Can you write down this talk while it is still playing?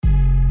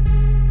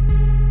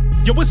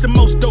Yo, it's the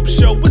most dope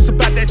show. It's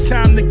about that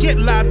time to get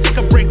live. Take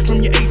a break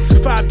from your 8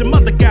 to 5. Them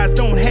other guys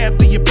don't have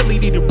the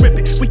ability to rip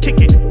it. We kick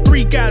it.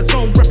 3 guys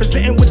on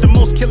representing with the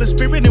most killer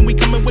spirit. And we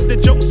coming with the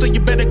jokes. So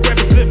you better grab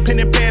a good pen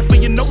and pad for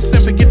your notes.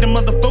 And forget them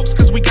other folks,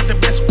 cause we got the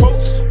best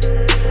quotes.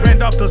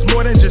 Randolph does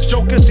more than just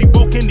jokers. He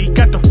woke and he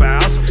got the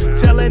files.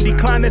 Tell Andy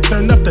Klein to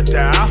turn up the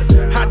dial.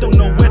 I don't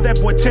know where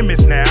that boy Tim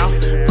is now.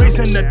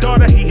 Raising the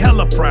daughter, he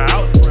hella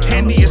proud.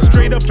 Handy is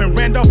straight up and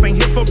Randolph ain't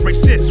here for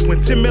racist. When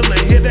Tim Miller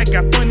hit, that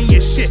got funny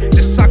as shit.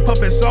 The sock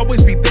puppets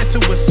always be there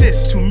to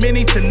assist. Too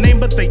many to name,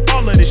 but they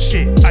all of this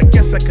shit. I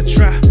guess I could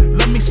try.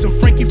 Love me some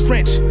Frankie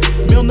French,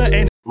 Milner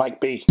and Mike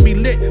B. Be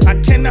lit.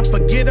 I cannot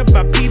forget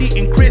about Petey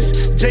and Chris.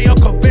 JL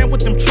Covan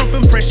with them Trump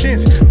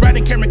impressions.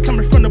 Riding Cameron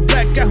coming from the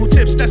black guy who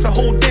tips. That's a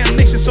whole damn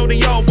nation, so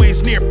they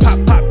always near. Pop,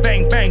 pop,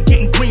 bang, bang.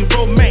 Getting green,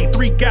 romaine.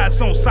 3 guys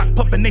on Sock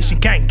Puppet Nation,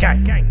 gang,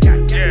 gang.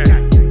 Yeah.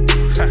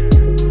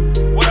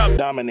 What up,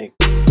 Dominic?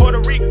 Puerto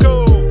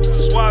Rico,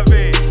 Suave.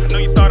 I know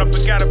you thought I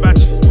forgot about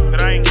you,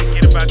 but I ain't gonna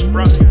forget about you,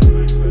 bro.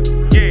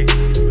 Yeah.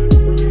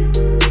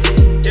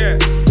 Yeah.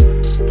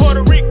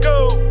 Puerto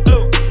Rico,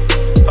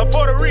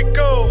 Puerto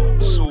Rico,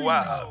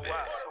 Suave.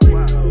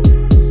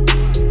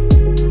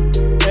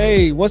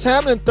 Hey, what's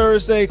happening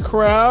Thursday,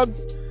 crowd?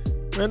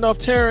 Randolph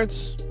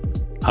Terrence.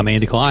 I'm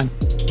Andy Klein.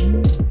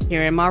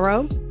 Karen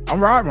Morrow.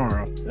 I'm Rod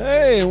Morrow.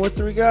 Hey, what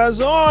 3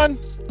 guys on?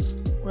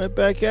 Right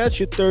back at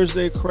you,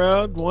 Thursday,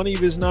 crowd. One of you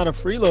is not a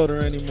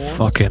freeloader anymore.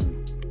 Fucking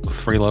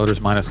freeloaders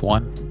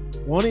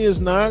 -1. One is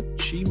not.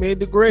 She made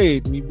the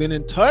grade. We've been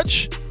in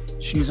touch.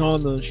 She's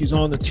on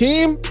the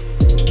team.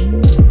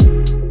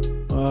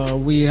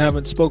 We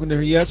haven't spoken to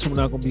her yet, so we're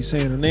not going to be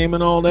saying her name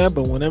and all that.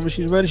 But whenever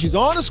she's ready, she's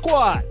on the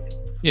squad.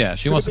 Yeah,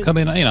 she wants to come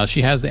in. You know,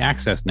 she has the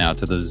access now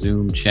to the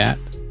Zoom chat.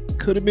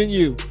 Could have been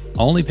you.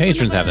 Only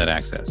patrons have that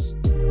access.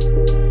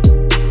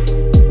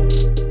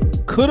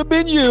 Could have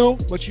been you,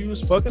 but you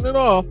was fucking it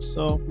off.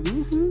 So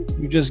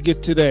you just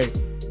get today,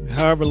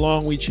 however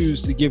long we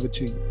choose to give it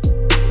to you.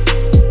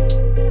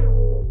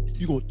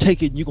 You're going to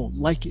take it and you're going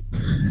to like it.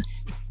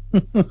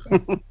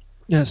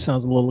 That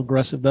sounds a little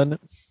aggressive,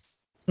 doesn't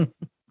it?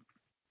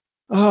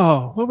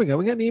 Oh, what we got?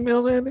 We got any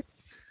emails, Andy?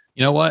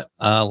 You know what?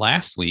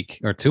 Last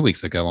week or 2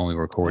 weeks ago when we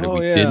recorded,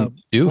 we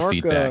didn't do Mark,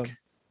 feedback.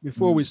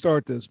 Before we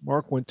start this,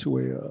 Mark went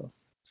to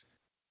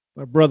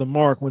my brother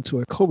Mark went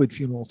to a COVID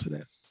funeral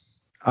today.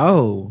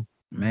 Oh,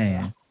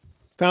 man.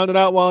 Found it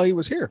out while he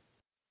was here.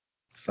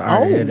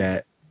 Sorry to hear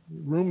that.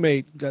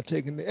 Roommate got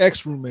taken, the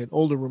ex-roommate,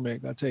 older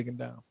roommate got taken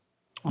down.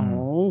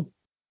 Oh.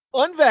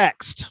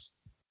 Unvaxxed.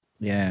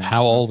 Yeah.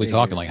 How old are we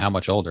talking? Like how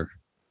much older?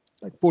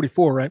 Like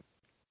 44, right?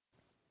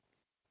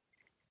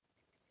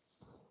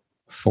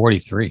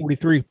 43.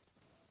 43.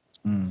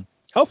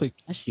 Healthy.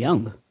 That's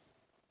young.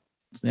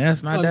 Yeah,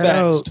 it's not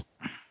that old.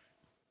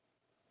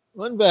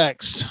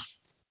 Unvaxxed.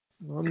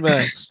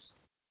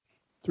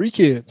 3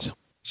 kids.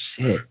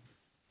 Shit.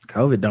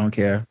 COVID don't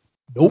care.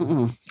 Nope.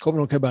 Mm-mm. COVID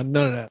don't care about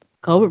none of that.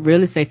 COVID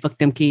really say fuck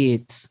them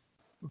kids.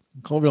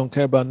 COVID don't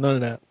care about none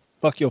of that.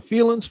 Fuck your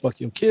feelings. Fuck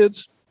your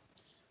kids.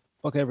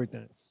 Fuck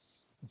everything.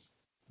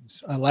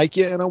 I like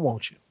you and I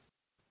want you.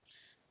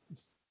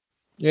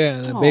 Yeah,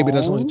 and a baby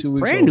that's only 2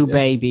 weeks brand old. new Yeah.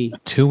 baby.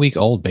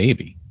 2-week-old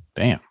baby.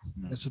 Damn.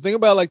 And so think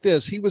about it like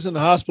this. He was in the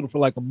hospital for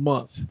like a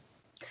month.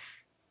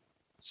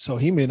 So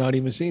he may not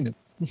even seen it.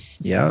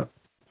 Yep.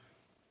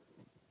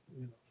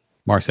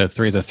 Mark said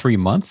 3. Is that 3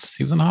 months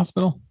he was in the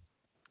hospital?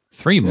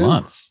 3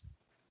 months.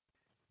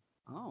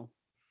 Oh.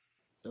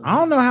 I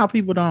don't know how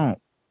people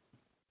don't.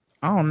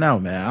 I don't know,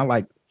 man. I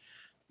like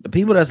the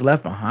people that's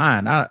left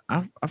behind. I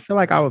feel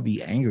like I would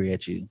be angry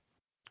at you.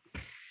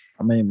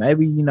 I mean,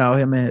 maybe, you know,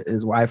 him and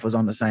his wife was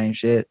on the same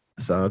shit,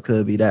 so it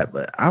could be that.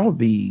 But I would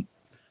be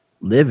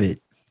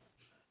livid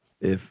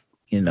if,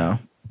 you know,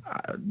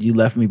 you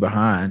left me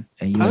behind.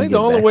 And you. I think the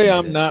only way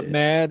I'm not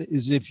mad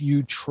is if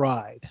you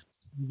tried.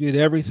 You did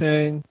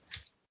everything.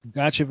 You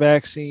got your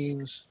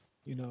vaccines,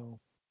 you know,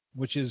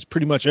 which is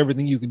pretty much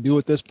everything you can do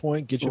at this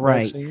point. Get your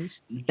vaccines.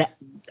 That,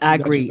 I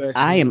agree.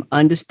 I am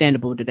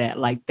understandable to that.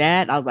 Like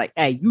that, I was like,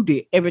 hey, you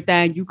did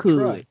everything you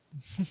could. Right.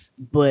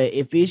 But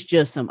if it's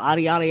just some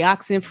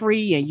oxen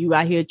free and you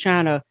out here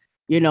trying to,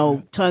 you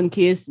know, tongue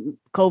kiss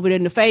COVID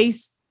in the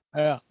face,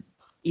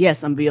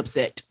 yes, I'm be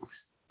upset.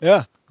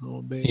 Yeah.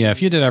 Yeah,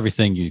 if you did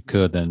everything you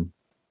could, then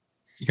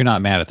you're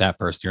not mad at that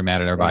person. You're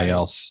mad at everybody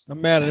else.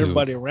 I'm mad at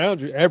everybody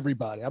around you.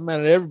 Everybody. I'm mad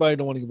at everybody who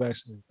don't want to get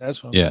vaccinated.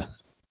 That's what I'm mad at.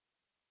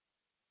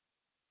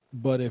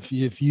 But if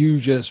you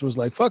just was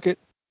like, fuck it.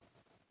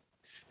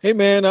 Hey,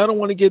 man, I don't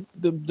want to get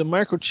the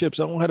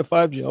microchips. I don't have the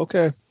 5G.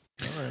 Okay.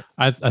 All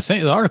right. I sent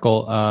you the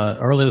article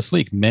earlier this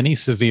week. Many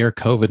severe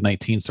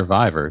COVID-19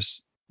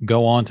 survivors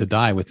go on to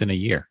die within a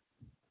year.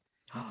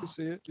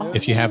 See it?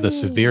 If you have the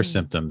severe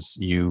symptoms,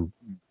 you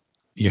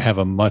have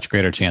a much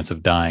greater chance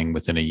of dying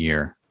within a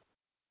year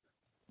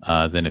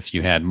than if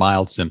you had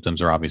mild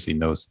symptoms or obviously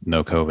no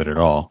COVID at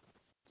all.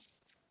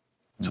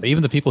 So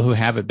even the people who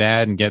have it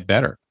bad and get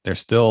better, they're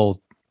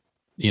still,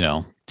 you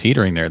know,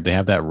 teetering there. They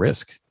have that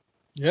risk.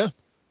 Yeah.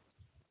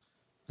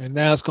 And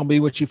now it's going to be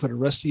with you for the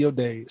rest of your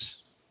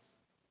days.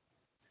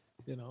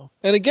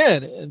 And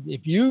again,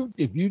 if you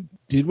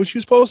did what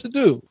you're supposed to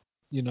do,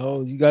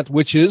 you got,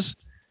 which is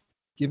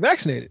get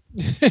vaccinated.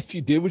 If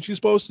you did what you're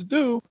supposed to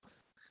do,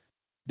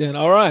 then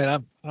all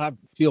right, I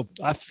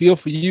feel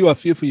for you, I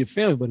feel for your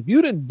family. But if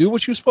you didn't do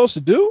what you're supposed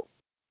to do,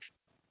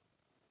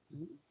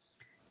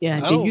 yeah,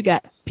 and then you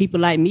got people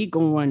like me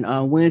going,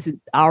 when's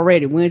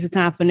the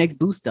time for next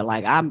booster?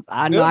 Like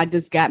I know I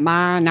just got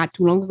mine not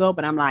too long ago,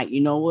 but I'm like, you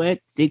know what?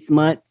 6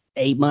 months,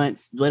 8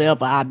 months,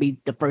 whatever. I'll be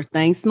the first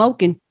thing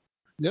smoking.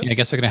 Yep. Yeah, I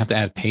guess we're gonna have to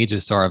add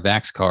pages to our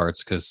Vax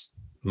cards because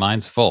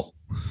mine's full.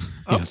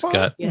 I think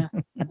I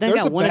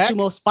got one or two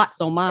more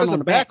spots on mine. There's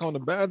a back on the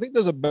back. I think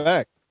there's a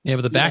back. Yeah,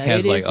 but the back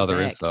has like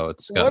other info.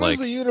 It's got what like is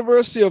the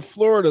University of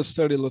Florida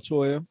study,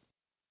 Latoya?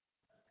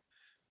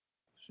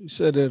 She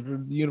said that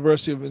the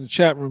University of in the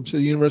chat room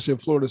said the University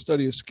of Florida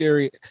study is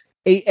scary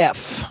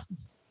AF.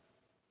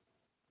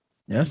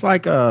 Yeah, it's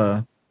like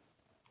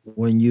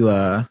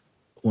when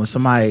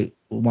somebody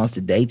wants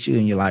to date you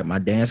and you're like, my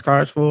dance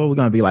card's full, we're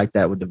gonna be like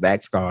that with the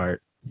Vax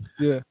card.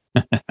 Yeah.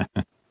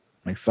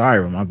 Like,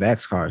 sorry, but my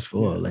Vax card's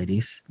full,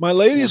 ladies. My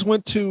ladies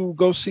went to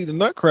go see the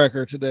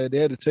Nutcracker today. They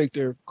had to take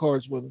their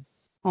cards with them.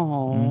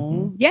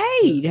 Oh,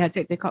 yay! They had to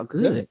take their card.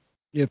 Good. Yeah.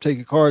 You have to take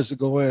your cards to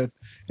go in.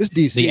 It's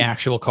DC. The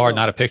actual card,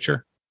 not a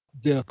picture.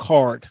 The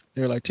card.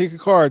 They're like, take your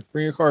card.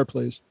 Bring your card,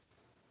 please.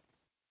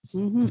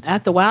 Mm-hmm.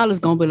 After a while, it's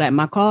gonna be like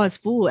my card's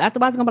full. After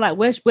a while, it's gonna be like,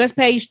 where's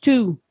page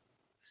 2?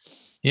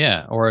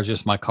 Yeah, or it's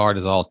just my card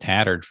is all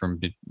tattered from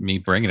me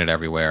bringing it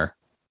everywhere.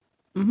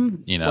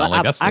 Mm-hmm. Well,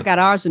 like I got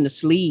ours in the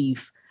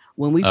sleeve.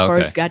 When we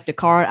first got the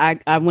card,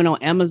 I went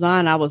on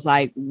Amazon. I was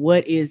like,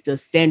 what is the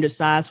standard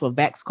size for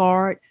Vax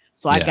card?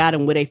 So I got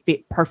them where they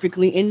fit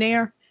perfectly in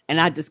there. And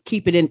I just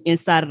keep it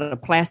inside of the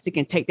plastic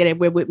and take that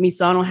everywhere with me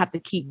so I don't have to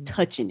keep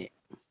touching it.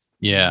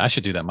 Yeah, I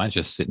should do that. Mine's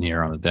just sitting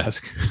here on the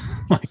desk,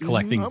 like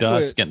collecting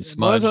dust, getting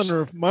smudged.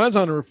 Mine's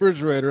on the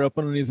refrigerator up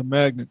underneath a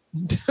magnet.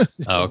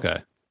 Oh,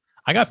 okay.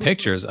 I got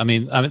pictures. I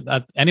mean,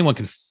 anyone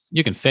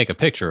can fake a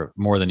picture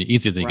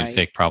easier than you can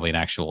fake probably an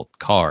actual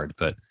card,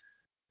 but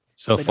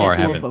far I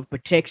haven't. More of a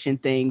protection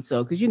thing.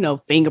 So, because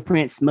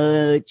fingerprint,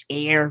 smudge,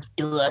 air,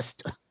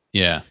 dust.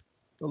 Yeah.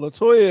 Well,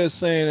 Latoya is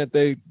saying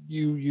that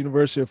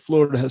University of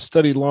Florida has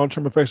studied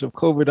long-term effects of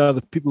COVID on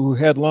the people who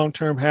had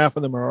long-term. Half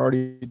of them are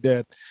already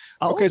dead.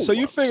 Oh. Okay,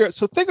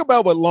 so think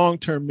about what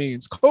long-term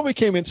means. COVID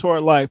came into our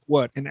life,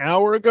 what, an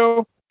hour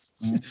ago?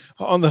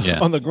 Mm-hmm.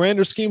 On the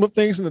grander scheme of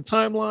things in the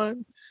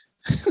timeline.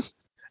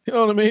 You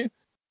know what I mean?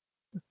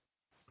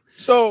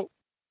 So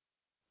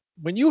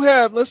when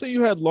let's say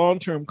you had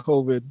long-term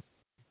COVID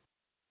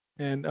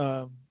and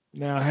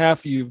now half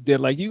of you did,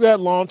 like you got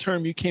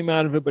long-term, you came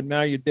out of it, but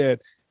now you're dead.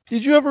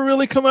 Did you ever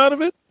really come out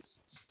of it?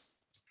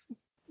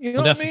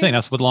 That's the thing.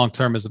 That's what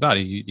long-term is about.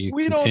 You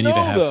continue to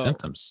have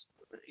symptoms.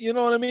 You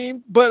know what I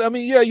mean? But I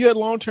mean, yeah, you had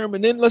long-term,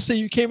 and then let's say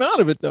you came out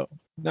of it though.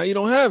 Now you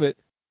don't have it,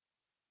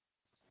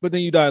 but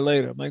then you die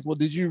later. I'm like, well,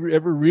 did you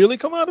ever really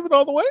come out of it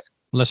all the way?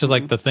 Well, that's just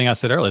like the thing I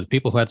said earlier. The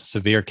people who had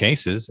severe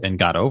cases and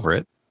got over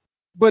it.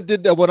 But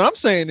what I'm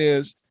saying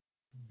is,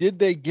 did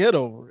they get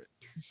over it?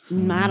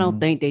 I don't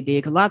think they did,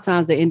 because a lot of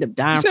times they end up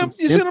dying from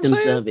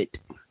symptoms of it.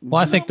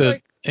 Well, I think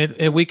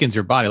it weakens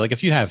your body. Like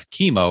if you have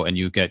chemo and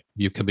you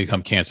can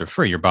become cancer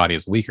free, your body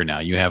is weaker now.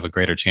 You have a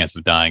greater chance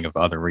of dying of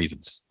other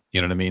reasons.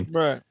 You know what I mean?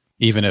 Right.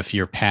 Even if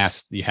you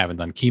haven't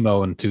done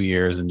chemo in 2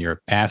 years and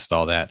you're past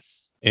all that,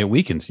 it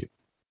weakens you.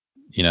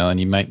 And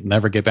you might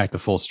never get back to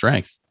full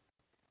strength.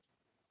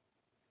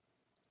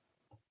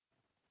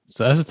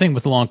 So that's the thing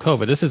with long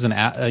COVID. This is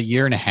a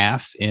year and a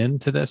half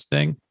into this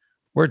thing.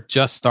 We're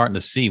just starting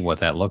to see what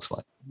that looks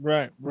like.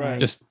 Right.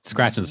 Just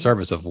scratching the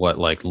surface of what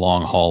like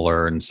long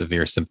hauler and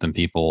severe symptom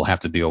people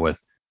have to deal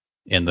with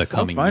in the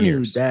coming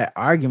years. That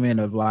argument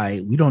of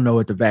like, we don't know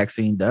what the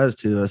vaccine does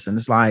to us. And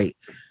it's like,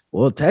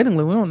 well,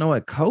 technically we don't know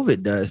what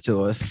COVID does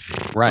to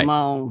us. Right.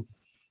 Come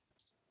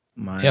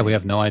on. Yeah, we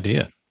have no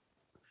idea.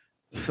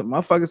 So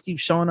motherfuckers keep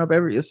showing up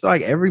it's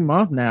like every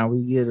month now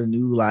we get a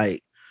new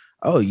like,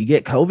 oh, you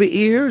get COVID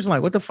ears?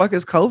 Like, what the fuck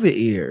is COVID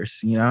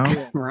ears?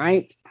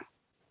 Right.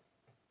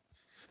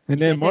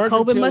 And then Marjorie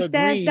COVID Taylor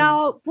mustache, Green,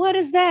 dog. What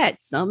is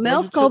that? Something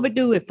else COVID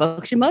do. It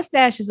fucks your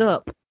mustaches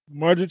up.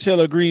 Marjorie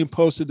Taylor Green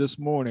posted this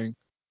morning.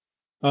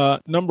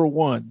 Number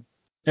one,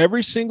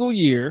 every single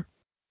year.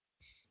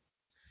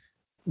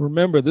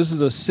 Remember, this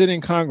is a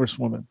sitting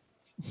congresswoman.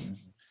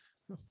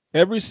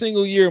 Every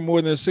single year,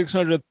 more than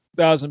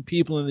 600,000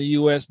 people in the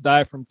U.S.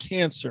 die from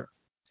cancer.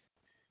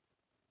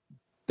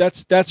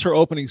 That's her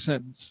opening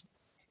sentence.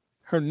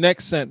 Her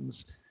next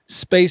sentence,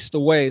 spaced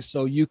away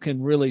so you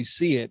can really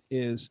see it,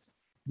 is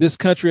this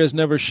country has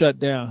never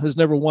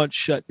once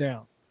shut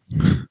down.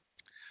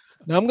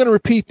 Now I'm going to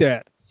repeat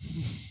that.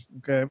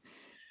 Okay.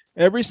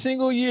 Every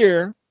single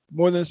year,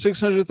 more than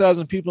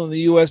 600,000 people in the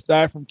U.S.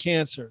 die from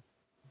cancer.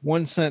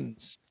 One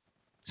sentence.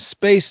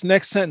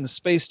 Next sentence,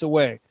 spaced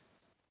away.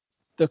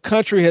 The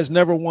country has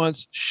never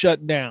once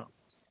shut down.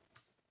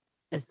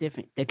 That's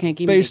different. They can't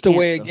keep spaced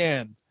away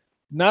again.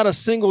 Not a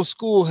single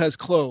school has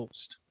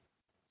closed.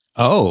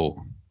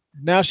 Oh,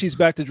 Now she's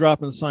back to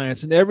dropping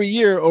science. And every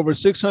year, over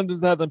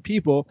 600,000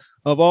 people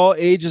of all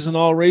ages and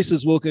all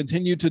races will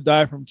continue to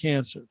die from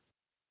cancer.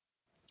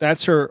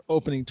 That's her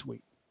opening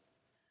tweet.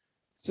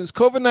 Since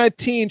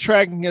COVID-19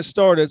 tracking has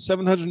started,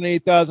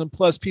 708,000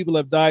 plus people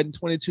have died in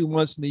 22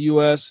 months in the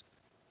U.S.,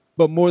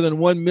 but more than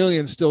 1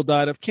 million still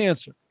died of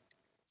cancer.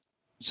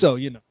 So,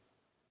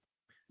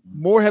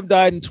 more have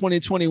died in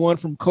 2021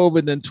 from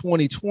COVID than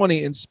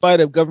 2020 in spite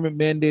of government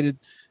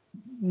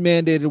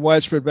mandated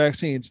widespread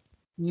vaccines.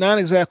 Not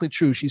exactly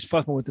true. She's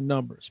fucking with the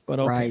numbers, but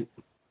okay. Right.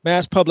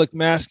 Mass public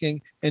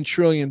masking and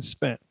trillions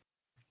spent.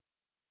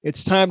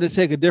 It's time to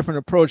take a different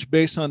approach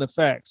based on the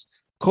facts.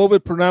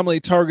 COVID predominantly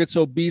targets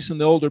obese and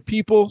the older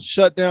people.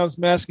 Shutdowns,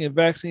 masking, and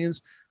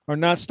vaccines are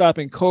not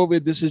stopping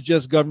COVID. This is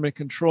just government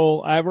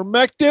control.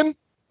 Ivermectin,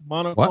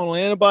 monoclonal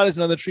antibodies,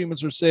 and other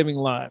treatments are saving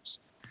lives.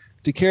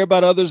 To care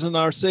about others and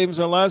our savings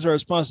our lives, our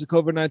response to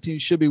COVID-19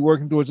 should be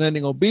working towards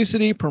ending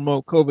obesity,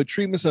 promote COVID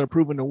treatments that are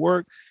proven to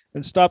work,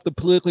 and stop the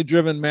politically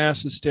driven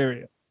mass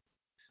hysteria.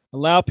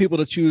 Allow people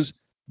to choose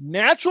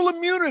natural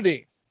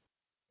immunity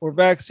or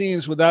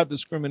vaccines without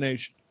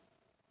discrimination.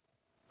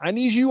 I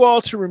need you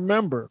all to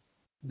remember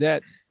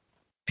that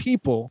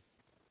people,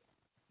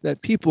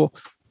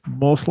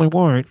 mostly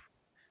white,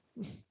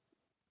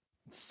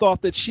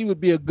 thought that she would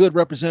be a good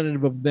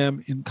representative of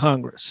them in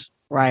Congress.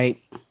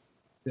 Right.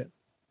 Yeah.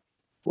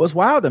 What's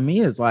wild to me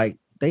is like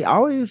they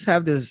always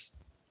have this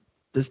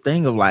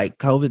thing of like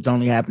COVID's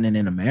only happening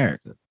in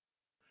America.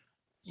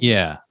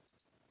 Yeah.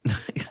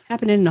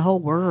 Happening in the whole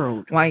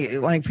world.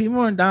 Like people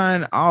are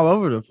dying all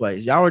over the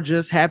place. Y'all were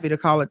just happy to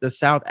call it the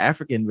South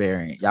African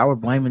variant. Y'all were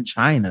blaming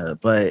China,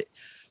 but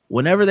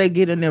whenever they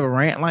get in a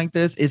rant like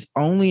this, it's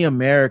only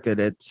America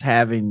that's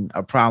having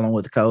a problem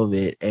with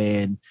COVID,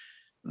 and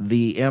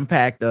the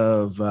impact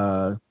of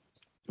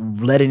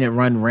letting it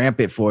run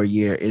rampant for a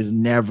year is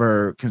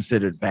never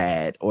considered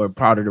bad or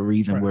part of the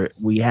reason where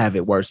we have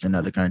it worse than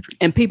other countries.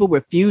 And people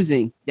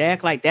refusing. They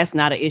act like that's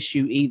not an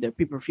issue either.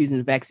 People refusing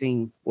the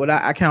vaccine. Well,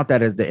 I count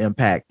that as the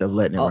impact of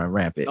letting it run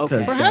rampant.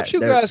 Okay. Perhaps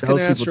you guys can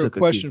answer a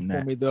question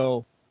for me,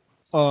 though.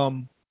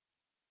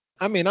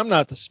 I mean, I'm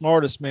not the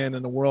smartest man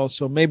in the world,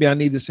 so maybe I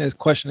need this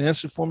question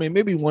answered for me.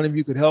 Maybe one of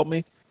you could help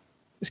me.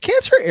 Is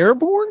cancer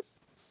airborne?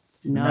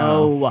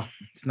 No.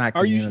 It's not.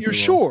 You're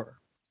sure?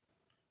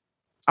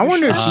 I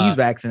wonder if she's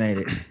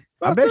vaccinated.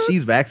 I bet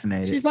she's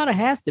vaccinated. She's about to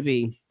has to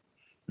be.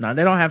 No,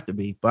 they don't have to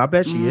be, but I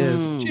bet she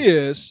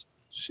is.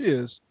 She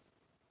is.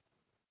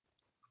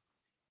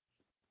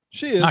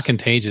 It's not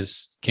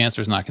contagious.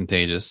 Cancer is not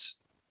contagious.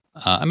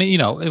 I mean,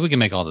 we can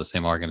make all the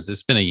same arguments.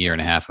 It's been a year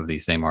and a half of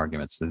these same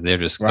arguments. They're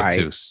just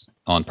obtuse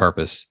on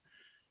purpose.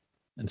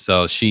 And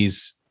so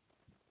she's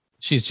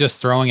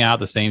just throwing out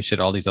the same shit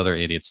all these other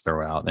idiots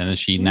throw out. And then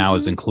she now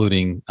is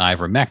including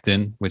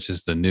ivermectin, which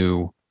is the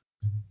new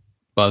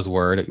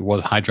buzzword. It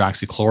was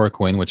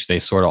hydroxychloroquine, which they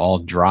sort of all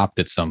dropped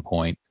at some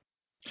point.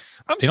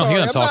 Don't hear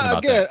them talking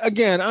about that.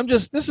 Again,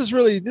 this is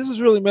really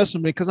messing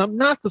with me because I'm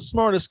not the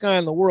smartest guy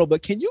in the world,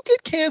 but can you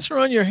get cancer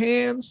on your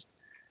hands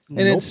and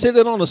then sit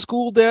it on a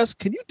school desk?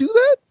 Can you do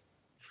that?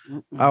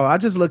 Oh, I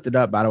just looked it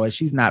up, by the way.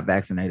 She's not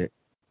vaccinated.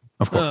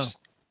 Of course.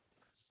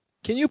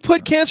 Can you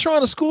put cancer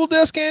on a school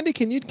desk, Andy?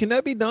 Can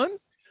that be done?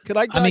 Could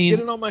I get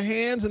it on my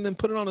hands and then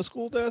put it on a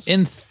school desk?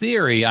 In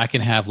theory, I can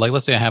have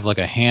let's say I have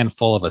a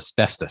handful of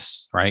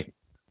asbestos, right?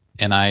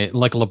 And I,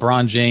 like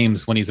LeBron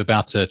James when he's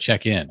about to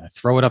check in, I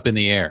throw it up in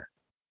the air.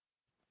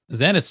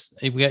 Then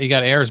you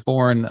got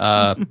airborne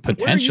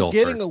potential.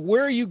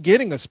 Where are you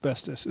getting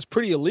asbestos? It's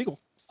pretty illegal.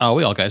 Oh,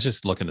 we all guys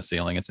just look in the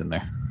ceiling. It's in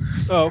there.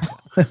 Oh,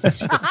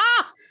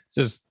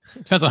 just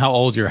depends on how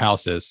old your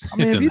house is. I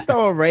mean, if you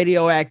throw a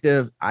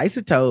radioactive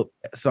isotope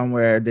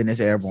somewhere, then it's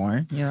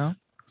airborne.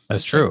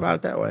 That's true. Think about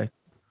it that way.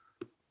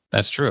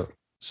 That's true.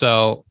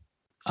 So,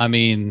 I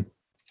mean,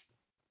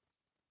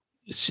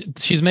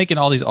 she's making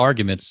all these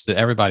arguments that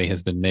everybody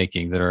has been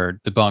making that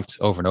are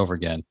debunked over and over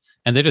again,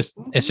 and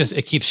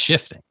it keeps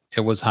shifting.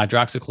 It was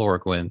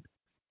hydroxychloroquine,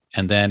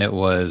 and then it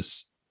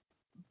was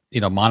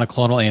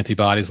monoclonal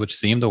antibodies, which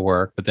seemed to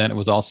work, but then it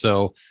was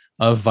also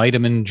a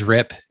vitamin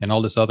drip and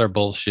all this other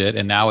bullshit.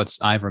 And now it's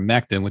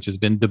ivermectin, which has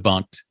been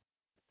debunked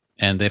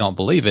and they don't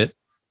believe it.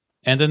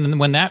 And then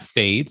when that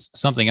fades,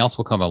 something else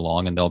will come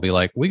along and they'll be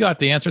like, we got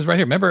the answers right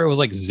here. Remember, it was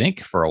like zinc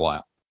for a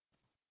while.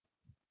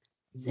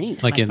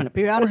 Zinc, like from the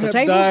periodical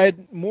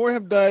table? More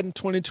have died in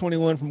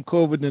 2021 from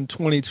COVID than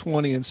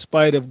 2020 in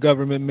spite of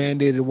government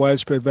mandated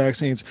widespread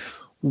vaccines.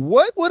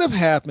 What would have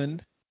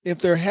happened if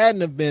there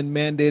hadn't have been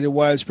mandated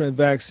widespread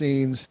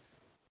vaccines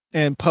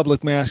and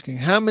public masking?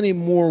 How many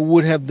more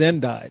would have then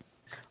died?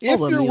 If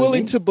you're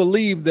willing to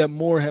believe that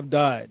more have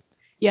died.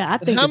 Yeah, I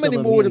think. How many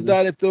more would have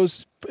died if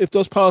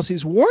those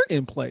policies weren't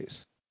in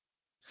place?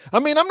 I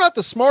mean, I'm not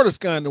the smartest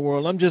guy in the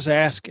world. I'm just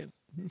asking.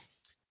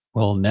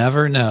 We'll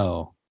never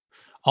know.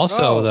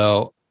 Also,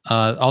 though,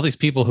 all these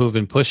people who have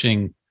been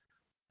pushing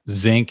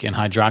zinc and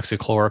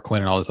hydroxychloroquine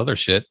and all this other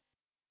shit,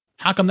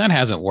 how come that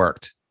hasn't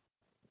worked?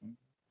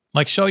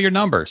 Like, show your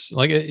numbers.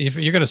 Like, if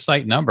you're going to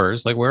cite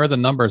numbers, like, where are the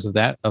numbers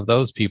of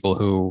those people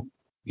who,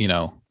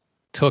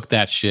 took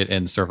that shit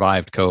and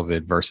survived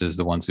COVID versus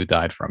the ones who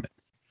died from it.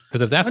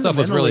 Because if that stuff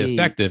was really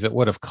effective, it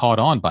would have caught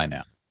on by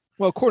now.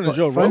 Well, according to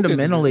Joe Rogan,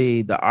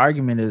 fundamentally, the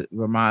argument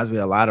reminds me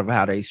a lot of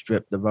how they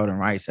stripped the Voting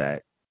Rights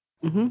Act.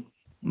 Mm-hmm.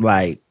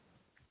 Like,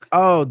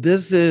 oh,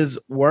 this is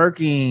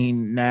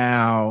working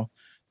now.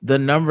 The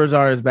numbers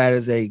are as bad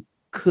as they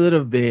could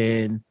have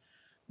been.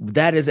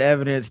 That is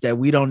evidence that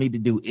we don't need to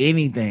do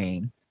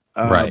anything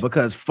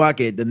because fuck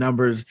it, the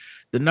numbers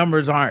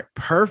aren't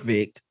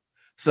perfect.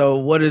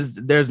 So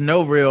there's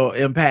no real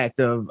impact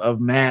of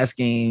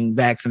masking,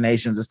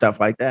 vaccinations, and stuff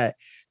like that.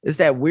 It's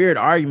that weird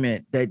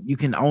argument that you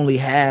can only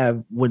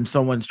have when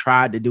someone's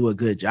tried to do a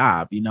good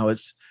job. You know,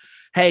 it's,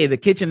 hey, the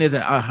kitchen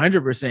isn't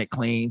 100%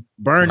 clean.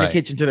 Burn the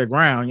kitchen to the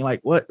ground. You're like,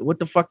 what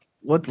the fuck?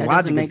 What that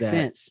logic make is that?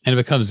 Sense. And it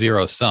becomes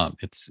zero sum.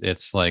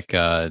 It's like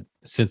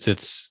since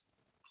it's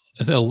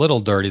a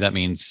little dirty, that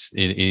means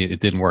it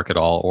didn't work at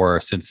all. Or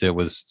since it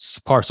was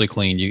partially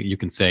clean, you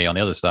can say on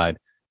the other side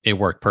it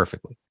worked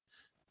perfectly.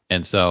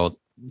 And so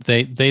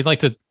they like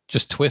to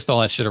just twist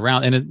all that shit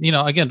around. And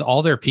again,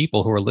 all their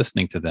people who are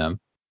listening to them,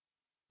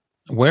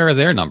 where are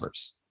their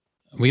numbers?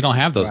 We don't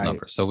have those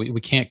numbers, so we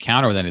can't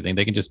counter with anything.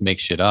 They can just make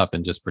shit up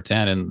and just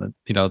pretend, and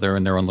they're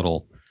in their own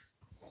little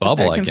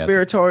bubble. I guess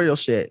conspiratorial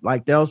shit.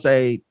 Like they'll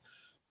say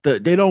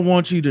they don't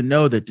want you to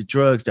know that the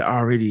drugs that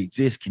already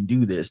exist can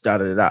do this.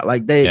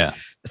 Like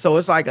so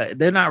it's like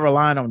they're not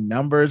relying on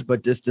numbers,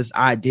 but just this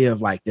idea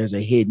of like there's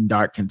a hidden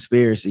dark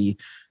conspiracy,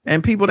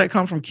 and people that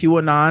come from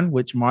QAnon,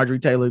 which Marjorie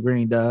Taylor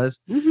Greene does,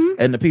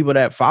 and the people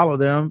that follow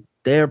them,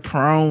 they're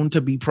prone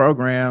to be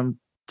programmed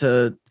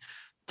to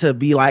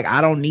be like,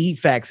 I don't need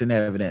facts and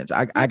evidence.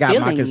 I got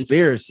my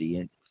conspiracy.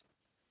 And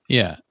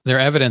yeah, their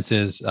evidence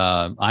is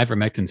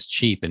ivermectin's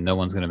cheap and no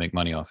one's going to make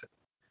money off it.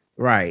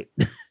 Right.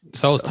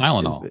 So is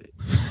Tylenol.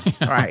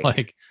 Right.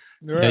 Like,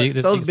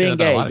 so is being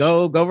gay.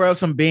 Go rub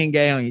some being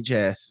gay on your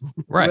chest.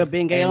 Right. Rub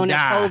being gay on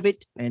that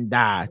COVID and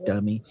die,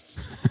 dummy.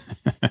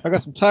 I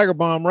got some Tiger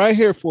Balm right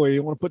here for you.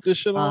 You want to put this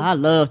shit on? I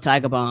love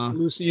Tiger Balm.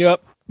 Loosen you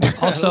up.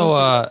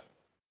 Also,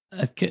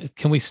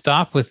 can we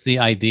stop with the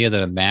idea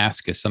that a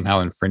mask is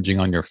somehow infringing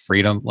on your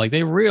freedom? Like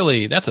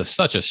that's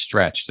such a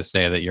stretch to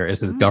say that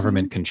this is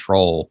government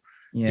control.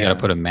 Yeah. You got to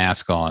put a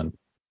mask on,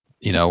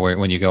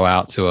 when you go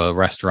out to a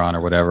restaurant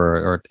or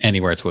whatever, or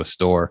anywhere to a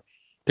store.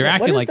 They're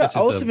acting like this is the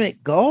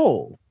ultimate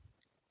goal.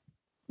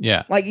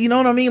 Yeah. Like, you know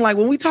what I mean? Like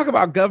when we talk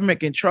about government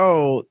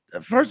control,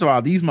 first of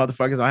all, these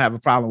motherfuckers don't have a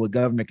problem with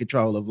government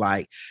control of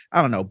like,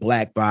 I don't know,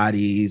 black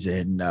bodies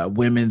and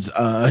women's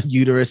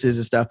uteruses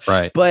and stuff.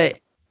 Right. But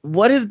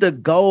what is the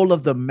goal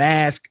of the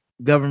mask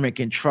government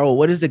control?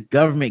 What is the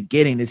government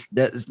getting?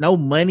 There's no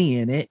money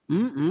in it.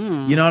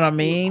 Mm-mm. You know what I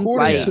mean?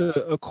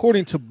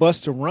 According to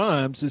Busta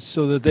Rhymes, it's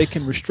so that they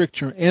can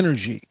restrict your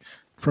energy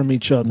from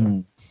each other.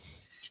 Mm.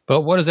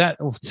 But what is that?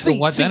 To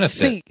what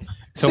benefit?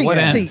 To what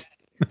end?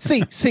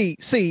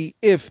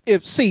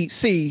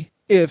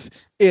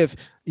 If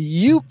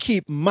you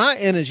keep my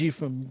energy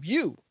from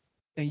you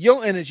and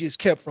your energy is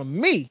kept from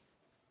me,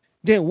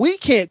 then we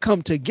can't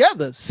come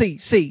together.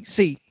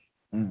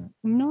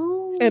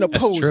 No, and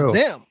oppose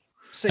them.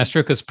 That's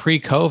true, because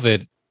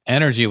pre-COVID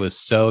energy was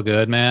so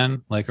good,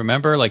 man. Like,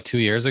 remember, like 2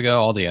 years ago,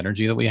 all the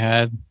energy that we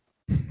had.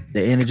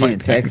 The energy in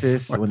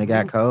Texas when it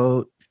got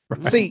cold.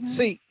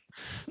 Right.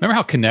 Remember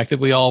how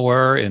connected we all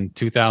were in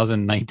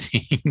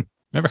 2019?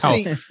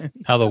 Remember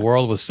how the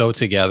world was so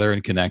together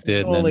and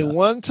connected? Only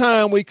one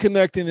time we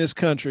connect in this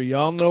country.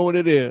 Y'all know what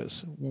it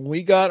is. When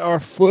we got our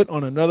foot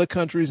on another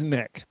country's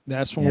neck,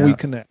 that's when we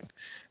connect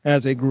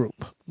as a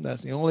group.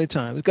 That's the only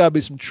time. It's got to be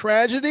some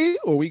tragedy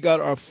or we got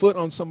our foot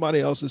on somebody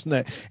else's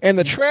neck. And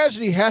the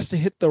tragedy has to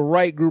hit the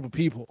right group of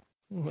people.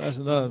 That's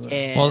another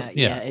thing.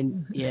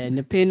 And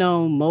depending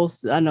on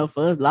most, I know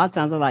for us, a lot of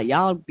times I'm like,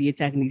 y'all be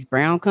attacking these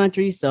brown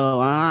countries,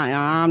 so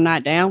I'm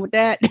not down with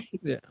that.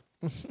 Yeah.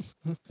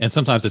 And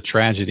sometimes the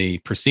tragedy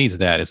precedes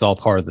that. It's all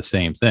part of the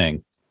same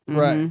thing.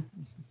 Right.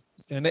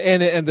 And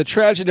the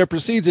tragedy that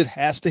precedes it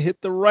has to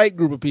hit the right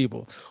group of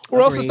people,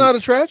 or else it's not a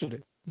tragedy.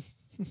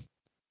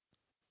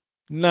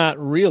 Not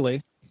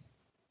really.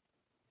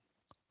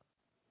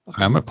 All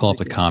right, I'm going to pull up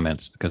the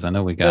comments because I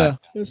know we got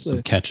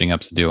some catching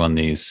up to do on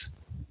these.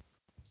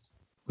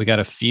 We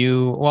got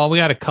we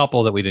got a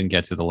couple that we didn't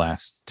get to the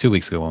last 2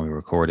 weeks ago when we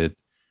recorded.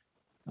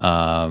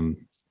 One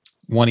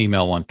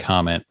email, one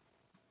comment.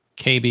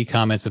 KB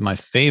commented, my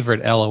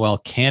favorite LOL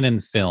canon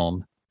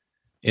film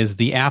is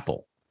The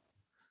Apple.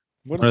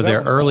 One of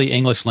their early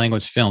English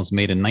language films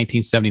made in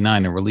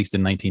 1979 and released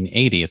in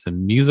 1980. It's a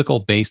musical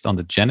based on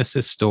the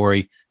Genesis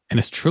story and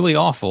it's truly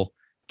awful,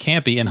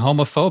 campy, and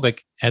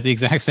homophobic at the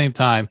exact same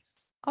time.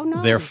 Oh,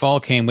 no. Their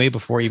fall came way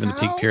before even the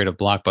peak period of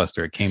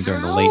Blockbuster. It came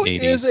during the late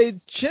 80s. Is a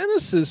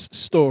Genesis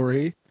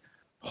story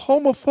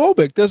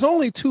homophobic? There's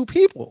only two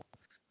people.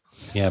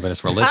 Yeah, but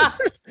it's religion.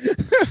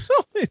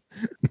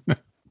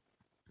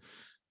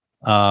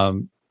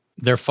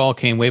 Their fall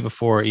came way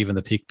before even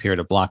the peak period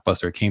of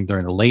Blockbuster. It came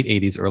during the late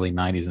 80s, early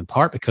 90s, in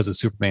part because of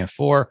Superman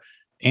 4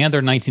 and their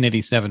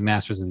 1987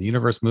 Masters of the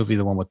Universe movie,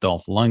 the one with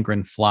Dolph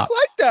Lundgren, flopped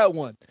that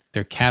one.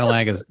 Their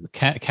catalog is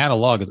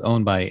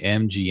owned by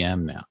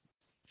MGM now.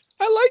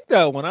 I like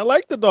that one. I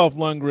like the Dolph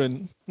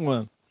Lundgren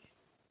one.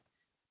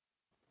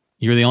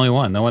 You're the only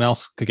one. No one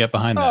else could get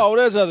behind that. Oh,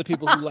 there's other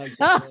people who like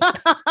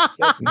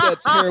that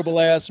terrible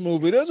ass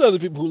movie. There's other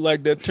people who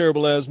like that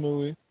terrible ass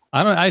movie.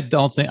 I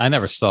don't think I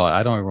never saw it.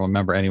 I don't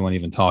remember anyone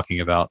even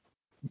talking about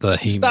the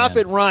He-Man. Stop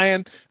it,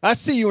 Ryan. I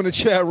see you in the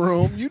chat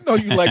room. You know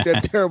you like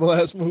that terrible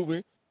ass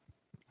movie.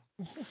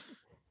 And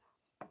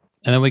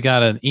then we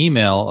got an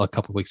email a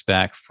couple of weeks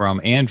back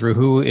from Andrew,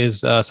 who is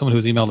someone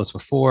who's emailed us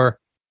before.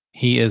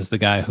 He is the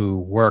guy who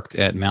worked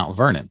at Mount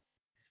Vernon.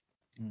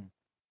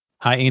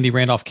 Hi, Andy,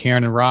 Randolph,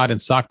 Karen, and Rod,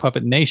 and Sock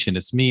Puppet Nation.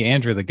 It's me,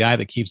 Andrew, the guy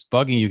that keeps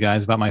bugging you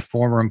guys about my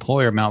former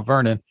employer, Mount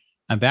Vernon.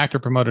 I'm back to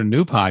promote a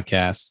new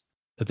podcast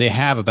that they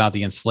have about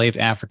the enslaved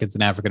Africans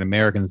and African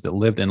Americans that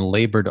lived and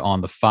labored on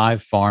the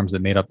 5 farms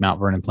that made up Mount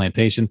Vernon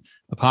Plantation.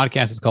 The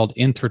podcast is called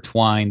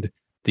Intertwined,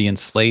 the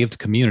Enslaved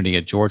Community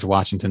at George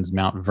Washington's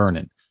Mount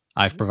Vernon.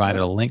 I've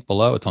provided a link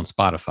below. It's on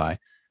Spotify.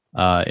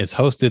 It's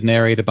hosted and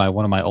narrated by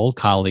one of my old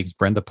colleagues,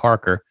 Brenda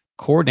Parker,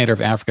 coordinator of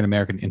African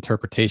American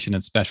interpretation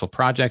and special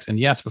projects. And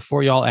yes,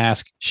 before y'all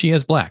ask, she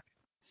is Black.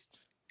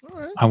 All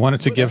right. I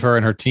wanted to give her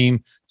and her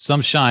team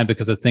some shine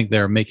because I think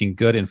they're making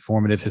good,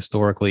 informative,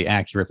 historically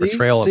accurate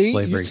portrayal of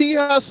slavery. You see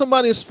how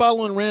somebody is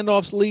following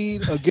Randolph's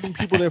lead of giving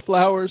people their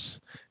flowers?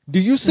 Do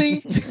you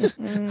see?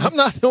 I'm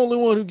not the only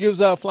one who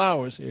gives out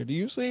flowers here. Do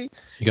you see?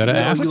 You got to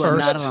ask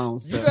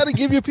first. You got to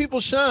give your people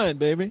shine,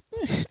 baby.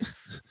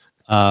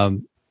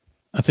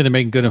 I think they're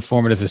making good,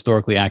 informative,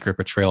 historically accurate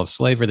portrayal of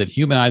slavery that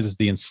humanizes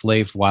the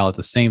enslaved while at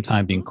the same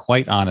time being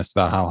quite honest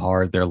about how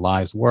hard their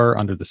lives were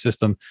under the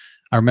system.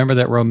 I remember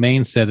that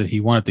Romaine said that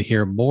he wanted to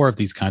hear more of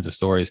these kinds of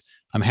stories.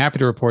 I'm happy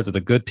to report that the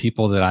good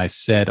people that I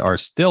said are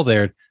still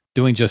there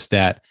doing just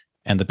that.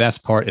 And the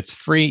best part, it's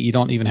free. You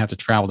don't even have to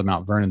travel to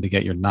Mount Vernon to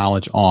get your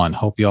knowledge on.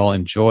 Hope you all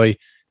enjoy.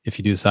 If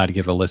you do decide to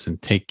give it a listen,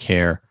 take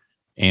care,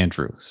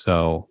 Andrew.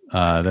 So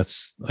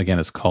that's, again,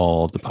 the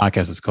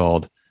podcast is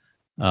called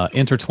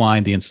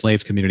Intertwined, the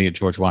Enslaved Community at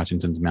George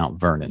Washington's Mount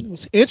Vernon.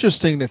 It's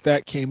interesting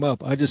that came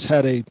up. I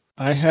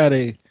had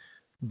a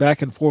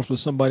back and forth with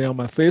somebody on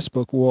my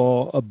Facebook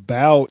wall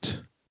about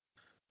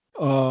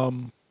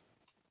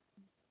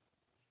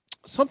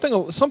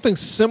something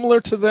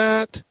similar to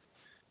that,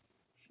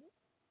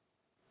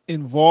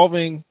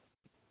 involving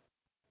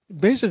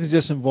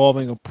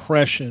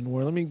oppression.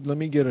 Where let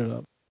me get it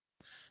up.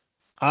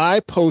 I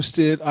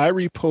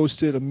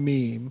reposted a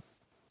meme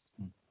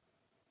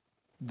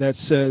that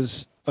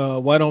says,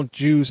 why don't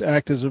Jews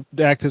act as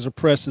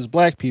oppressed as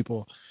Black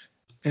people?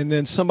 And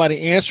then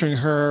somebody answering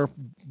her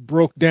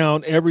broke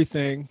down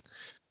everything,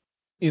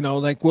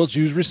 like, well,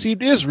 Jews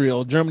received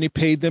Israel. Germany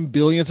paid them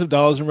billions of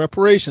dollars in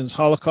reparations.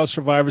 Holocaust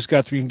survivors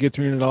get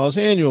 $300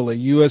 annually.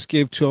 U.S.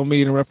 gave $12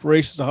 million in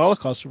reparations to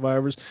Holocaust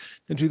survivors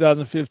in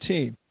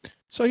 2015.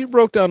 So he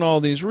broke down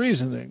all these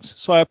reasonings.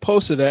 So I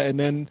posted that, and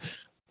then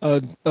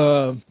a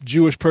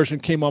Jewish person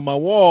came on my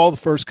wall. The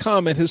first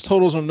comment: his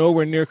totals are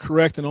nowhere near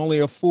correct and only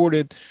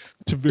afforded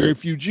to very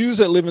few Jews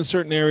that live in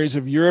certain areas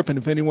of Europe. And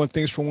if anyone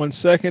thinks for 1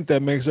 second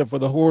that makes up for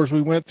the horrors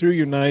we went through,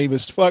 you're naive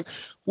as fuck.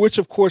 Which,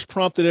 of course,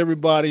 prompted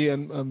everybody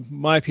and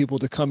my people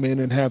to come in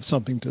and have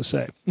something to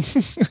say,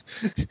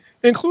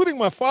 including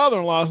my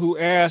father-in-law, who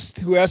asked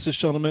this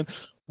gentleman,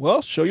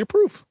 "Well, show your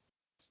proof."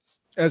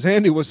 As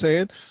Andy was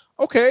saying,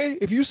 okay,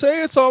 if you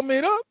say it's all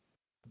made up,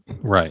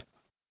 right?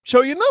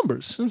 Show your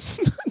numbers.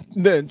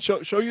 Then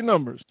show your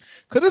numbers,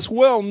 because it's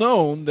well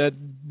known that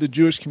the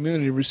Jewish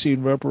community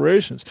received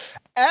reparations,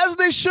 as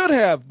they should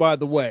have. By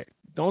the way,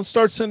 don't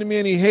start sending me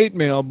any hate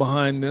mail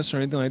behind this or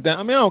anything like that.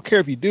 I mean, I don't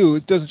care if you do;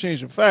 it doesn't change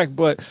the fact.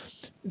 But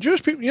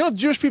Jewish people,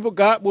 Jewish people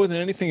got more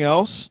than anything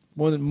else,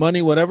 more than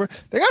money, whatever.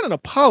 They got an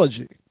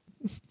apology.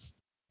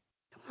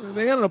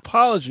 They got an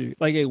apology,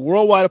 like a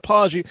worldwide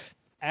apology,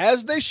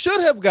 as they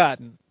should have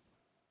gotten.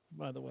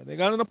 By the way, they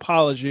got an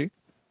apology,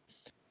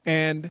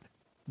 and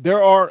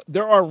there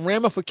are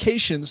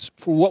ramifications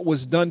for what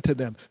was done to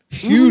them.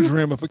 Huge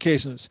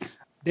ramifications.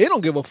 They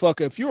don't give a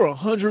fuck if you're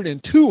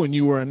 102 and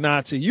you were a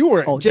Nazi. You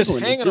were just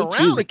hanging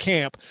around the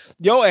camp.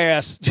 Your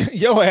ass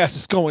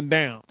is going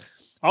down.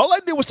 All I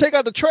did was take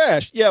out the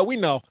trash. Yeah, we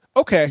know.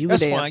 Okay,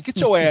 that's fine. Get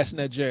your ass in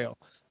that jail.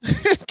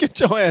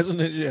 Get your ass in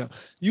that jail.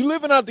 You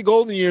living out the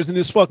golden years in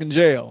this fucking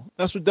jail.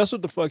 That's what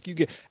the fuck you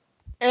get.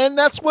 And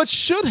that's what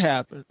should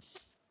happen.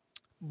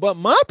 But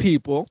my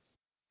people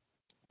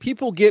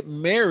get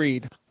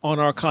married at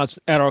our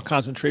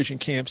concentration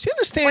camps. You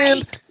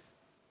understand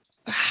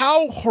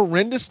how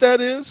horrendous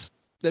that is?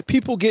 That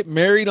people get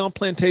married on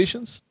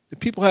plantations? That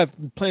people have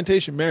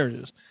plantation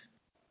marriages.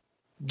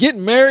 Get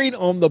married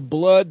on the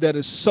blood that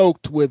is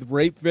soaked with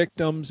rape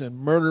victims and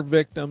murder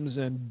victims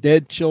and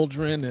dead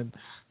children and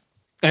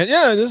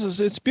yeah,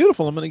 it's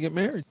beautiful. I'm gonna get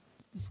married.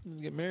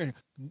 No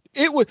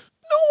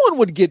one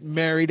would get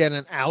married at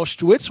an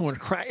Auschwitz.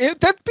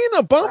 That'd be an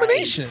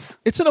abomination. Right.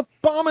 It's an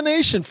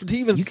abomination to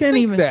even. You can't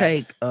even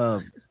take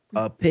a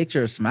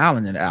picture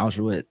smiling at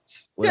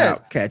Auschwitz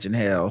without catching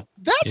hell.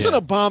 That's an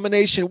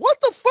abomination. What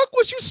the fuck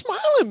was you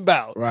smiling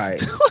about?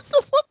 Right. What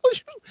the fuck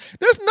was you?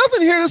 There's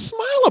nothing here to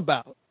smile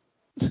about.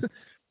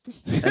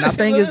 And I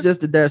think it's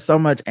just that there's so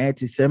much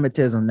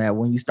anti-Semitism that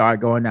when you start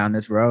going down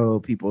this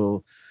road,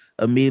 people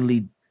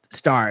immediately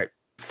start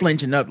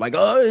flinching up, like,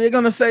 oh, you're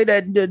gonna say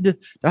that the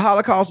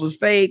Holocaust was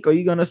fake, or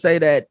you're gonna say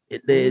that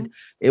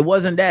it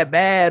wasn't that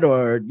bad,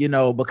 or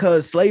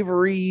because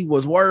slavery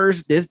was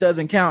worse, this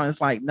doesn't count.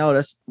 It's like,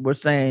 no, we're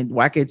saying,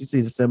 why can't you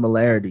see the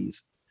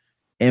similarities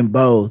in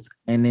both,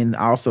 and then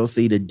also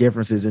see the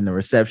differences in the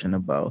reception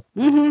of both?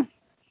 Mm-hmm.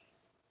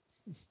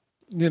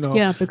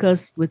 Yeah,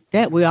 because with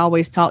that, we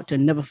always talk to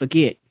never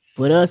forget.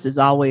 With us, it's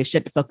always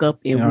shut the fuck up,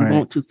 and we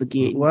want to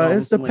forget. Well,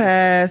 it's the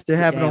past. It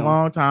happened a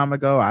long time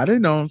ago. I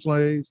didn't own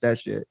slaves. That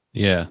shit.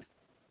 Yeah.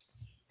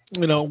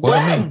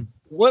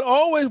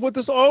 What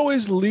this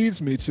always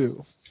leads me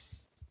to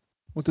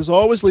is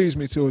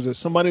that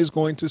somebody is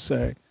going to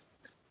say,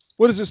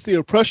 what is this, the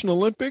Oppression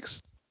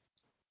Olympics?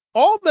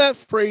 All that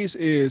phrase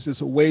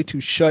is a way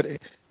to shut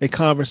a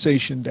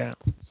conversation down.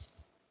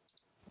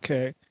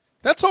 Okay.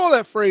 That's all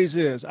that phrase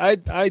is. I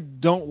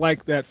don't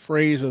like that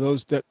phrase, or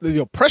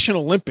the Oppression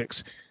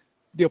Olympics.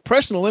 The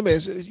Oppression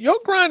Olympics, your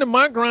grind and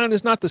my grind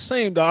is not the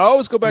same, dog. I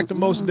always go back to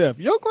Mos Def.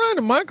 Your grind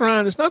and my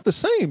grind is not the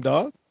same,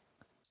 dog.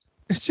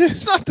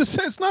 It's not the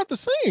same. It's not the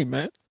same,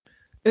 man.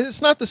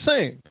 It's not the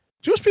same.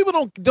 Jewish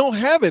people don't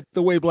have it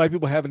the way Black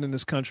people have it in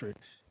this country.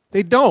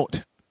 They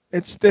don't.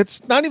 It's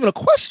not even a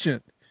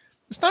question.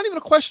 It's not even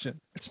a question.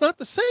 It's not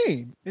the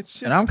same. It's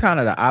just. And I'm kind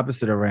of the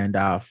opposite of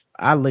Randolph.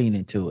 I lean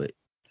into it.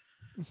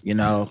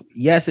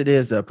 Yes, it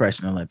is the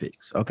Oppression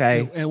Olympics.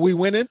 Okay. And we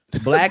winning.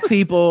 Black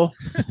people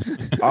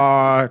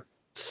are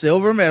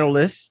silver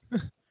medalists.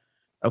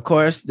 Of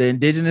course, the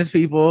indigenous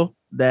people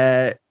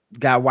that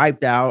got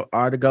wiped out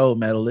are the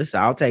gold medalists.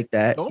 I'll take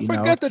that. Don't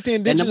forget that the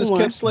indigenous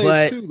kept slaves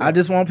but too. I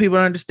just want people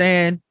to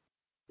understand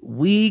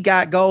we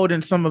got gold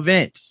in some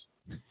events.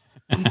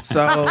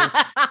 So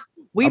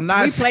we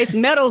placed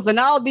medals in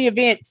all the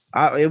events.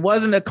 It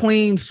wasn't a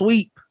clean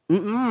sweep.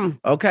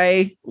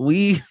 Okay.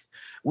 We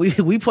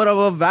put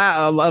up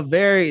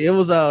it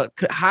was a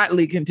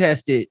hotly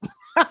contested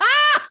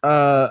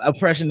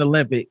Oppression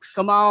Olympics.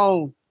 Come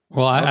on.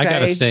 Well, I got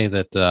to say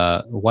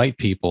that white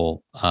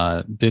people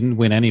didn't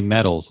win any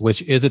medals,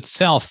 which is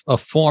itself a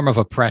form of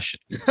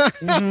oppression.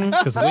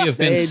 Because we have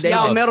been they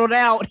all medaled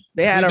out.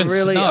 They had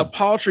a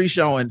paltry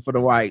showing for the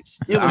whites.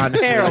 It was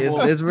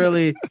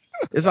terrible.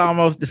 It's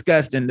almost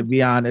disgusting, to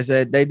be honest.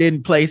 They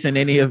didn't place in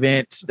any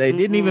events. They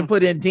didn't even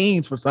put in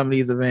teams for some of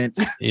these events.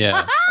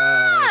 Yeah.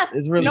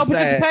 It's really no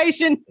sad.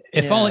 participation.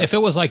 If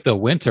it was like the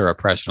Winter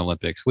Oppression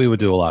Olympics, we would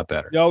do a lot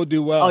better. Y'all would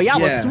do well. Oh,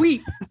 y'all was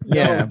sweet.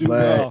 Y'all do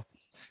well.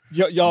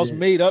 Y'all's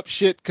made up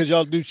shit because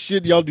y'all do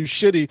shit. Y'all do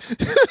shitty.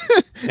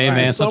 Hey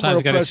man, sometimes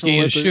you got to ski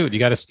and shoot. You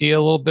got to ski a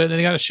little bit and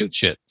you got to shoot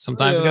shit.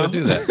 Sometimes you got to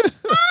do that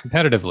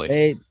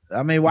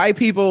competitively. White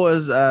people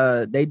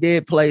they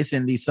did place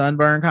in the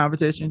sunburn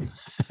competition,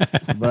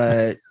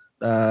 but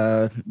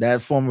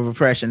that form of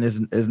oppression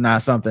is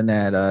not something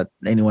that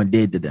anyone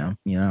did to them.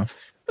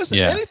 Listen,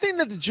 anything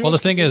that the Jewish the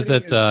thing is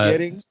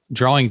that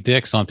drawing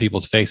dicks on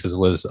people's faces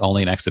was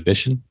only an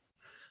exhibition.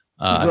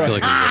 I feel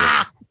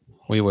like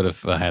we would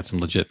have had some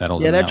legit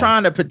medals. Yeah, they're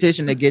trying to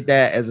petition to get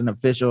that as an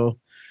official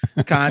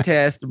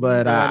contest,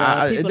 but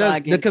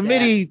the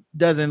committee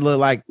doesn't look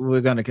like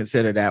we're going to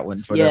consider that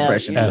one for the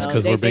oppression. Yes,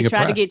 because we're being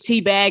oppressed. Trying to get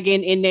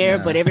teabagging in there,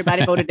 but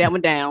everybody voted that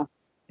one down.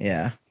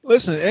 Yeah.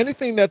 Listen,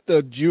 anything that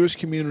the Jewish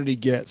community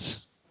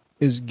gets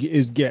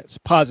gets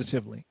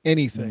positively.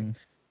 Anything,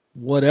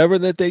 whatever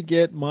that they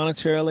get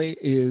monetarily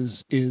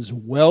is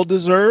well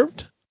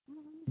deserved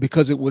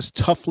because it was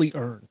toughly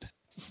earned.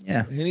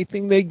 Yeah. So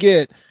anything they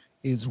get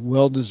is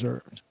well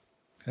deserved.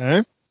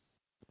 Okay.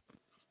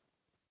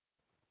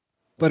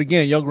 But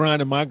again, your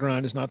grind and my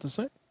grind is not the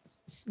same.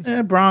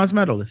 Yeah, bronze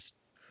medalist.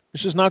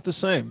 It's just not the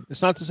same.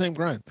 It's not the same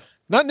grind.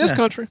 Not in this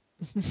country.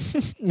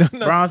 No.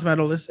 Bronze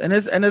medalist. And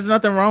there's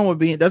nothing wrong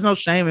with there's no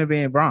shame in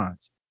being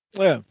bronze.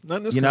 Yeah, not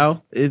in this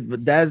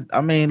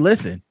country.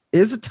 Listen,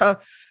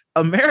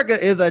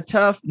 America is a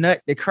tough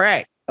nut to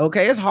crack.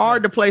 Okay. It's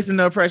hard to place in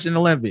the Oppression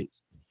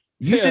Olympics.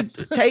 You should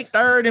take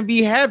third and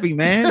be happy,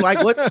 man. Like,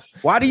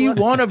 why do you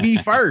want to be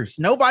first?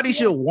 Nobody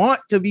should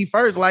want to be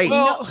first. Like,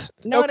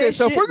 okay,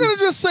 so if we're gonna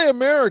just say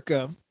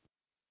America,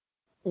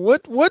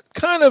 what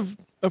kind of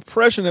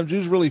oppression have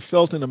Jews really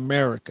felt in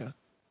America?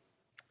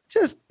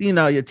 Just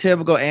your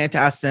typical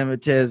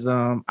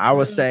anti-Semitism. I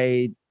would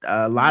say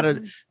a lot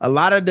of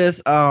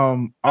this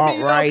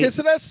alt-right. Okay,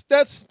 so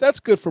that's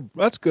good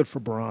for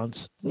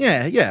bronze.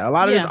 Yeah. A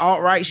lot of this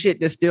alt-right shit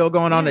that's still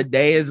going on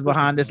today is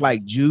behind this,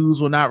 like, Jews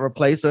will not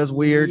replace us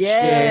weird shit.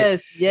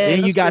 Yes.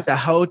 Then you got the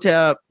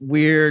Hotep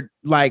weird,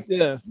 like,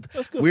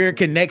 weird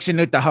connection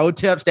with the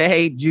Hoteps that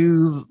hate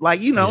Jews. Like,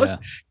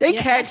 they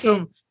catch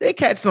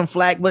some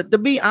flack. But to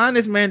be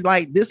honest, man,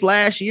 like, this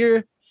last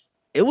year,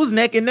 it was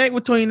neck and neck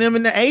between them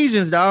and the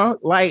Asians, dog.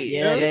 Like,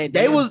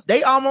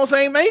 they almost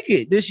ain't make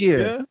it this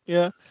year.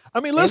 Yeah. I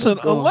mean, listen,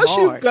 unless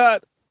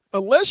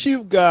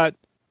you've got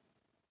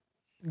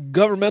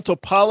governmental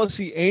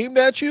policy aimed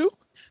at you,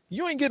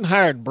 you ain't getting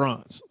hired in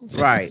bronze.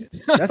 Right.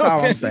 That's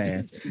all I'm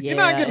saying. You're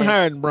not getting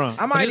hired in bronze.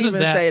 I might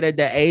even say that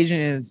the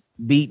Asians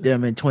beat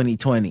them in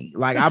 2020.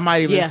 Like I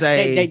might even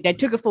say they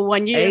took it for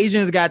 1 year.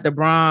 Asians got the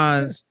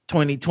bronze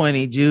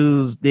 2020.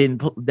 Jews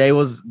didn't. They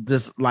was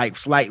just like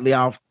slightly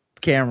off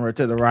camera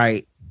to the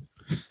right.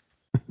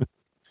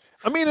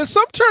 I mean, in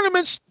some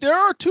tournaments, there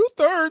are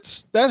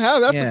 2/3 that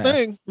have. That's the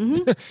thing.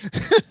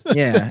 Mm-hmm.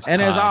 Yeah,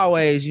 and as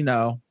always, you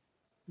know,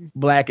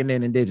 Black and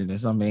then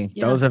Indigenous. I mean,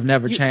 those have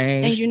never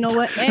changed. And you know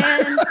what?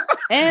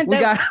 And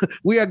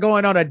we are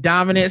going on a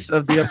dominance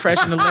of the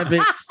oppression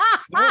Olympics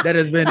that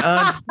has been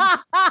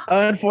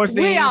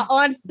unforeseen. We are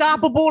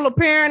unstoppable,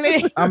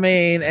 apparently. I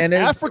mean, and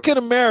African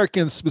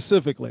Americans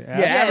specifically.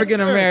 Yeah,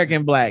 African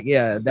American Black.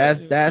 Yeah,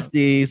 that's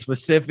the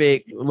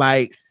specific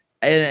like.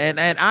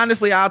 And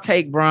honestly, I'll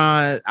take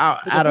bronze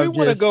out of. If we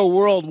want to go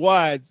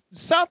worldwide,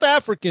 South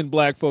African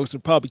Black folks are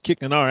probably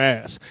kicking our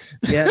ass.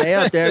 Yeah, they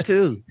up there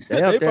too.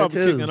 They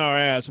probably kicking our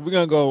ass. If we're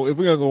gonna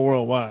go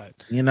worldwide,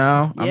 you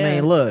know. I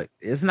mean, look,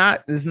 it's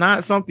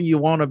not something you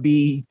want to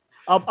be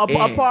a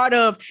part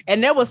of.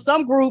 And there were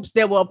some groups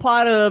that were a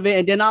part of it,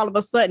 and then all of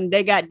a sudden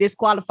they got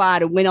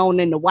disqualified and went on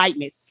into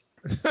whiteness.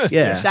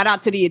 Yeah. Shout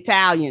out to the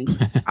Italians.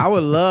 I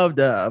would love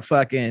to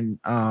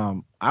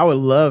I would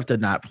love to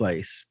not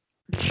place.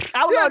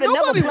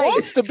 Nobody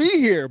wants to be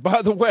here,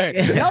 by the way.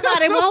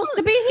 Nobody wants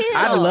to be here.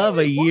 I'd love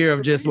a year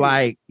of just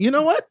like, you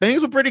know what?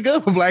 Things were pretty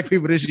good for Black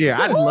people this year.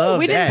 I'd love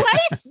we that. didn't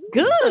place?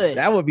 Good.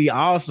 That would be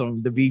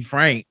awesome, to be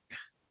frank.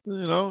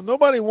 You know,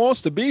 nobody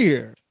wants to be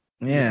here.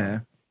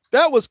 Yeah.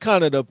 That was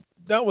kind of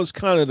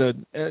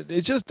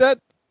it's just that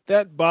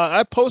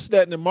I posted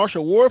that, and then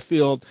Marshall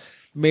Warfield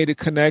made a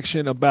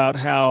connection about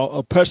how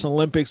Oppression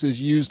Olympics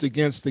is used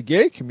against the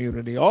gay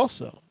community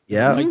also.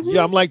 Yeah.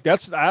 I'm like,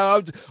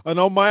 I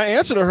know my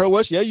answer to her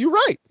was, yeah, you're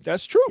right.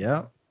 That's true.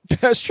 Yeah.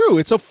 That's true.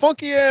 It's a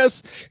funky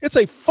ass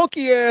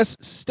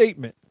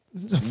statement.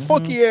 It's a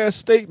funky ass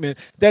statement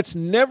that's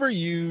never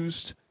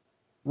used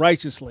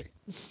righteously.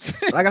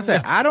 Like I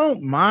said, I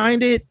don't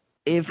mind it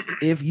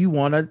if you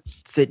want to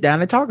sit down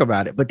and talk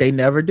about it, but they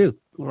never do.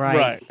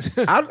 Right.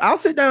 I'll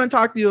sit down and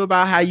talk to you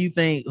about how you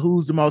think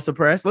who's the most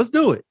oppressed. Let's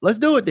do it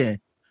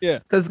then. Yeah.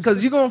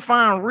 Because you're gonna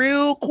find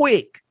real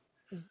quick.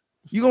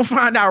 You're gonna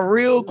find out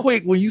real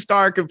quick when you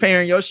start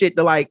comparing your shit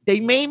to like, they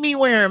made me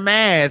wear a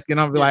mask, and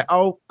I'll be like,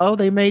 oh,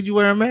 they made you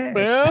wear a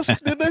mask.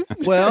 Did they?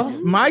 Well,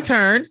 my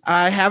turn.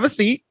 I have a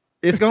seat.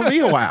 It's gonna be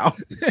a while.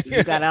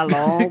 You got a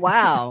long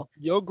while.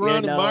 Your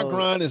grind and my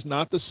grind is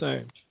not the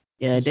same.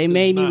 Yeah, they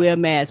made me wear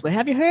masks. But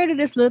have you heard of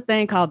this little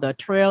thing called the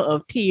Trail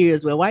of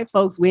Tears, where white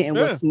folks went and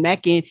were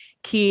smacking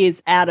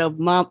kids out of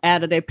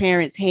their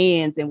parents'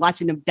 hands and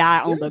watching them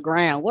die on the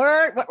ground?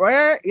 Word.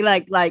 You're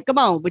like, come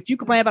on, but you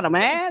complain about a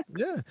mask?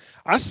 Yeah,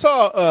 I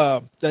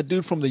saw that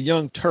dude from the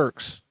Young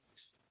Turks.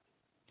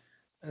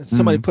 And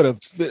somebody put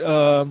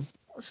a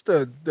what's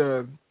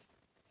the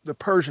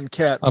Persian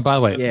cat? Oh, by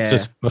the way,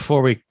 just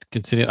before we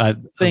continue, I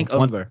think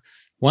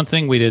one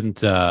thing we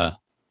didn't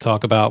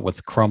talk about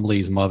with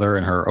Crumley's mother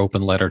and her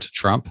open letter to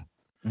Trump.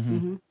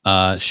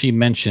 Mm-hmm. She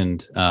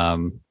mentioned,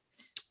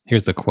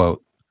 here's the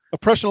quote: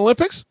 Oppression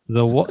Olympics?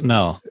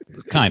 No,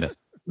 kind of.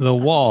 The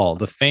wall,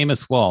 the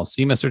famous wall.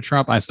 See, Mr.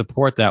 Trump, I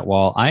support that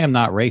wall. I am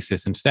not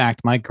racist. In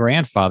fact, my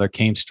grandfather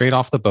came straight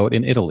off the boat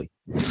in Italy.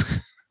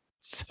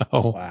 So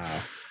wow.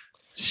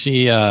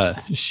 She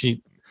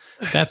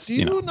that's do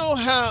you know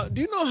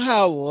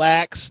how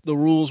lax the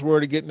rules were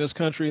to get in this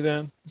country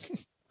then?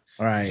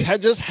 Right.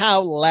 Just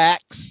how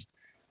lax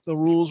the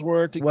rules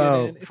were to get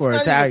in. For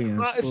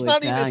Italians.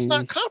 It's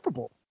not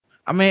comparable.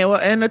 I mean,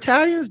 and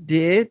Italians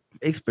did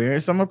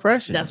experience some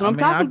oppression. That's what I'm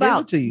talking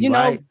about. You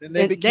know,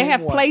 they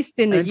have placed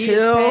in the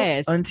years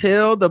past.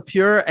 Until the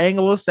pure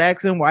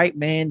Anglo-Saxon white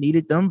man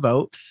needed them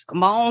votes.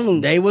 Come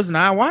on. They was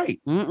not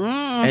white.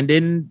 And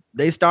then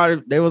they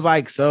was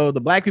like, so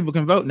the Black people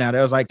can vote now.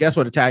 They was like, guess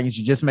what, Italians?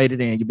 You just made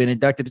it in. You've been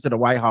inducted into the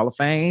White Hall of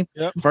Fame.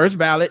 Yep. First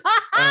ballot.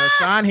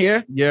 Sign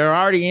here. You're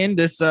already in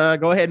this.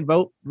 Go ahead and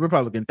vote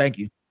Republican. Thank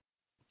you.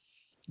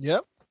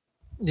 Yep.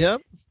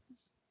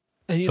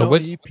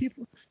 And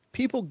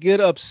people get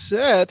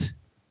upset,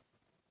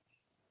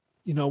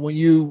 when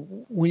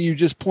you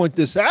just point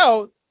this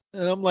out,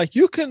 and I'm like,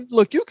 you can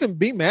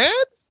be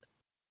mad,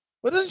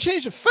 but it doesn't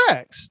change the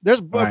facts.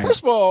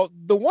 First of all,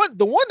 the one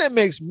that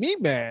makes me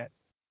mad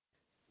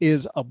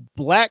is a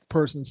Black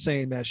person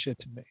saying that shit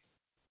to me.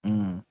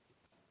 I'm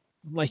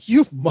like,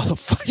 you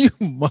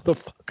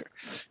motherfucker,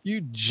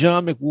 you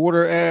John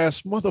McWhorter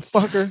ass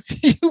motherfucker,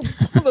 you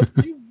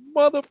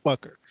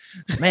motherfucker.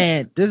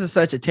 Man, this is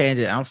such a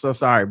tangent. I'm so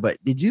sorry,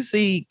 but did you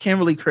see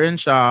Kimberly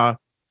Crenshaw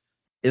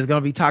is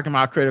going to be talking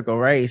about critical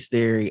race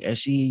theory, and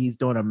she's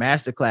doing a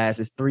masterclass.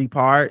 It's 3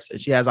 parts,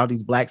 and she has all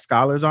these Black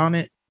scholars on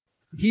it.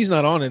 He's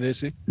not on it,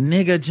 is he?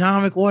 Nigga,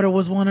 John McWhorter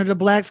was one of the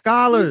Black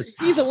scholars.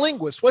 He's a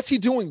linguist. What's he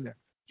doing there?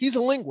 He's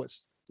a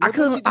linguist. I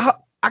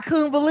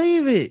couldn't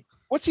believe it.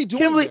 What's he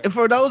doing?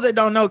 For those that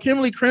don't know,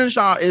 Kimberly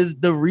Crenshaw is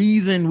the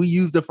reason we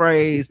use the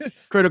phrase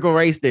critical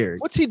race theory.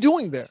 What's he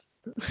doing there?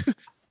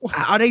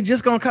 Are they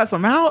just gonna cuss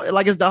him out?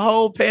 Like, is the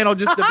whole panel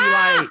just to be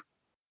like,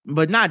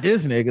 but not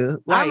this nigga.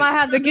 I might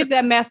have to get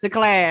that master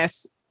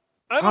class.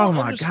 I don't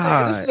understand.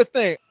 God. This is the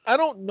thing. I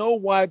don't know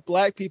why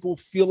black people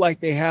feel like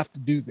they have to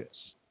do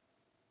this.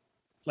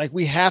 Like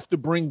we have to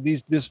bring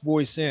this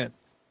voice in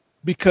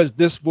because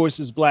this voice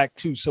is black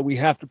too. So we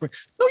have to bring.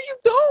 No, you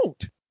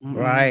don't.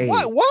 Right.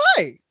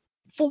 Why?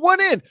 For what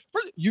end?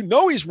 You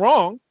know he's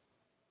wrong.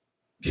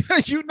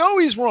 You know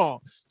he's wrong.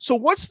 So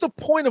what's the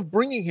point of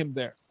bringing him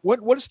there?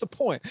 What is the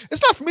point?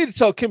 It's not for me to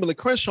tell Kimberly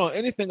Crenshaw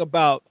anything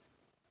about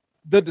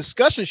the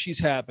discussion she's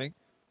having,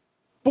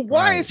 but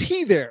why is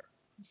he there?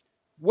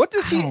 What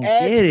does he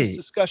add to this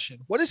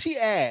discussion? What does he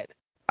add?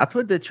 I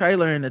put the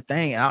trailer in the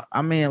thing.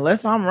 I mean,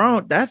 unless I'm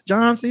wrong, that's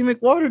John C.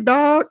 McWhorter,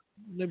 dog.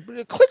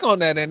 Click on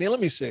that, Andy. Let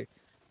me see.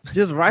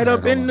 Just right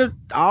up in the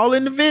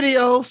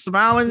video,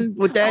 smiling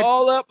with that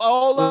all up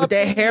with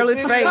that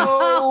hairless face,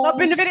 up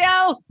in the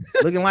video,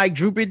 looking like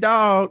droopy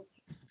dog,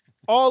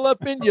 all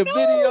up in your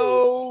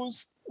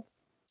videos.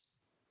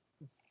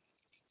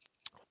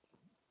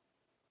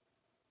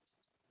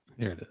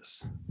 Here it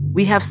is.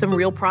 We have some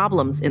real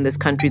problems in this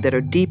country that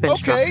are deep and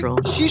structural.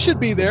 She should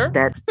be there.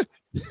 That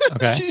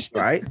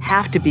right?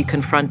 Have to be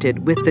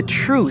confronted with the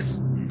truth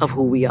of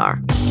who we are.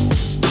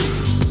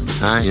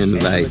 I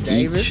invite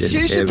each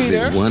and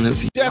every one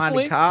of you.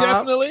 Definitely.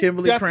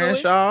 Kimberly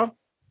Crenshaw.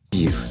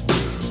 You.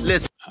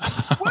 Listen.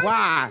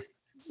 Why?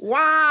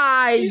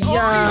 I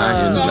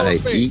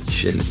invite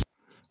each and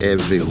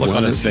every Look one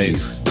on his of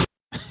face.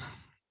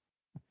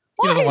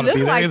 Why doesn't want to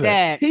be like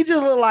that? He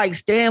just looked like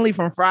Stanley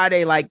from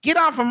Friday. Like, get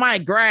off of my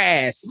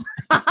grass.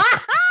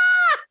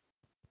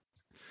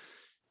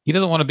 He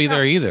doesn't want to be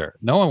there either.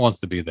 No one wants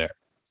to be there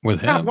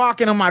with him. Not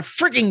walking on my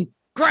freaking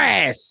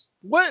grass.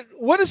 What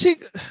is he?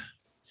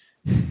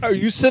 Are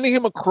you sending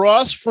him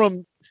across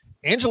from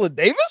Angela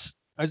Davis?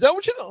 Is that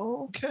what you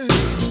know? Okay.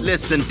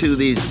 Listen to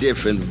these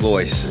different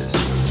voices.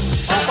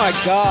 Oh my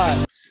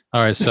God.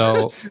 All right.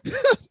 So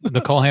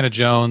Nicole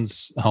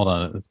Hannah-Jones, hold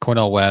on.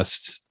 Cornel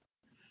West,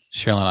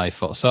 Sherilyn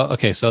Ifill. So,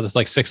 okay. So there's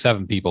like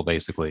 6-7 people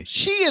basically.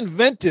 She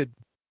invented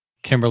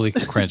Kimberly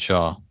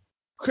Crenshaw.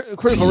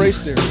 Critical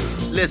race theory.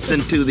 Listen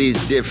to these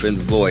different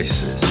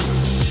voices.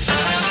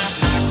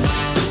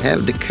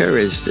 Have the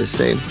courage to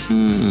say,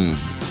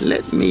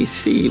 let me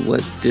see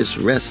what this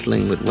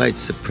wrestling with white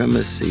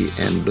supremacy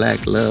and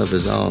black love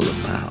is all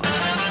about.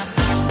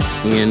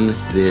 In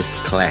this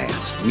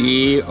class,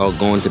 we are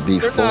going to be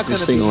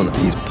focusing on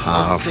these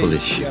powerful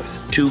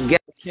issues.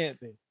 Can't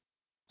be.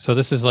 So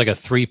this is like a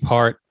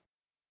 3-part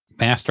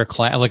master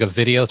class, like a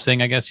video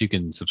thing, I guess you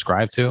can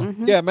subscribe to.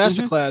 Mm-hmm. Yeah,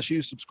 master class.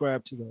 You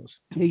subscribe to those.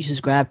 You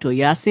subscribe to it.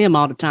 Yeah, I see him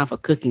all the time for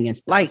cooking and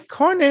stuff. Like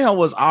Cornell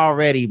was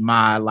already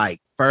my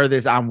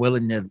furthest I'm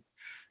willing to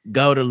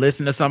go to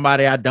listen to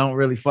somebody I don't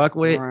really fuck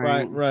with.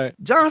 Right.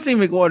 John C.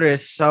 McWhorter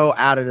is so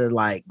out of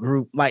the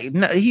group.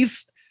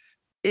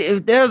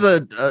 If there's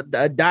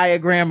a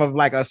diagram of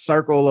a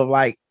circle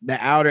of the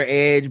outer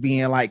edge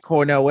being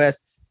Cornel West,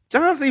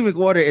 John C.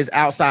 McWhorter is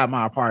outside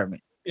my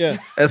apartment. Yeah.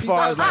 As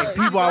far as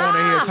people I want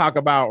to hear talk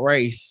about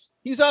race.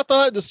 He's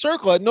outside the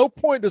circle. At no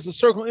point does the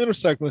circle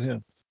intersect with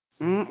him.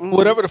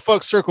 Whatever the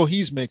fuck circle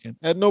he's making.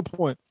 At no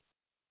point.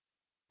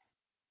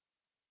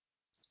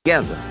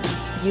 Together.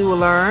 You will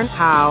learn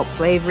how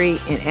slavery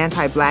and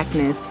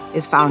anti-blackness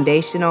is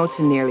foundational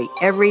to nearly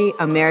every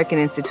American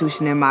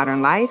institution in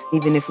modern life,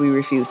 even if we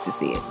refuse to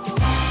see it.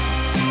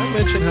 I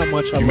mentioned how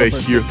much you may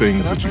hear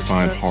things that you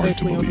find hard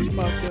to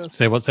believe.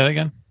 Say what's that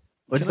again?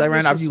 What'd you say,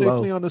 Randolph? You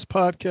low on this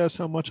podcast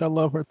how much I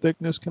love her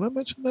thickness. Can I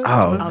mention that?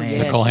 Oh man,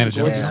 yes, Nicole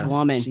Hannah-Jones. gorgeous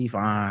woman. She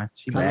fine.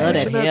 She I bad. love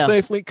Mention that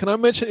safely. Can I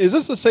mention? Is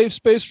this a safe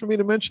space for me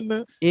to mention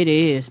that? It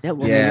is. That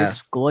woman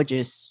is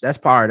gorgeous. That's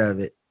part of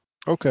it.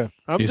 Okay,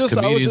 These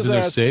comedians in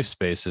their safe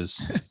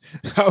spaces.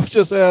 I was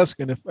just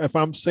asking if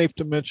I'm safe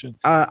to mention.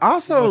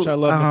 Also, how much I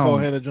love Nicole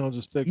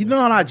Hannah-Jones' thickness. You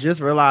know what I just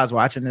realized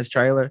watching this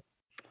trailer?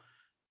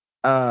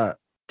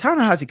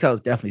 Ta-Nehisi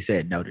Coates definitely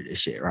said no to this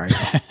shit, right?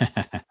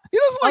 He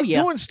doesn't like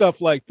doing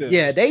stuff like this.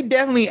 Yeah, they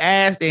definitely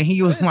asked, and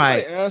he was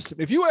like, asked him.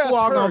 If you asked who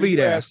all her, gonna be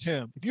there? Asked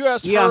him. If you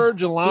asked her,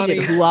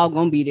 Jelani, who all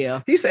gonna be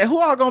there? He said, who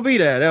all gonna be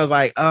there? That was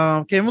like,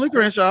 Kimberly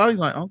Crenshaw. He's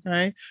like,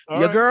 okay.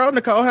 Your girl,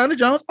 Nicole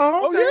Hannah-Jones.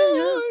 Oh,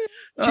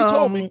 yeah. She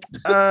told me.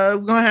 We're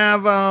gonna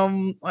have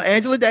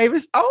Angela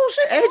Davis. Oh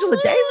shit, Angela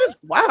Davis.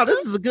 Wow,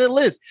 this is a good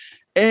list.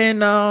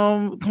 And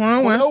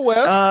Cornel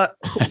West.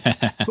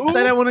 Who?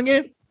 Say that one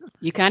again.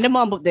 You kind of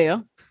mumbled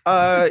there.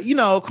 I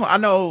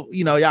know,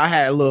 y'all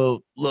had a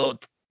little,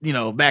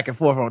 back and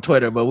forth on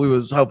Twitter, but we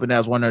was hoping that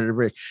was one of the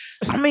rich.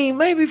 I mean,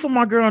 maybe for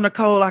my girl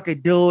Nicole, I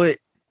could do it.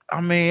 I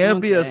mean, it'll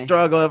be a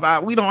struggle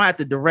if we don't have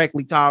to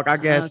directly talk, I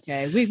guess.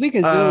 Okay, we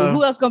can zoom.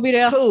 Who else gonna be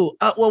there? Who?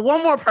 Well,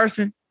 one more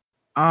person.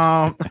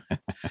 I'm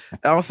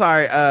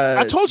sorry.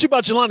 I told you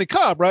about Jelani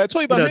Cobb, right? I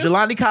told you about him.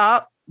 Jelani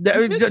Cobb.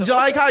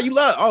 Jelani Cobb, you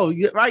love. Oh,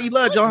 right, you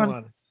love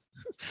John.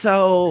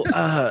 So,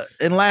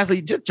 and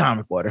lastly, just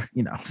John McWhorter.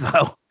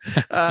 So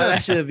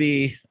that should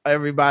be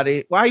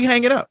everybody. Why are you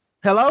hanging up?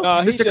 Hello,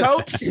 Mr.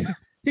 Coates.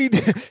 He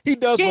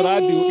does what I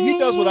do. He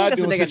does what I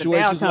do in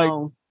situations like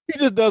He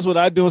just does what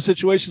I do in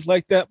situations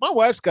like that. My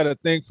wife's got a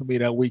thing for me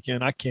that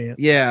weekend. I can't.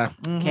 Yeah.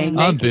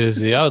 I'm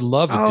busy. I would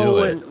love to do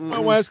it. My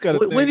wife's got a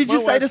thing. When did you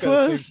say this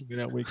was?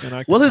 That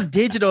weekend. Well, it's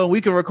digital and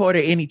we can record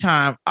it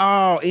anytime.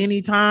 Oh,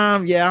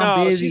 anytime. Yeah,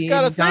 I'm busy. She's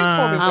got a thing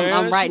for me, man.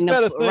 I'm writing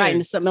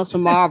something else for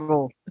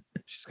Marvel.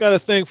 She's got a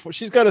thing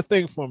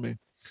for me.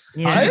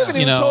 Yeah. I haven't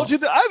even told you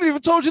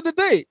the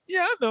date.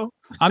 Yeah, I know.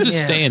 I'm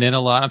just staying in a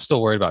lot. I'm still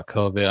worried about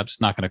COVID. I'm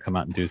just not going to come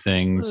out and do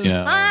things, you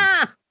know.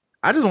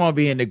 I just want to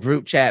be in the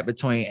group chat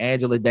between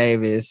Angela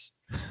Davis,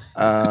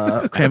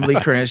 Kimberly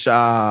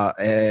Crenshaw,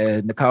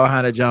 and Nicole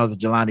Hannah-Jones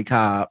and Jelani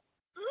Cobb.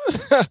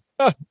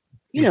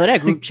 You know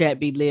that group chat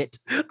be lit.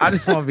 I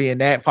just want to be in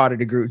that part of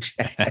the group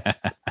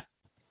chat.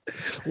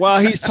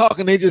 While he's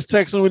talking, they just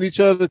texting with each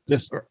other.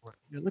 Just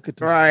look at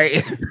this.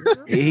 Right.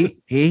 Here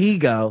he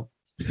go.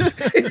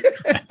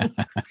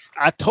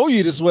 I told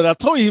you this is what I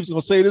told you he was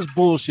gonna say this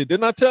bullshit.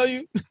 Didn't I tell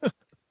you?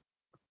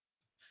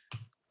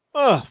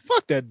 Oh,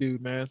 fuck that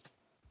dude, man.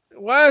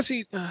 Why is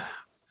he?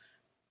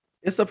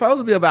 It's supposed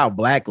to be about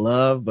black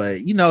love,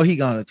 but you know he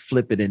gonna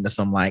flip it into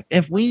some like,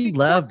 if we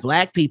love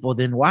black people,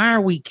 then why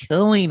are we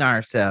killing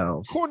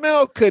ourselves?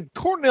 Cornell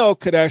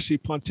could actually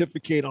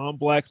pontificate on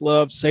black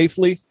love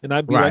safely, and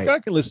I'd be like, I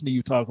can listen to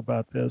you talk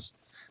about this.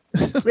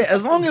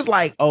 As long as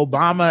like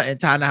Obama and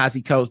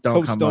Ta-Nehisi Coates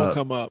don't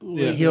come up,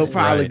 yeah, he'll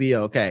probably be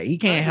okay. He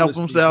can't help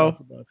himself.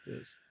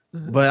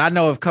 But I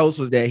know if Coates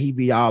was there, he'd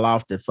be all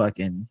off the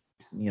fucking,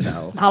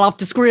 all off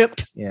the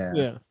script.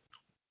 Yeah.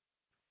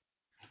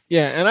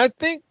 And I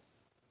think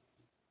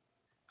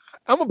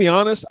I'm gonna be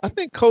honest. I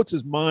think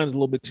Coates' mind is a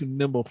little bit too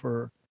nimble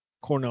for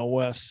Cornel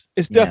West.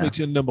 It's definitely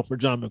too nimble for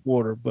John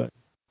McWhorter, but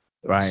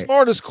as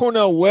smart as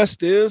Cornel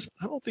West is,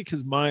 I don't think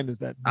his mind is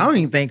that. I don't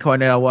even think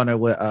Cornell wanted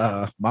with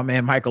my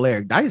man Michael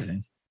Eric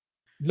Dyson.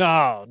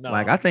 No.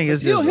 Like I think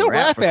it's just he'll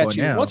rap at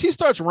Cornell. you. Once he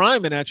starts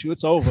rhyming at you,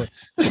 it's over.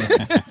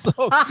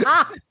 So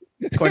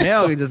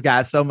Cornell just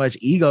got so much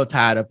ego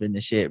tied up in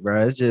the shit,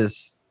 bro. It's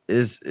just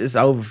it's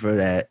over for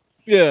that.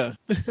 Yeah.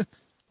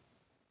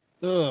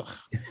 Ugh.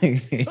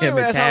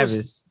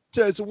 Tavis.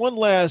 It's one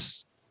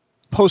last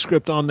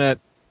postscript on that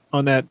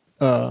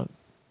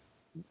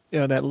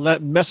that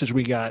message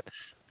we got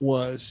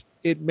was,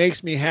 it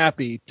makes me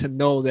happy to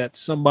know that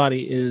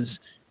somebody is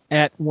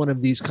at one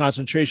of these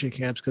concentration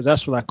camps, because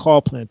that's what I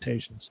call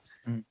plantations,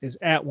 is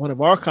at one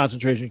of our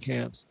concentration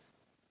camps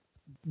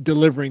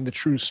delivering the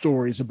true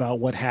stories about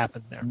what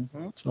happened there.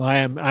 So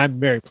I'm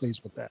very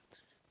pleased with that,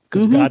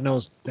 because God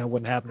knows that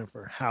wasn't happening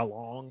for how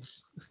long.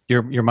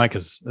 Your mic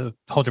is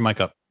hold your mic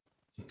up.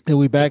 Are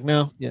we back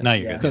now? Yeah. Now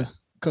you're good.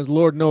 Because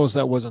Lord knows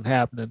that wasn't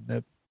happening,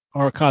 that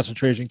our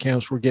concentration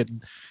camps were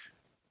getting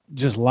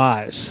just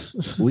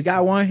lies. We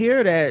got one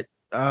here that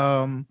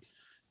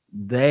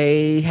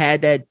they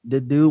had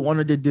the dude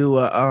wanted to do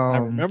I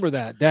remember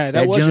that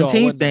was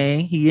Juneteenth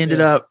thing. He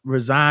ended up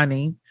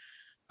resigning.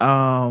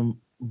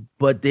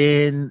 But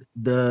then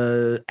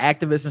the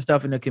activists and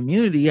stuff in the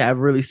community have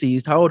really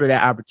seized hold of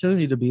that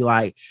opportunity to be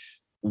like,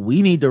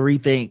 we need to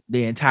rethink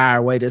the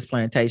entire way this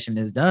plantation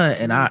is done.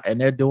 And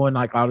they're doing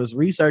like all this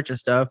research and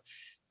stuff.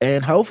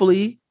 And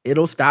hopefully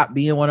it'll stop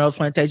being one of those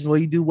plantations where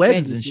you do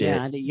weddings and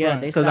shit. Yeah.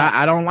 Because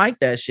I don't like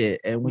that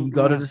shit. And when you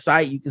go to the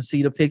site, you can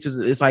see the pictures.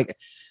 It's like,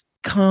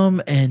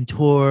 come and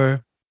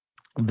tour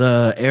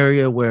the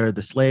area where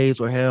the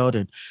slaves were held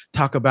and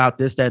talk about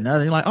this, that, and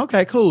other. You're like,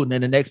 okay, cool. And then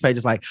the next page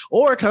is like,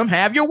 or come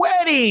have your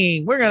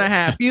wedding. We're going to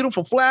have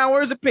beautiful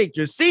flowers and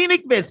pictures,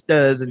 scenic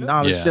vistas and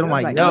all this shit. I'm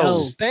like,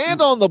 no.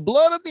 Stand on the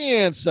blood of the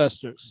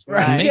ancestors.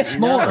 Right. Make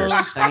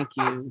s'mores. Thank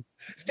you.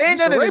 Stand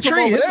under the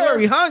tree. That's where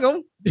we hung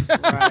them.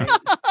 Right.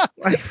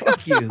 Like,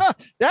 fuck you.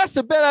 That's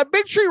that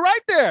big tree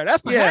right there.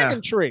 That's the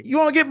hanging tree. You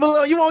want to get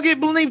below? You want to get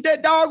beneath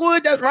that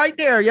dogwood? That's right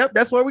there. Yep.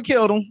 That's where we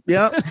killed them.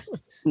 Yep.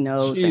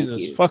 No,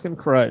 Jesus fucking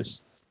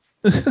Christ.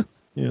 We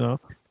got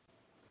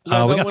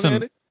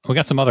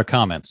some other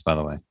comments, by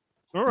the way.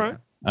 All right.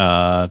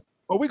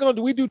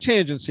 We do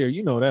tangents here.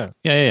 You know that.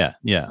 Yeah.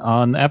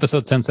 On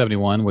episode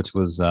 1071, which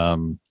was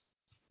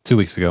 2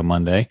 weeks ago,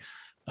 Monday,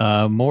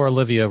 More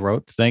Olivia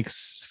wrote,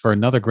 thanks for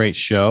another great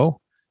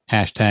show.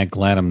 #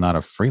 glad I'm not a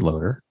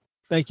freeloader.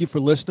 Thank you for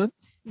listening.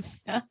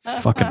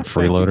 Fucking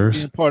freeloaders.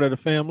 Being part of the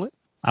family.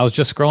 I was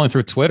just scrolling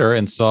through Twitter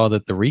and saw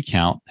that The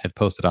Recount had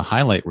posted a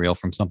highlight reel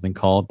from something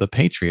called the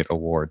Patriot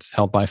Awards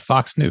held by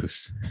Fox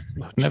News.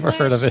 Never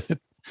heard of it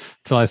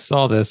until I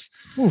saw this.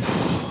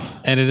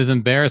 And it is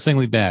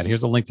embarrassingly bad.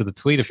 Here's a link to the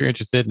tweet if you're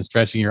interested in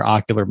stretching your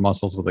ocular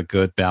muscles with a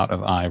good bout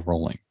of eye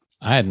rolling.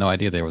 I had no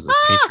idea there was a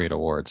Patriot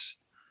Awards.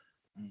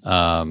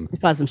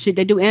 Probably some shit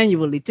they do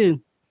annually too.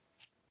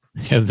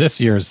 Yeah, this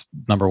year's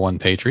number one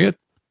Patriot,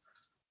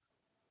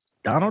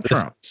 Donald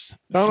Trump.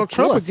 Donald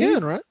Trump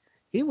again, right?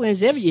 He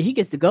wins every year. He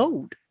gets the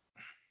gold.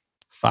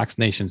 Fox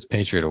Nation's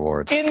Patriot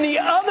Awards. In the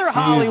other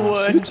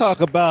Hollywood, you talk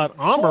about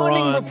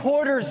Amaran,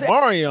 reporters,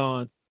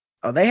 Marion.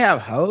 Oh, they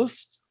have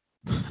hosts.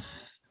 Oh,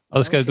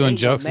 this guy's doing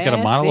jokes. He's got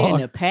a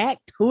monologue.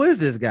 Who is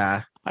this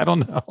guy? I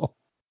don't know.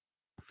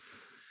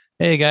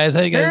 Hey guys,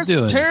 how you guys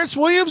doing? Terrence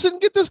Williams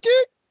didn't get this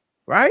gig.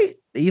 Right?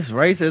 It's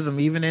racism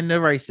even in the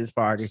racist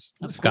party.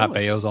 Scott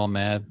Baio's all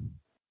mad.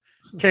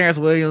 Terrence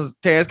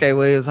K.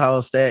 Williams'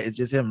 whole stat is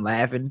just him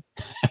laughing.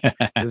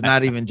 It's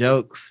not even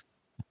jokes.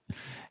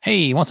 Hey,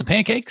 you want some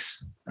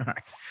pancakes?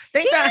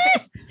 They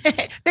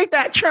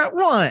thought Trump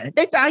won.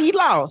 They thought he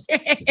lost.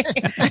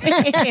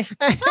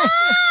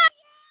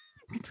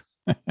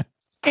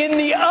 In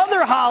the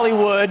other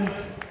Hollywood,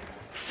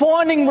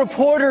 fawning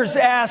reporters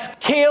ask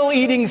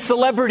kale-eating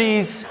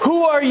celebrities,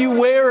 who are you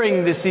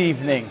wearing this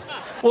evening?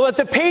 Well, at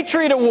the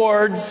Patriot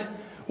Awards,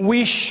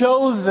 we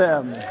show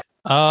them.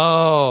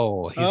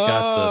 Oh, he's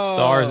got the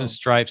stars and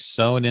stripes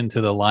sewn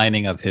into the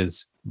lining of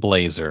his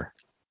blazer.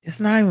 It's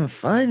not even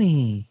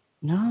funny.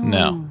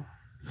 No.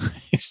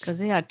 Because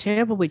they are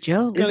terrible with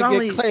jokes. Is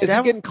he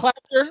getting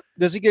clapper?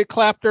 Does he get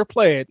clapper?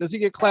 Play it. Does he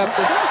get clapper?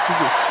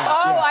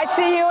 I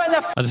see you in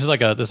the. This is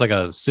like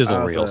a sizzle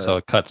reel, so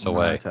it cuts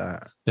away.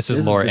 This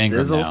is Laura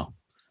Ingraham now.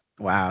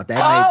 Wow.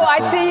 I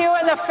see you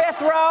in the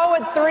 5th row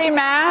with 3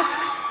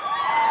 masks.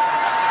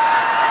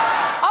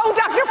 Oh,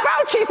 Dr.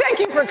 Fauci, thank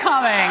you for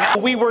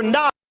coming. We were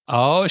not.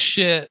 Oh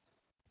shit.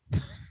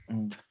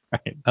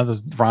 Right. That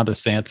was Ron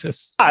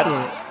DeSantis.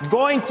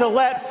 Going to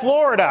let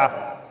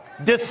Florida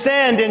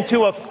descend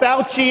into a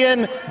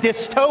Faucian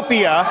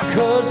dystopia.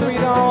 Because we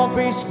don't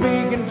be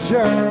speaking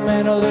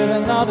German or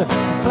living under the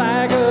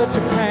flag of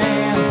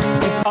Japan.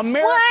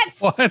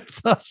 What the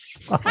fuck?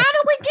 How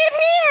did we get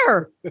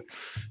here?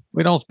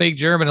 We don't speak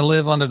German and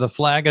live under the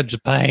flag of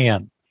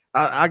Japan.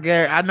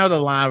 I know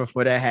the line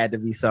before that had to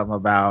be something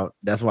about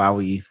that's why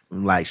we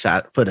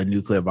put a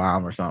nuclear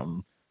bomb or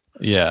something.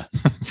 Yeah.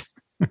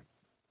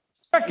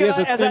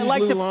 As I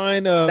like to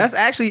line of that's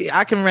actually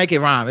I can make it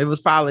rhyme. It was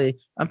probably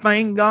I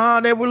thank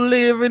God that we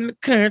live in the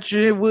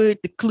country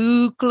with the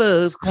Ku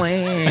Klux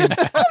Klan.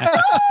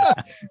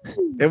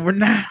 And we're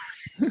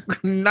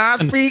not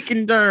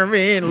speaking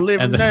German,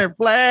 living their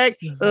flag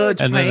of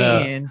Japan. And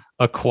then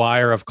a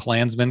choir of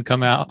Klansmen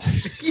come out.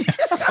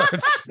 Yes,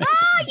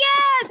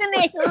 in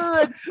their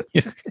hoods.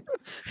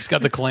 He's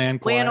got the Klan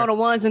choir. Playing on the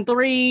 1s and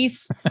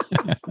 3s.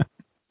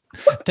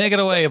 Take it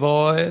away,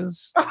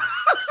 boys.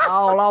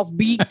 All off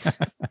beat.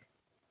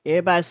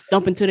 Everybody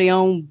stumping to their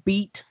own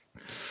beat.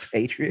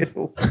 Patriot.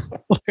 Look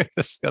at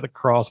this. Got a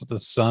cross with the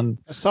sun.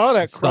 I saw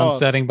that cross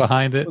setting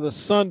behind it. With the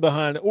sun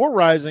behind it or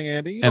rising,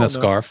 Andy. And a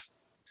scarf.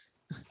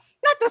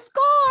 Not the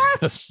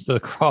scarf. The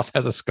cross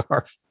has a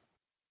scarf.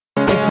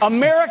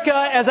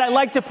 America, as I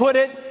like to put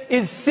it,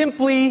 is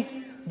simply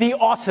the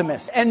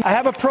awesomest. And I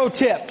have a pro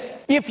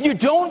tip. If you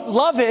don't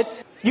love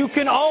it, you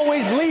can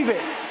always leave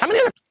it.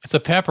 It's a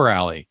pep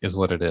rally, is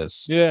what it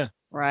is. Yeah.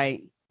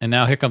 Right. And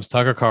now here comes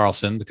Tucker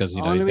Carlson because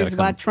Only he's reason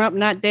why Trump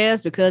not there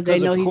is because they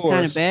know he's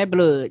kind of bad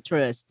blood.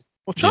 Trust.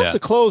 Well, Trump's a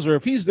closer.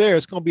 If he's there,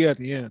 it's going to be at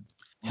the end.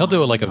 He'll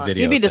do it like a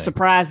video. He'll be the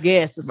surprise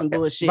guest or some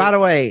bullshit. By the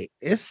way,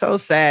 it's so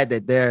sad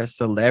that their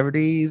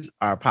celebrities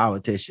are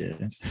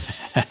politicians.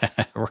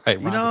 Right.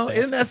 You know,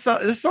 isn't that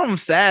there's something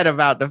sad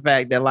about the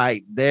fact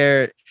that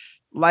they're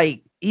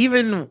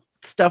even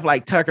stuff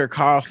like Tucker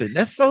Carlson.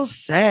 That's so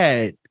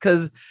sad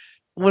because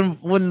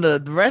when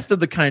the rest of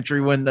the country,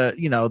 when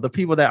the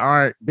people that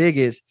aren't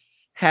biggest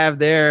have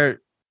their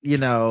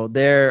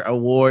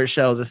award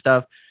shows and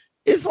stuff,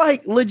 it's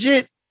like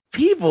legit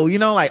people,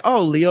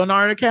 oh,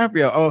 Leonardo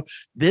DiCaprio, oh,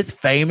 this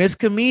famous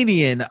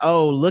comedian,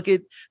 oh, look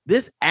at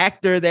this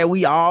actor that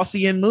we all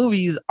see in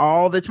movies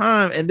all the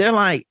time. And they're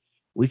like,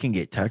 we can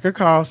get Tucker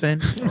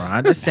Carlson,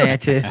 Ron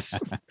DeSantis,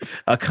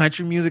 a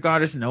country music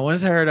artist no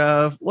one's heard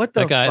of. What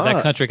the fuck?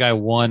 That country guy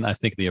won, I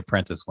think, The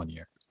Apprentice one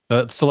year.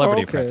 The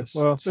Celebrity Apprentice.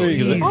 Well, so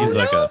he's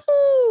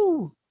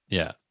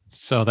yeah.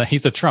 So that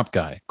he's a Trump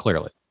guy,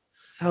 clearly.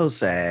 So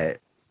sad.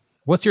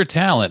 What's your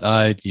talent?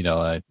 I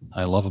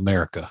love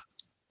America.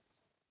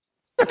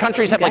 Other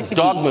countries have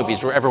dog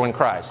movies where everyone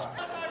cries.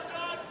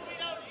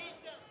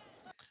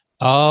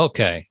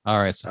 Okay. All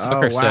right. So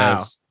Tucker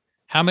says,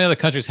 how many other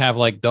countries have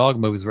dog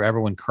movies where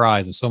everyone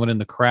cries and someone in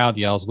the crowd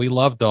yells, "We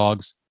love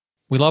dogs.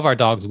 We love our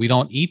dogs. We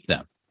don't eat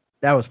them."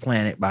 That was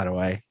Planet, by the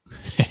way.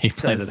 He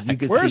played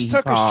it. Where's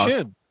Tucker's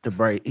chin? To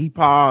break, he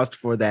paused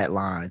for that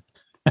line.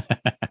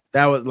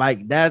 That was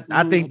that.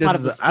 I think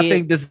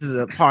this is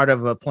a part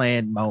of a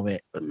planned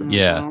moment.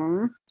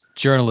 Yeah.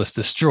 Journalist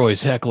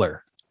destroys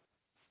heckler.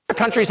 Other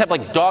countries have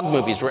dog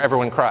movies where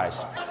everyone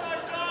cries.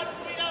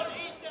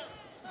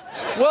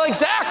 Well,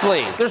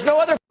 exactly. There's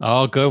no other.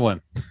 Oh, good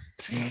one.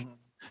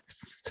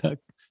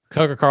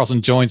 Tucker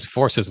Carlson joins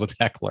forces with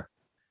heckler.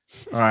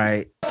 All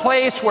right.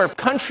 Place where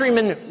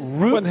countrymen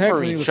root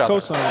for each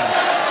other.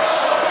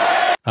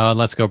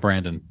 Let's go,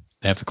 Brandon.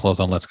 They have to close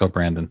on Let's Go,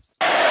 Brandon.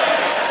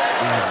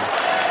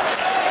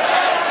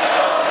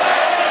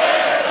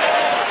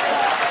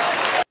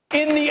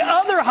 In the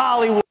other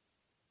Hollywood.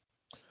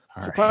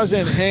 Surprised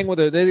they didn't hang with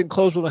it. They didn't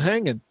close with a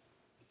hanging.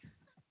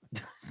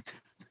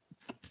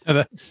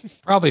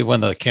 Probably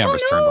when the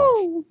cameras turned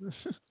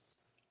off.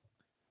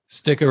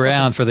 Stick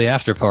around for the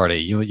after party.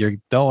 You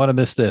don't want to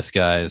miss this,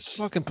 guys.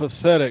 Fucking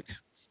pathetic.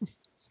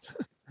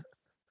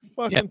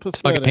 Pathetic.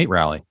 It's like a hate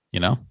rally,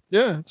 Yeah,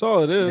 that's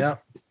all it is. Yeah.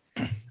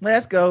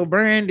 Let's go,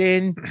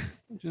 Brandon.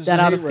 that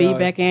out of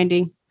feedback,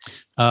 Andy?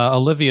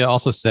 Olivia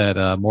also said,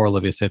 more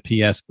Olivia said,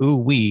 P.S. Ooh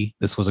wee,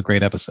 this was a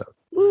great episode.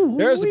 Ooh,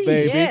 there's a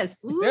baby. Yes.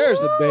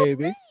 There's a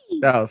baby.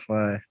 That was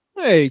fun.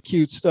 Hey,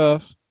 cute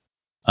stuff.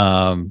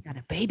 Got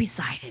a baby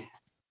sighting.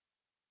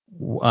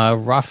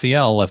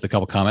 Raphael left a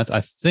couple comments.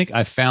 I think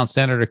I found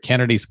Senator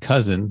Kennedy's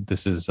cousin.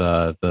 This is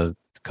the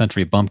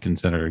country bumpkin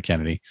Senator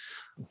Kennedy,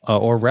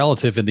 or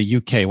relative in the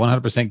UK,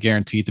 100%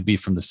 guaranteed to be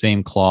from the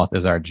same cloth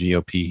as our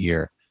GOP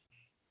here.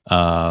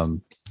 Let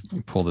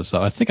me pull this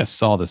up. I think I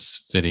saw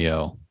this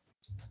video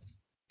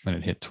when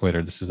it hit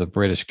Twitter. This is a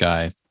British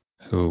guy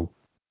who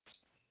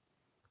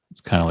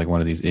it's kind of like one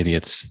of these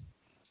idiots.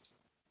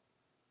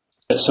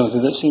 It's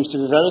something that seems to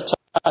be very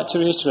to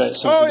reiterate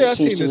something that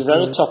seems to be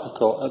very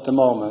topical at the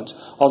moment,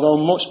 although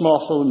much more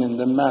for women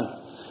than men.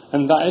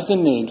 And that is the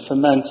need for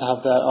men to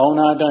have their own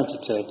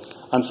identity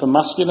and for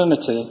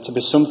masculinity to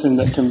be something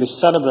that can be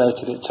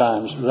celebrated at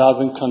times rather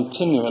than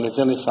continually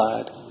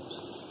vilified.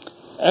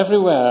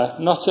 Everywhere,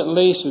 not at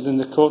least within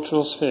the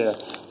cultural sphere,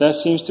 there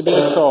seems to be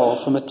a call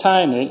from a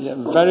tiny yet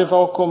very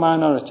vocal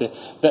minority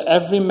that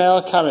every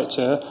male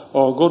character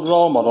or good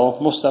role model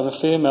must have a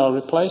female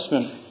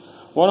replacement.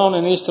 One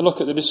only needs to look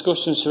at the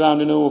discussion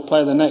surrounding who will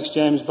play the next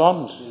James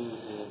Bond.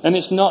 And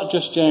it's not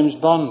just James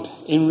Bond.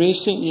 In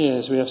recent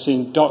years, we have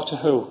seen Doctor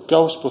Who,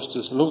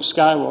 Ghostbusters, Luke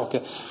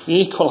Skywalker, The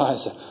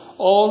Equalizer,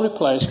 all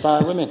replaced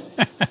by women.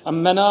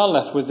 And men are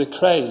left with the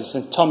Krays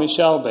and Tommy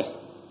Shelby.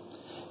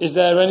 Is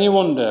there any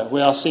wonder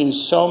we are seeing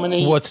so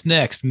many... What's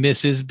next,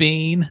 Mrs.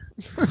 Bean?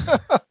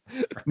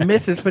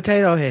 Mrs.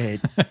 Potato Head.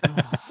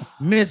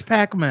 Miss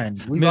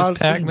Pac-Man. Miss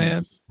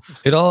Pac-Man.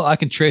 I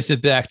can trace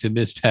it back to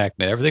Miss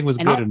Pac-Man. Everything was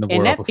good in the world.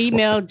 And that before.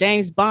 female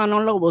James Bond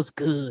on low was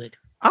good.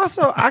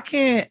 Also, I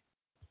can't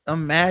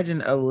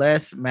imagine a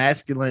less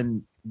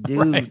masculine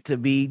dude to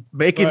be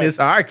making this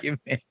argument.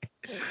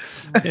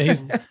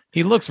 Yeah,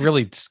 he looks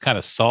really kind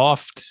of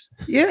soft.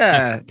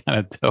 Yeah. Kind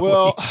of doughy.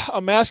 Well,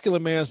 a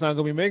masculine man's not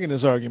going to be making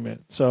this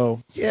argument.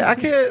 So yeah, I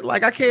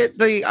can't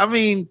think. I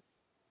mean,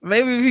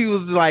 maybe if he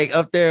was like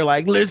up there,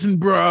 like, listen,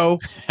 bro,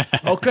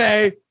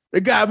 okay,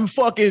 the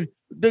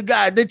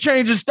guy that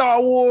changes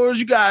Star Wars,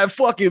 you got a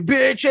fucking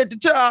bitch at the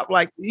top.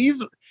 Like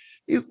he's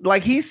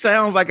like, he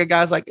sounds like a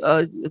guy's like,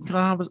 can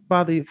I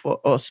bother you for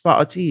a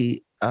spot of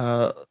tea?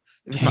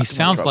 He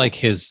sounds like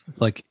his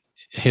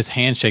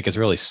handshake is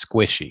really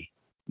squishy.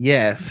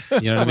 Yes.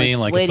 You know what I mean?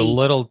 Like it's a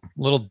little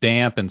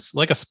damp and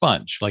like a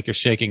sponge, like you're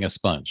shaking a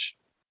sponge.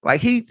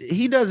 Like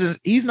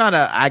he's not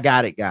a I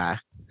got it guy.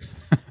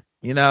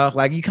 You know,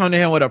 like you come to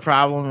him with a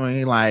problem and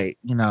he like,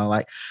 you know,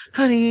 like,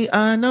 honey,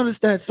 I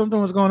noticed that something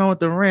was going on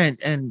with the rent,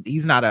 and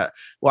he's not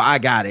well, I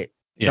got it.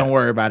 Yeah. Don't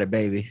worry about it,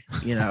 baby.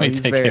 You know, he's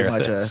very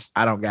much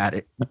I don't got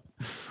it.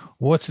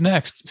 What's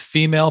next?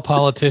 Female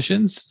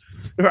politicians?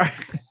 Right.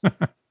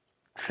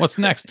 What's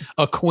next?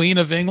 A Queen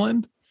of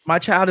England? My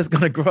child is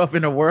going to grow up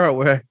in a world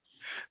where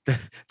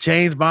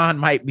James Bond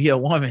might be a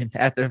woman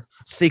after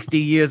 60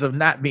 years of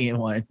not being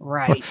one.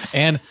 Right.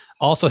 And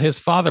also his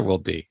father will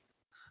be.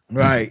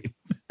 Right.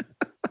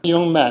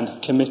 Young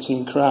men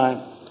committing crime.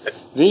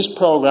 These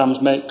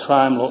programs make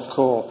crime look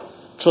cool.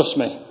 Trust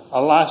me,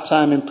 a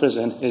lifetime in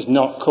prison is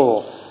not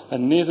cool,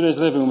 and neither is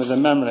living with the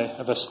memory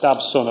of a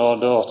stabbed son or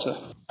daughter.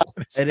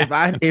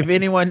 And if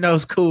anyone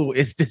knows cool,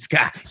 it's this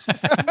guy.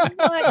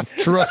 What?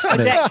 Trust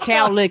me. That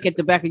cowlick at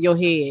the back of your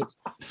head.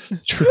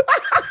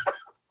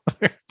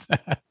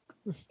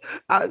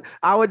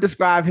 I would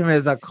describe him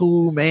as a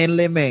cool,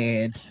 manly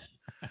man.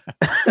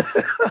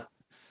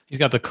 He's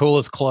got the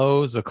coolest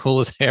clothes, the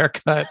coolest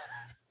haircut,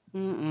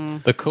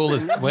 the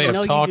coolest way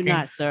of talking. You do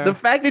not, sir. The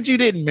fact that you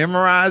didn't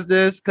memorize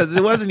this, because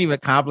it wasn't even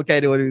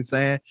complicated what he was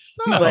saying.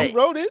 No, I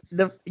wrote it.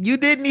 You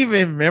didn't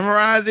even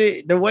memorize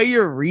it. The way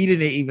you're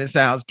reading it even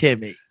sounds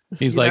timid.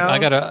 He's like, I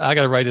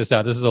gotta write this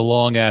out. This is a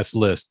long ass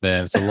list,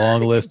 man. It's a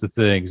long list of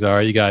things. All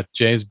right, you got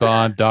James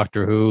Bond,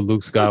 Doctor Who,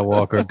 Luke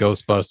Skywalker,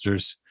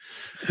 Ghostbusters.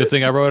 Good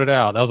thing I wrote it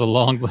out. That was a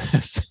long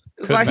list.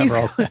 It's like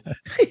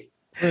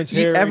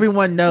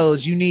everyone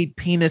knows you need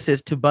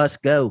penises to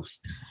bust ghosts.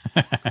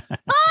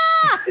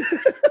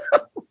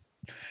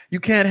 You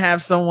can't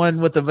have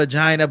someone with a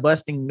vagina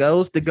busting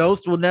ghost. The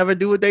ghost will never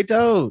do what they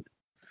told.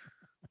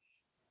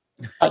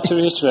 I'd like to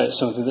reiterate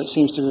something that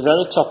seems to be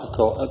very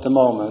topical at the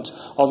moment,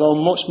 although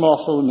much more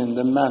for women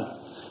than men.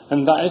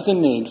 And that is the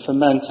need for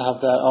men to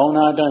have their own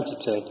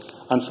identity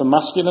and for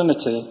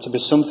masculinity to be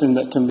something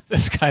that can be...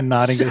 This guy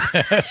nodding his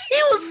head.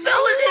 He was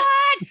feeling it.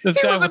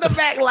 He was in the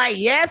back like,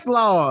 yes,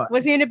 Lord.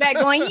 Was he in the back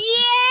going,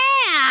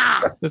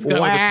 yeah? This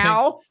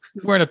guy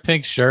wearing a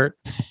pink shirt.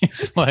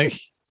 He's like,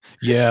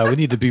 yeah, we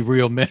need to be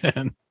real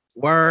men.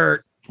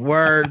 Word.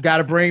 Got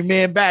to bring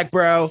men back,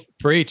 bro.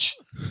 Preach.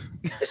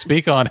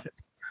 Speak on it.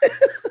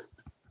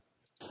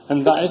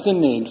 And that is the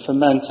need for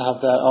men to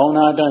have their own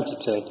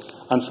identity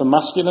and for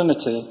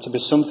masculinity to be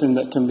something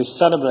that can be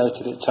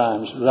celebrated at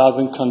times rather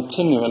than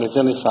continually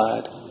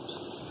vilified.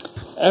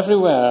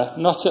 Everywhere,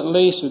 not at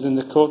least within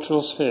the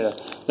cultural sphere,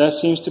 there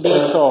seems to be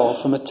a call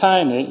from a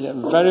tiny yet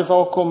very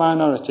vocal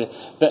minority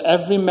that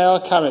every male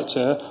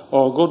character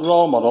or good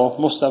role model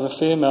must have a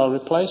female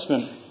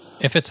replacement.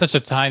 If it's such a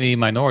tiny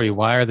minority,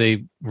 why are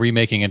they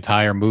remaking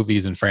entire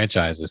movies and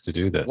franchises to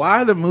do this?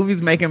 Why are the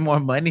movies making more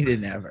money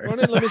than ever?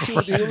 Let me see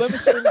what it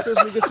says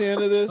when we get to the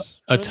end of this.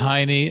 A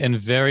tiny and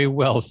very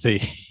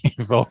wealthy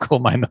vocal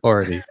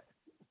minority.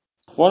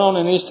 One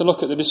only needs to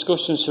look at the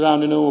discussion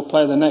surrounding who will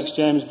play the next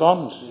James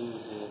Bond.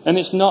 And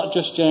it's not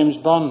just James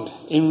Bond.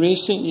 In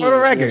recent years, for the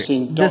record, we've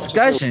seen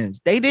discussions.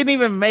 They didn't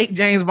even make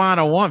James Bond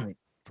a woman.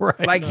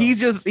 Right. Like he's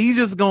just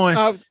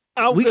going.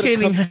 We can't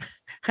even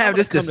have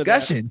this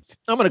discussions.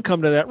 I'm going to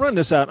come to that. Run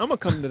this out. I'm going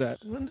to come to that.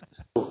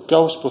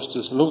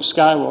 Ghostbusters, Luke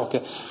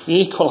Skywalker, The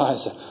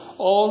Equalizer,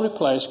 all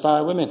replaced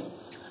by women.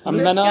 And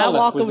men are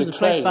left with the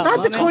craze.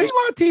 Not the Queen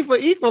Latifah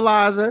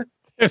Equalizer.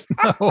 There's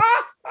no.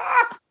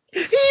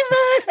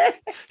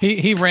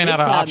 He ran out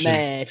of options.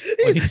 Mad.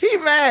 He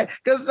mad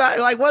because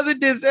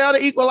wasn't Denzel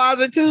the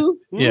Equalizer too?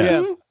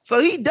 Yeah. So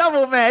he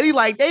double mad. He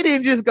like they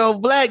didn't just go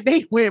black;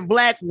 they went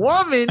black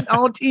woman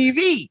on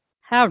TV.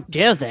 How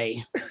dare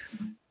they?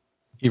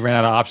 He ran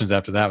out of options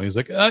after that. He was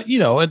like,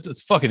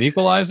 it's fucking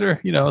Equalizer.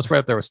 It's right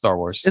up there with Star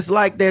Wars. It's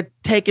like they're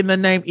taking the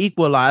name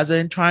Equalizer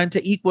and trying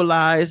to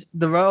equalize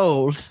the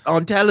roles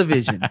on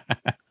television.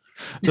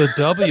 The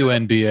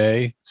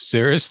WNBA,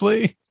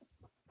 seriously?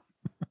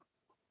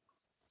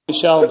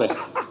 Shelby,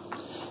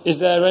 is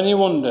there any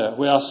wonder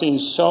we are seeing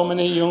so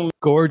many young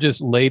gorgeous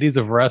ladies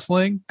of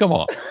wrestling? Come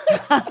on.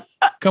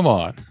 Come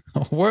on.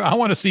 I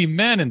want to see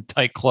men in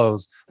tight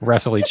clothes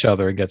wrestle each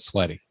other and get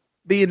sweaty.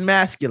 Being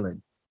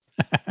masculine.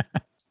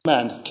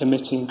 men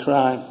committing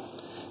crime?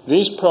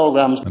 These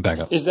programs,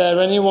 is there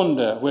any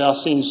wonder we are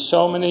seeing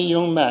so many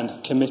young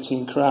men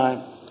committing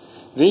crime?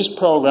 These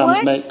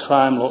programs make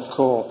crime look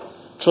cool.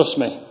 Trust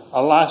me,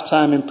 a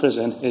lifetime in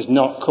prison is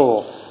not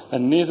cool.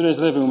 And neither is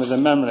living with the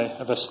memory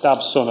of a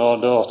stabbed son or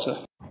daughter.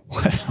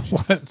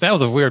 What? That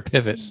was a weird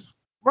pivot.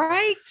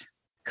 Right?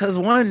 Because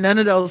none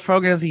of those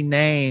programs he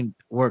named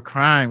were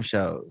crime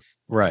shows.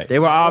 Right. They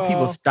were all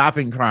people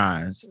stopping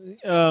crimes.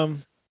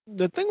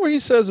 The thing where he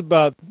says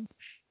about,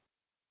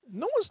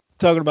 no one's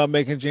talking about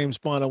making James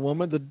Bond a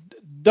woman.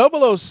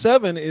 The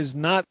 007 is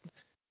not,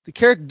 the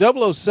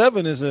character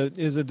 007 is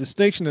a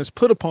distinction that's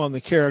put upon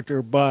the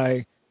character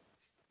by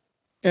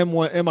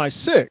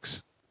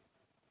MI6.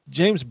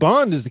 James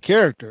Bond is the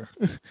character.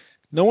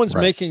 No one's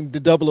making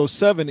the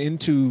 007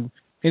 into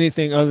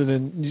anything other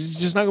than, he's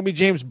just not going to be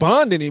James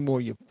Bond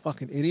anymore, you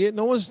fucking idiot.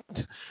 No one's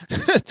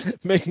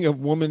making a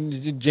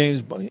woman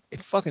James Bond. You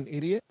fucking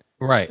idiot.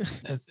 Right.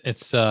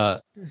 It's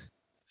and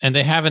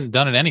they haven't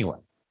done it anyway.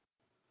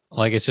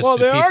 Like it's just well,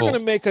 they are going to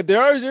make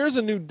there's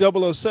a new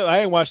 007. I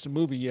ain't watched the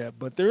movie yet,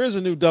 but there is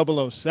a new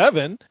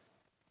 007.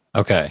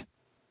 Okay.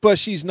 But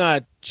she's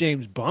not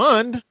James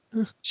Bond.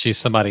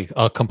 She's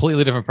a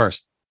completely different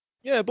person.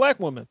 Yeah, black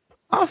woman.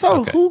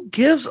 Also, who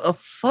gives a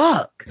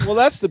fuck? Well,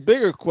 that's the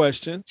bigger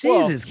question.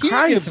 Jesus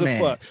Christ, gives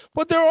man. a fuck.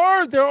 But there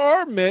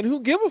are men who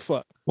give a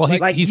fuck. Well,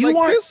 you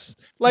weren't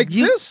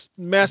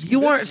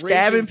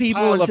stabbing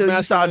people until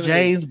you saw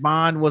James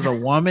Bond was a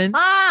woman.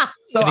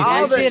 So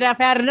I've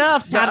had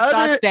enough time to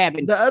start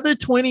stabbing. The other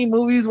 20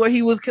 movies where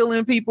he was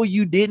killing people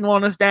you didn't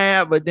want to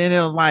stab, but then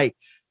it was like,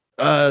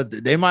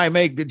 they might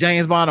make the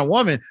James Bond a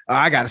woman.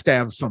 I got to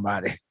stab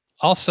somebody.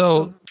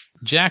 Also,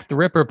 Jack the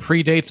Ripper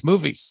predates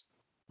movies.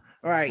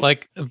 Right.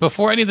 Like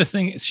before any of this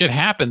thing should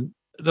happen,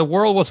 the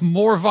world was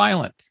more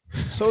violent.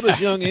 So does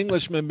young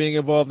Englishmen being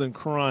involved in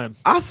crime.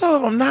 Also,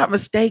 if I'm not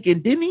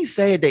mistaken, didn't he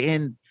say at the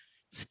end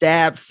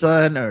stab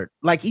son or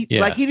he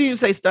didn't even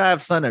say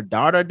stab son or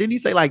daughter? Didn't he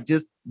say like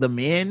just the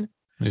men?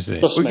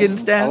 Trust me, getting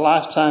stabbed? A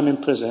lifetime in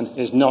prison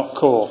is not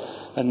cool.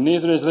 And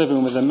neither is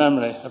living with the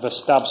memory of a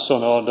stabbed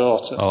son or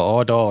daughter.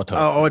 Or daughter.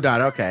 Or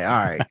daughter. Okay. All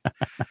right.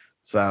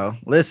 So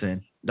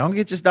listen, don't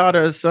get your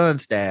daughter or son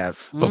stabbed.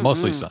 But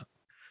mostly son.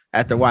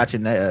 After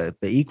watching the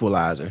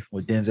Equalizer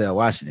with Denzel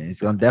Washington,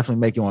 it's going to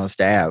definitely make you want to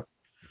stab.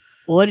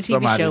 What a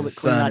TV show with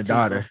son or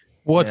daughter.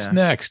 What's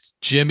next?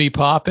 Jimmy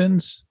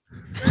Poppins?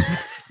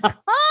 We're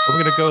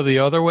going to go the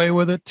other way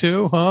with it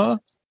too, huh?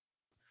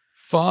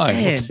 Fine.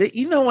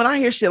 Man, when I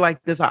hear shit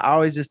like this, I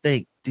always just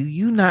think, do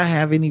you not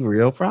have any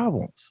real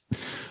problems?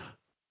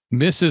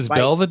 Mrs.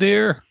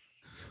 Belvedere?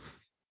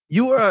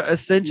 You were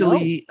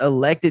essentially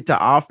elected to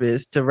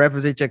office to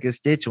represent your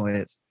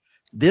constituents.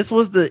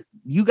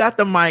 You got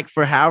the mic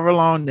for however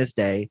long this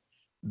day.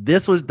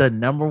 This was the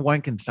number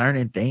one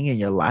concerning thing in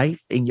your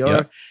life, in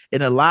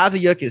the lives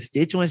of your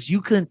constituents. You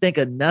couldn't think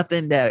of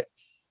nothing that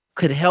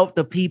could help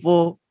the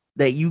people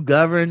that you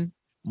govern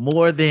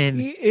more than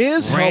he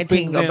is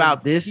ranting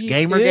about this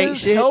Gamergate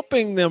shit.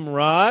 Helping them,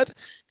 Rod.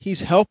 He's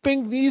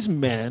helping these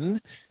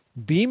men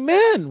be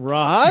men,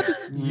 Rod.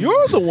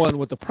 You're the one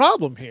with the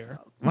problem here.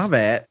 My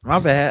bad.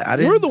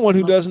 You're the one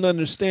who doesn't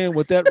understand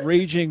what that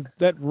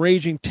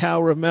raging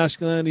tower of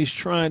masculinity is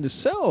trying to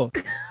sell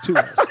to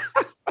us.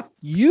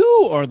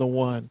 You are the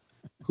one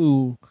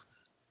who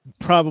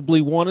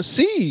probably want to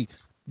see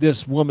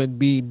this woman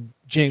be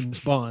James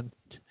Bond.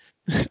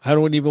 I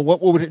don't even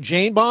what would it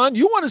Jane Bond?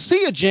 You want to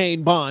see a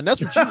Jane Bond?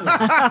 That's what you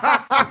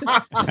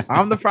want.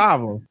 I'm the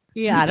problem.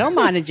 Yeah, I don't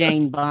mind a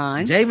Jane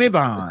Bond. Jamie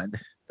Bond.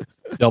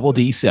 Double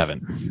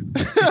D7.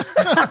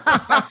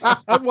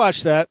 I'd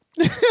watch that.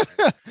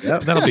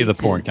 Yep. That'll be the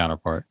porn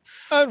counterpart.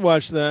 I'd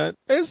watch that.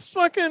 It's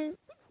fucking.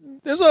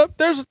 We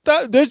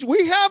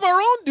have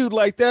our own dude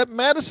like that,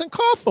 Madison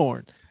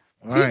Cawthorn.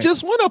 He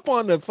just went up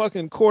on the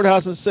fucking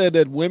courthouse and said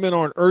that women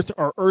are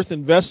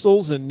earthen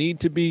vessels and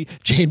need to be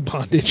Jane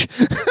Bondage.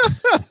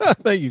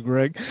 Thank you,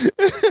 Greg.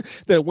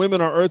 That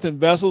women are earthen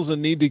vessels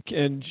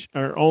and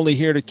are only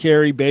here to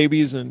carry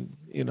babies, and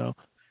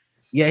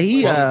Yeah,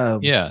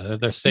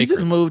 they're sacred. He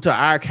just moved to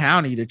our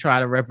county to try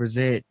to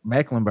represent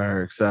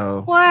Mecklenburg.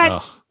 So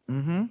what?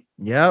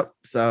 Yep.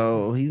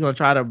 So he's gonna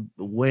try to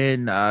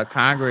win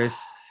Congress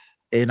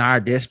in our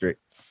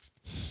district.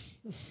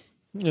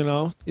 He's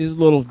a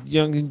little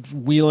young,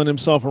 wheeling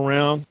himself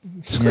around.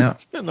 Yeah.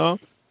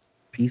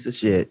 Piece of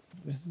shit.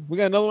 We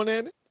got another one,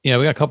 Andy? Yeah,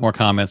 we got a couple more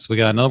comments. We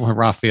got another one from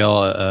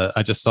Raphael.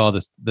 I just saw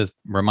this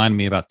reminded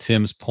me about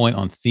Tim's point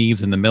on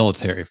thieves in the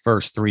military.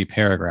 First 3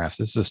 paragraphs.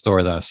 This is a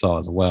story that I saw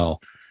as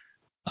well.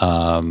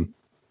 The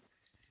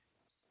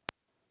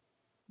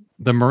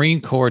Marine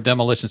Corps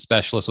demolition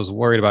specialist was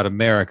worried about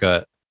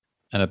America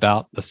and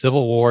about the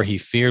Civil War he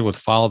feared would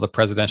follow the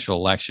presidential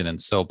election. And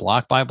so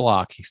block by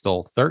block, he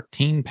stole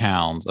 13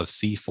 pounds of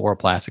C4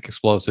 plastic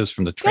explosives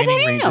from the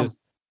training ranges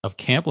of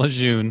Camp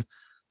Lejeune.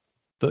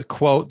 The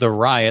quote, the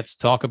riots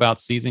talk about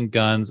seizing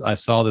guns. I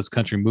saw this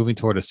country moving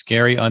toward a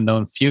scary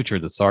unknown future,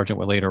 the sergeant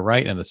would later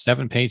write in a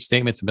 7-page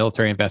statement to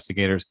military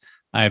investigators.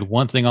 I had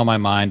one thing on my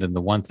mind and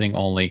the one thing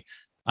only.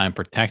 I'm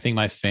protecting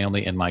my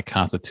family and my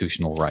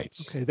constitutional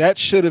rights. Okay, that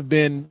should have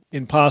been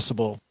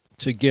impossible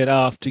to get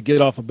off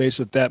a base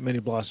with that many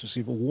blocks of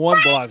C4. One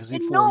block of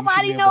C4.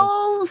 Nobody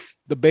knows.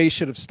 The base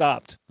should have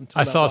stopped.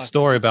 I saw a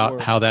story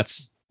about how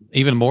that's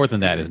even more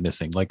than that is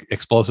missing. Like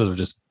explosives are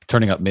just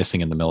turning up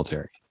missing in the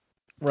military.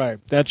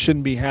 Right. That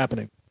shouldn't be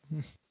happening.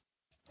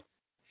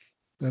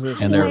 And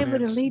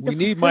we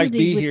need Mike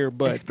B here,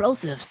 but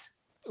explosives.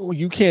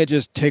 You can't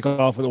just take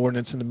off with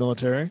ordnance in the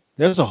military.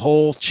 There's a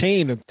whole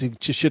chain of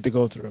shit to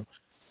go through.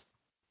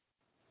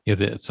 Yeah,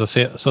 the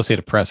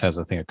Associated Press has,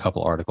 I think, a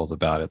couple articles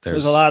about it.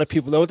 There's a lot of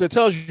people. What that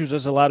tells you is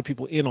there's a lot of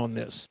people in on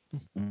this.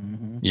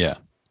 Mm-hmm. Yeah.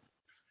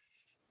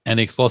 And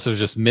the explosives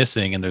are just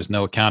missing, and there's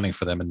no accounting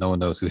for them, and no one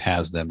knows who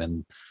has them.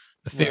 And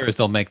the fear is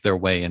they'll make their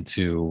way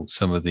into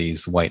some of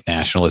these white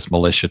nationalist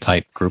militia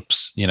type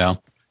groups,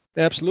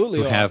 Absolutely.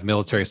 Who have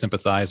military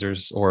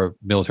sympathizers or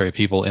military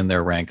people in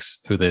their ranks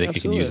who they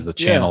can use as the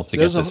channel to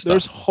get this stuff.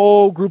 There's a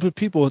whole group of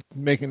people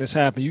making this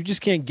happen. You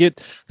just can't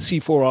get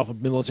C4 off a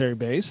military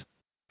base.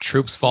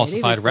 Troops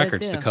falsified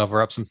records to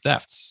cover up some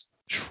thefts.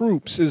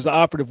 Troops is the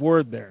operative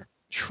word there.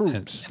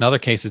 Troops. In other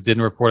cases,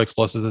 didn't report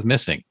explosives as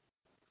missing.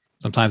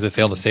 Sometimes they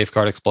failed to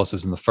safeguard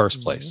explosives in the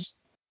first place.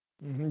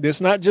 Mm-hmm. It's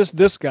not just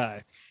this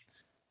guy.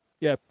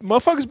 Yeah,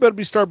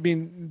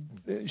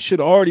 motherfuckers should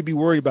already be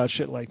worried about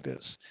shit like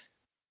this.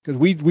 Because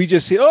we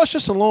just see, it's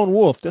just a lone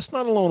wolf. That's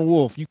not a lone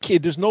wolf. You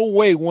can't. There's no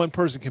way one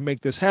person can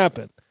make this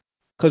happen.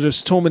 Because there's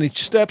so many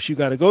steps you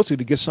got to go through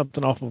to get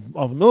something off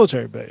a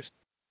military base.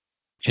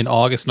 In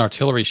August, an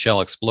artillery shell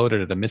exploded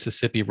at a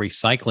Mississippi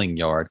recycling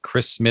yard.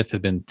 Chris Smith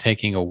had been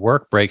taking a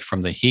work break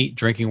from the heat,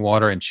 drinking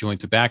water, and chewing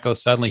tobacco.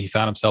 Suddenly, he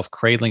found himself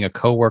cradling a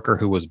coworker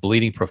who was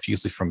bleeding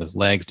profusely from his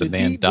legs. The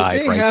man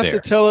died right there. Did they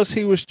have to tell us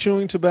he was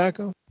chewing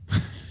tobacco?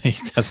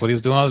 That's what he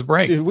was doing on his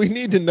break. Did we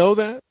need to know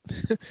that?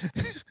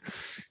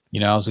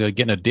 I was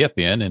getting a dip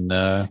in,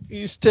 and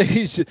he's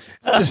just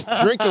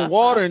drinking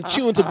water and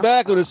chewing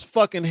tobacco. This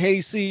fucking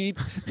hayseed.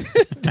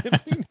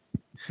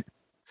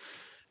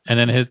 And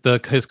then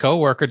his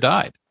coworker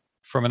died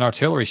from an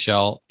artillery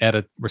shell at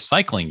a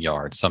recycling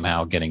yard,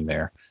 somehow getting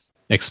there,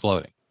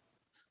 exploding.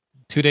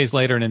 2 days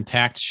later, an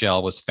intact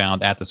shell was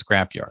found at the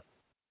scrapyard.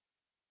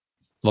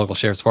 Local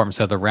sheriff's department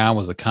said the round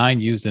was the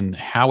kind used in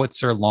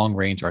howitzer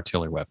long-range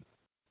artillery weapon.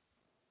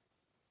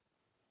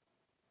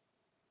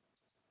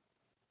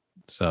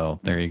 So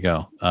there you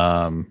go.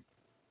 A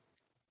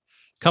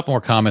couple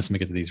more comments. Let me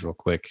get to these real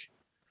quick.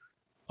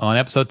 On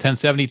episode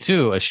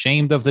 1072,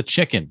 Ashamed of the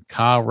Chicken,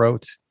 Kyle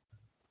wrote,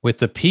 with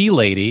the P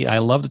lady, I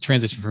love the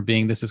transition from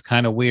being this is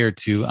kind of weird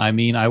to, I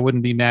mean, I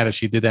wouldn't be mad if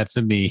she did that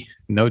to me.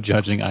 No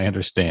judging, I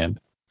understand.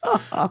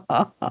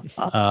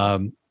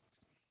 Tijone,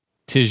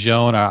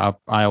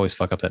 I always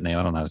fuck up that name.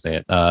 I don't know how to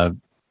say it.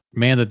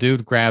 Man, the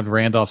dude grabbed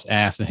Randolph's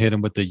ass and hit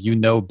him with the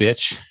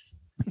bitch.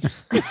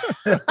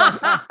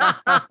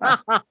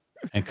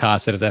 And Ka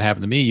said, if that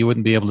happened to me, you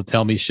wouldn't be able to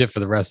tell me shit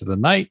for the rest of the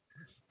night.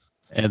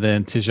 And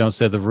then Tijone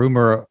said the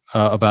rumor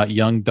about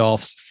Young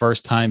Dolph's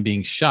first time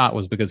being shot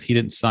was because he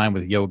didn't sign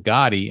with Yo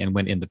Gotti and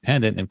went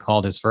independent and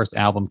called his first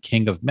album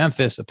King of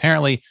Memphis.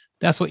 Apparently,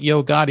 that's what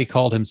Yo Gotti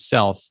called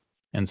himself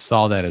and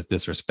saw that as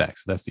disrespect.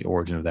 So that's the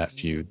origin of that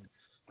feud.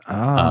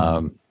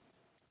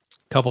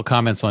 Couple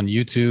comments on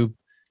YouTube.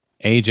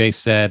 AJ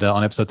said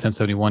on episode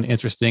 1071,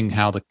 interesting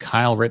how the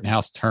Kyle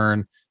Rittenhouse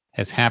turn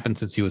has happened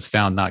since he was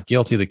found not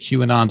guilty. The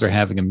QAnons are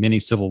having a mini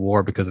civil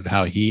war because of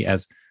how he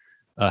has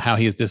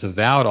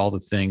disavowed all the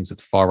things that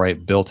the far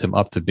right built him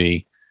up to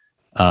be.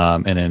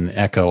 And then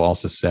Echo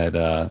also said,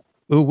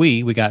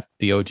 we got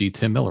the OG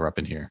Tim Miller up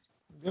in here.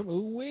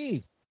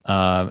 Ooh-wee.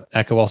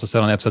 Echo also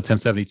said on episode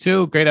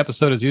 1072, great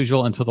episode as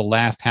usual until the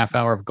last half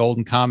hour of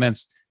golden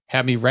comments.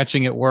 Had me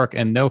retching at work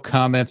and no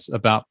comments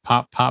about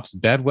Pop's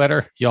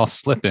bedwetter. Y'all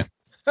slipping.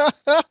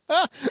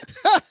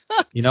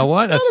 You know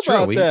what? That's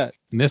true. We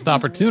missed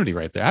opportunity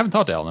right there. I haven't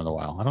talked to Elton in a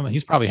while. I don't know.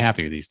 He's probably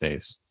happier these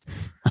days.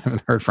 I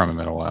haven't heard from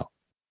him in a while.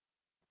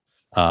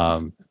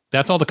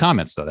 That's all the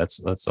comments, though.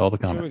 That's all the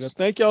comments.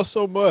 Thank y'all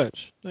so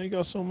much. Thank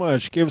y'all so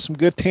much. Give us some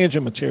good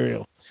tangent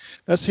material.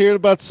 Let's hear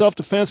about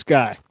self-defense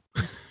guy.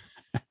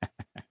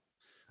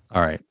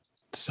 All right.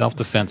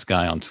 Self-defense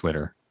guy on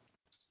Twitter.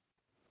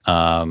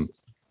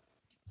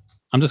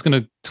 I'm just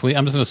going to tweet.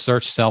 I'm just going to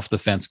search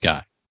self-defense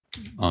guy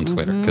on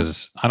Twitter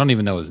because I don't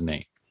even know his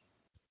name.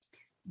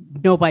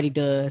 Nobody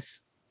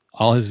does.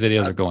 All his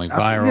videos are going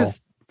viral.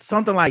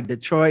 Something like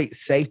Detroit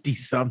safety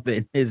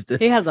something is the.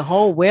 He has a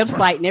whole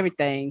website and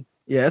everything.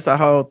 Yeah, it's a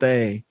whole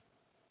thing.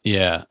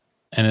 Yeah,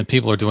 and then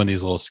people are doing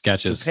these little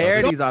sketches. The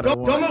parodies are the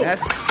one.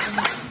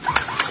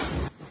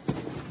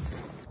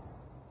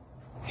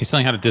 He's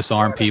telling how to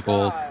disarm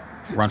people,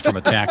 run from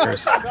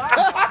attackers.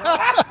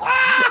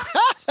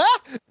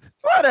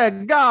 What a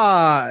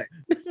God.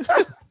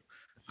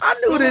 I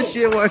knew this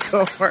shit would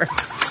go work.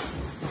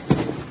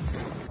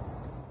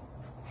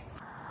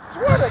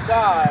 Swear to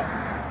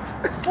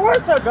God. Swear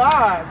to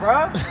God,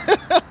 bro.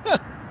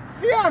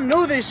 See, I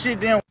knew this shit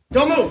didn't.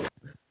 Don't move.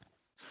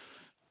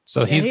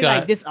 So he's got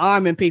like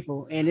disarming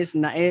people, and it's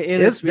not.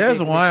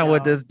 There's one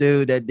with this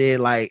dude that did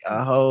like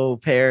a whole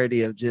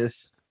parody of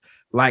just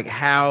like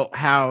how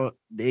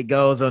it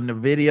goes on the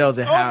videos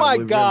and how it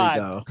would really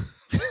go.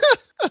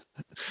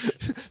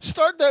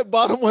 Start that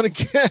bottom one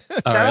again.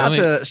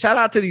 Shout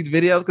out to these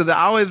videos because it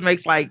always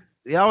makes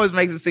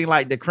it seem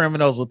like the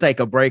criminals will take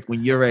a break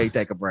when you're ready to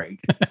take a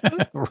break.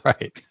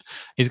 Right.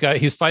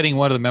 He's fighting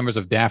one of the members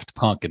of Daft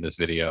Punk in this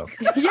video.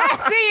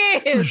 Yes,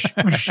 he is.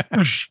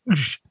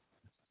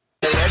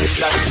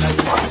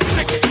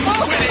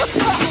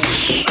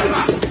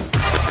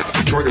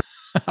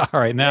 All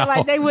right, now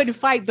like they wouldn't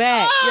fight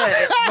back.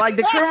 Yeah, like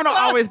the criminal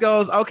always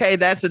goes, "Okay,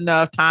 that's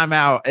enough. Time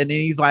out." And then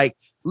he's like,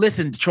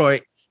 "Listen,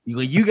 Detroit,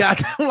 you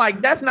got."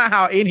 Like that's not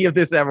how any of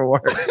this ever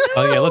works.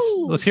 Oh yeah,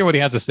 let's hear what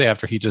he has to say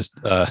after he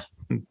just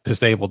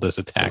disabled this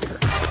attacker.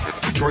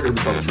 Detroit Urban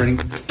Public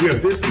Training. We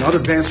have this and other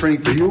advanced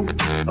training for you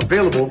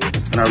available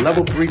in our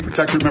Level 3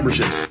 Protector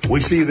memberships. We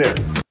see you there.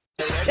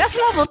 That's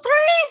Level 3.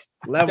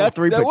 Level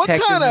 3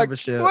 Protector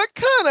membership. What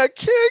kind of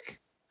kick?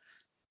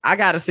 I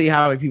got to see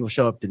how many people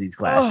show up to these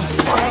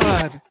classes.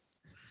 Oh,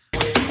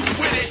 God.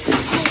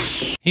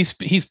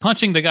 He's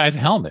punching the guy's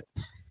helmet.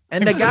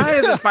 And the guy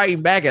isn't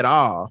fighting back at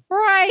all.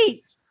 Right.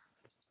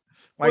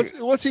 Like,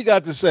 what's he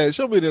got to say?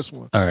 Show me this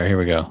one. All right, here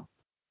we go.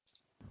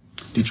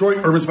 Detroit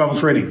Urban Survival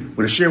Training. We're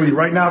going to share with you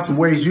right now some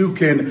ways you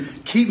can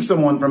keep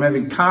someone from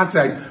having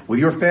contact with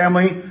your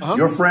family,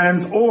 your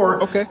friends,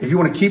 or if you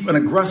want to keep an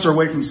aggressor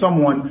away from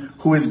someone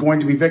who is going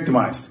to be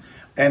victimized.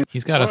 And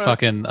he's got a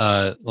fucking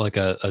like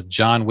a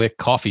John Wick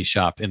coffee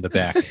shop in the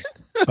back.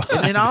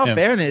 And in all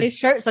fairness, his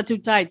shirts are too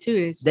tight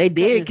too. They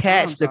did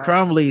catch the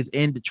Crumleys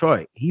in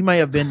Detroit. He may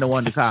have been the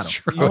one to caught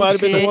him. You might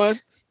have been the one.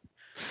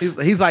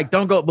 He's like,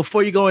 don't go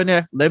before you go in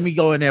there. Let me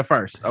go in there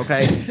first.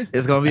 Okay.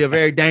 It's going to be a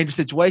very dangerous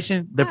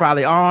situation. They're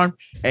probably armed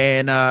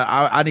and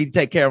I need to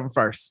take care of them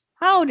first.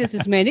 How old is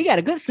this man? He got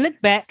a good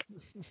slick back.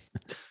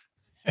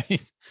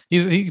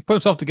 He put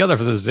himself together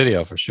for this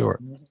video for sure.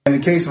 In the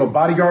case of a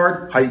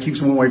bodyguard, how you keep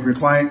someone away from your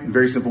client in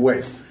very simple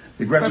ways.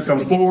 The aggressor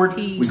comes forward.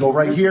 We go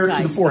right here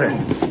to the forehead.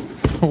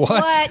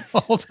 What?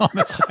 Hold on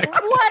a second.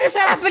 What is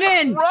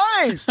happening?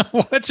 Right.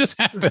 What just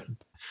happened?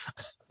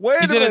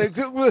 Wait a minute.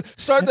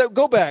 Start that.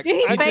 Go back.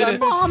 Did he face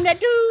palm that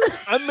dude?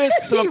 I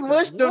missed something. He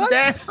mushed him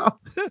down.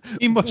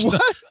 He mushed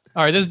him.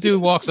 All right, this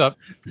dude walks up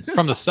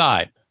from the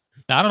side.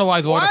 Now, I don't know why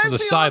he's walking up from the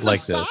side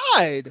like this.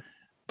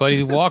 But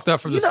he walked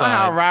up from the side. You know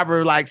how a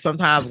robber like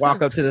sometimes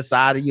walk up to the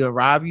side of you and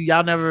rob you?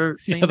 Y'all never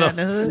seen that in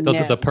the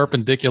hood? The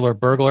perpendicular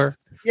burglar.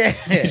 Yeah.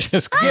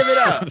 Just give it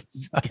up.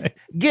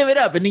 Give it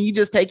up. And then you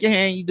just take your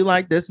hand, you do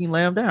like this, and you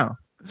lay him down.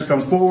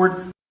 Comes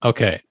forward.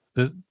 Okay.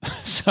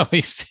 So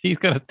he's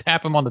going to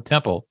tap him on the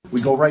temple.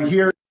 We go right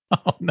here.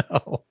 Oh,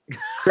 no.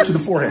 To the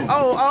forehead.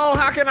 Oh,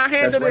 how can I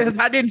handle this?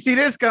 I didn't see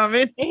this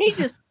coming. He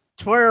just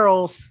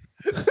twirls.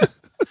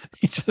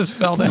 He just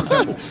fell down.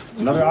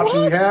 Another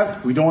option we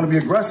have, we don't want to be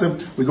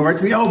aggressive. We go right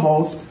to the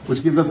elbows,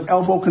 which gives us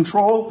elbow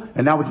control,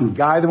 and now we can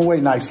guide them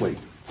away nicely.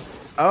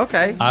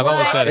 Okay. I've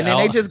always said and then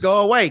they just go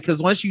away because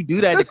once you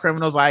do that, the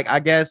criminal's like, I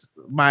guess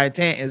my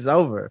intent is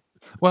over.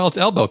 Well, it's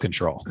elbow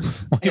control.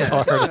 We've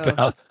all heard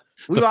about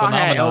We've all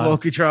had elbow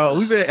control.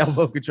 We've been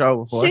elbow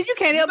control before. Shit, you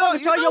can't elbow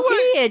control your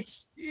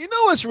kids. You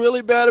know what's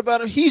really bad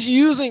about him? He's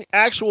using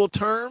actual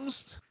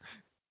terms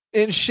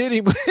in shitty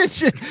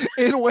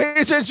in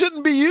ways that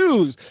shouldn't be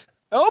used.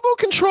 Elbow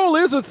control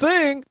is a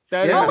thing.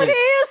 It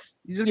is.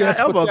 You just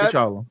got elbow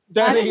control.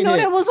 I didn't know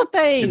that was a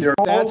thing.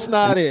 That's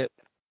not it.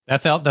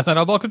 That's not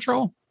elbow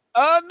control?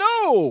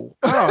 No.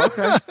 Oh,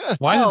 okay.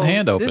 Why is his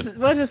hand open?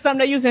 Was this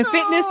something they use in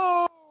fitness?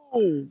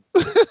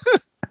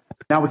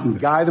 Now we can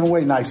guide them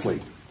away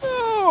nicely.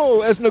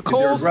 Oh, as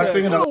Nicole says,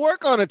 it'll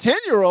work on a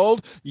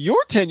 10-year-old.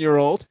 Your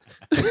 10-year-old.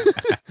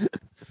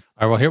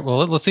 All right,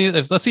 let's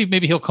see.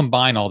 Maybe he'll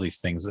combine all these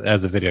things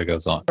as the video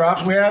goes on. The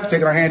option we have,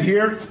 taking our hand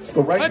here,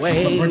 go right.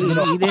 Wade in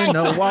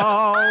the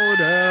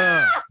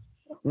water.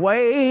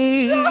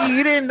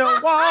 Wade in the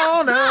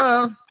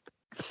water.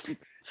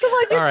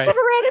 All right.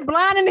 Already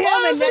blinding him.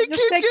 Why does he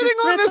keep getting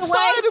on the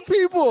side of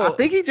people? I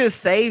think he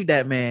just saved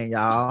that man,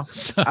 y'all.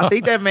 I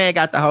think that man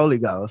got the Holy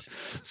Ghost.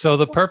 So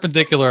the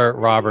perpendicular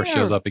robber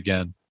shows up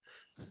again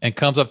and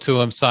comes up to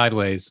him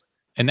sideways.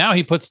 And now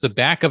he puts the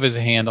back of his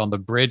hand on the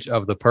bridge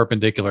of the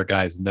perpendicular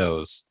guy's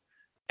nose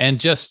and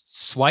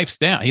just swipes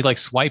down. He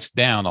swipes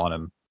down on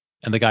him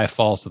and the guy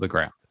falls to the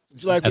ground.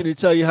 Would you like me to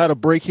tell you how to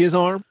break his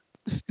arm?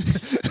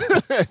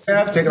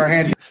 Taking our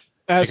hand.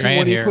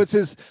 When he puts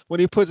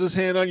his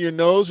hand on your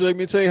nose, let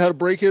me tell you how to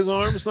break his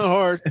arm. It's not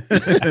hard.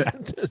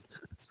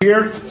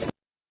 Here,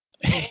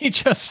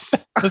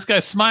 this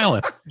guy's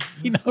smiling.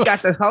 He got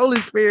the Holy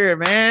Spirit,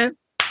 man.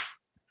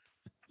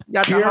 You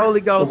got the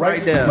Holy Ghost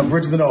right there. The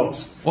bridge of the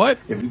nose. What?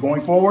 If you're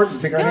going forward,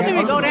 take our hand. Don't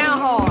even go down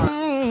hard.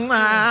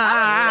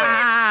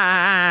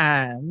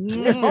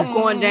 Both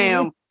going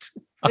down.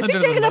 Is he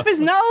taking up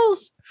his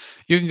nose?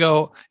 You can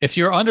go, if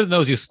you're under the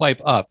nose, you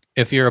swipe up.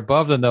 If you're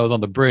above the nose on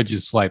the bridge, you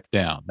swipe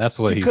down. That's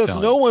what he's telling.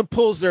 Because no one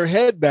pulls their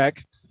head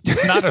back.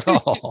 Not at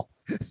all.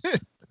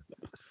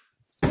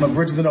 The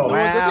bridge of the nose.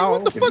 Wow.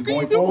 What the fuck are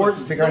you doing? Forward,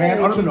 take our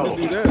hand under the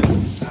nose.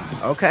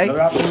 Okay.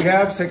 Another option we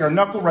have is take our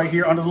knuckle right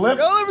here under the lip.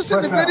 Y'all ever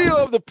seen the video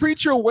of the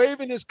preacher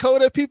waving his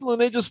coat at people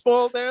and they just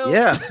fall down?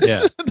 Yeah.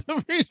 Yeah.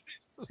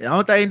 The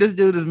only thing this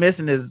dude is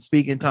missing is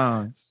speaking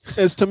tongues.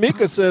 As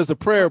Tamika says, the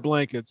prayer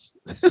blankets.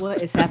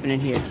 What is happening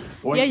here?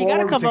 Going you got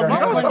to cover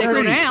up when they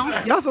go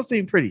down. You also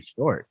seem pretty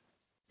short.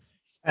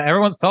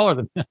 Everyone's taller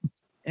than him.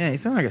 Yeah, he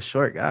sounds like a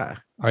short guy.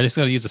 All right, just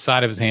going to use the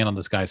side of his hand on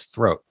this guy's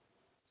throat.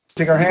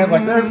 Take our hands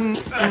like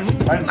this.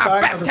 Right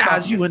inside I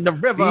baptize you in the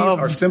river of...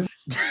 are simple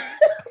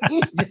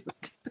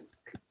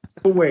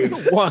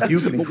ways you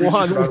can increase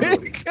your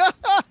survivability.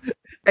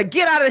 And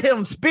get out of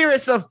him,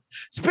 spirits of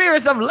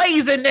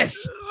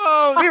laziness.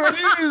 Oh, not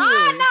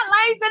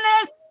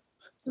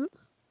laziness.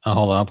 Oh,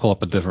 hold on, I'll pull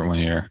up a different one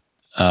here.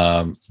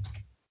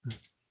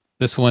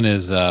 This one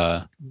is,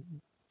 I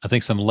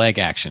think, some leg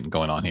action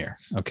going on here.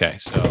 Okay,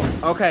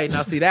 okay,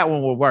 now see that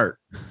one will work.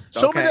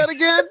 Show me that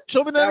again.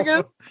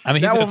 I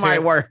mean, that one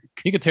might work.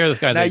 You could tear this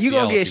guy's. Now ACL you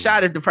gonna get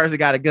shot if the person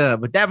got a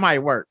gun, but that might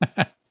work.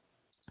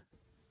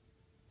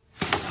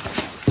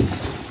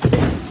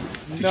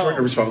 No,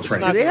 do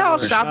they all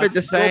shop at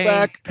the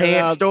same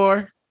pants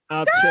store?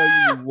 I'll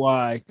tell you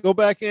why. Go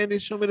back, Andy.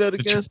 Show me that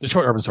again.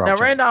 Detroit Urban Survival.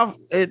 Now, Randolph,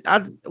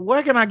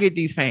 where can I get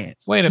these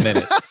pants? Wait a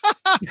minute.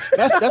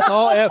 That's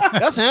all.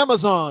 That's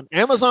Amazon.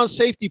 Amazon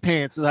safety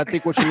pants is, I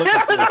think, what you're looking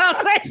for.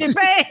 Safety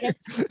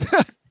pants.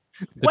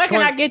 Where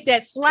can I get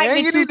that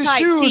slightly you too need the tight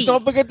shoes. tee?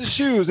 Don't forget the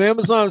shoes.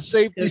 Amazon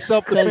safety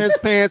self-defense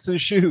pants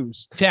and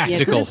shoes.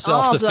 Tactical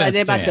self-defense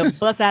They're about pants.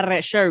 to bust out of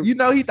that shirt. You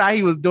know, he thought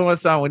he was doing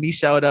something when he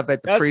showed up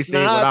at the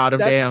precinct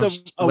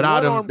with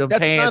all them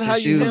pants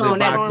and shoes and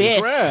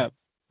boxers.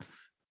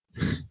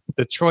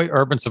 Detroit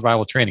Urban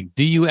Survival Training,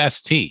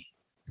 DUST,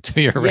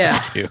 to your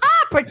rescue.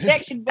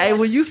 Protection. Hey,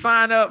 when you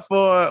sign up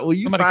for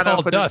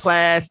this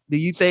class, do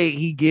you think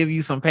he give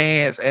you some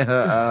pants and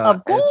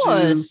of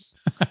course.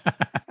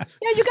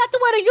 Yeah, you got to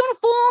wear the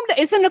uniform.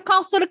 It's in the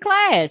cost of the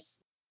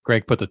class.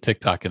 Greg put the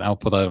TikTok in. I'll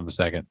put that in a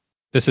second.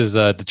 This is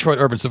Detroit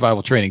Urban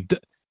Survival Training.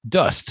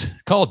 Dust.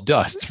 Call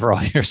Dust for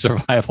all your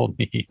survival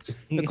needs.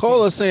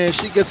 Nicole is saying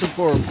she gets them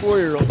for a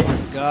 4-year-old.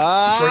 Oh,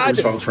 God.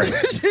 Detroit Urban Survival Training.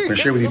 I'm going to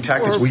share with you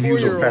tactics we've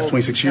used over the past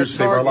 26 years to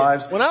save our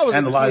lives when I was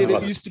and the lives of it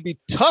others. used to be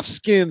Tough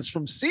Skins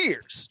from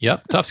Sears.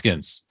 Yep, Tough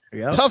Skins.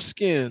 Yep. Tough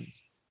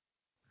Skins.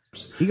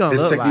 This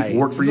technique will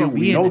work for you.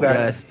 We know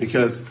that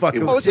because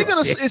is he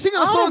gonna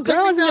slow the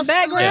girls in the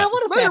background? Yeah.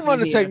 What is Let him run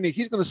the here? technique.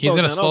 He's gonna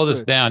slow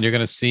this down. You're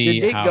gonna see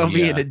your dick how gonna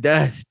be in the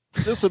dust.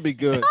 This will be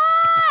good.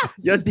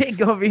 Your dick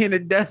gonna be in the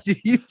dust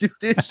if you do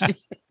this shit.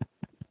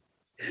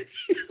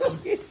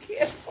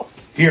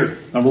 Here,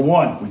 number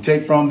one, we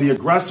take from the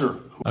aggressor.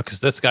 Because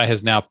this guy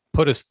has now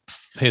put his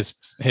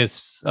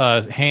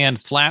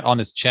hand flat on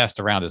his chest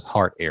around his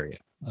heart area.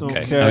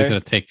 Okay. So now he's gonna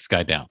take this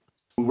guy down.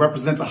 Who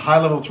represents a high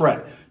level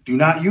threat. Do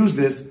not use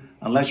this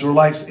unless your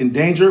life's in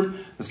danger.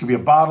 This could be a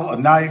bottle, a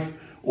knife,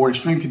 or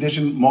extreme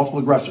condition, multiple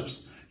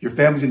aggressors. Your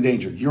family's in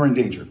danger. You're in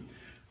danger.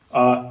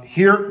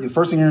 Here, the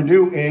first thing you're going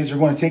to do is you're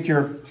going to take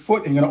your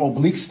foot and you're going to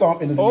oblique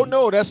stomp into the knee.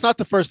 No, that's not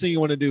the first thing you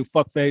want to do,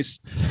 fuckface.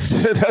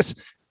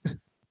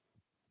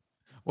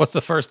 What's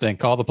the first thing?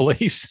 Call the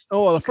police?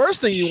 Oh, well, the first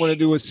thing you want to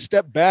do is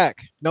step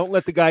back. Don't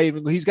let the guy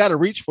he's got to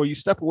reach for you.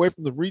 Step away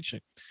from the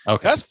reaching.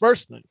 Okay. That's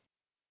first thing.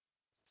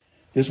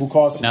 This will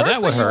cause now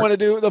that would hurt.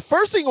 The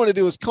first thing you want to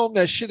do is comb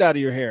that shit out of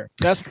your hair.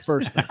 That's the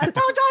first thing. I don't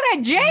go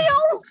to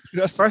jail.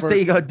 That's first thing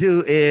you're gonna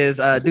do is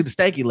do the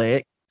stanky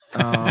leg.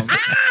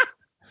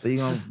 So you're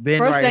gonna bend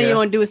first right thing here. you're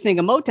gonna do is sing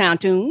a Motown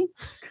tune.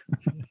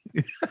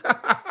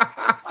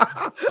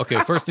 Okay,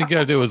 first thing you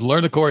gotta do is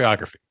learn the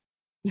choreography.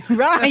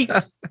 Right.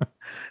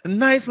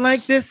 Nights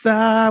like this,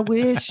 I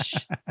wish.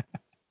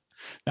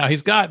 Now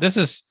he's got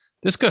this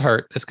could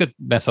hurt. This could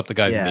mess up the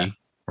guy's knee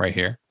right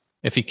here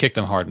if he kicked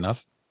him hard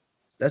enough.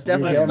 That's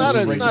definitely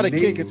it's not a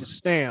kick, it's a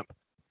stamp.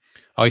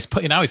 Oh, he's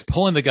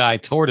pulling the guy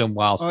toward him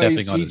while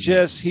stepping on his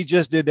knee. He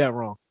just did that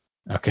wrong.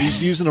 Okay.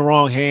 He's using the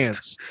wrong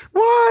hands.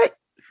 What?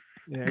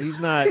 Yeah, he's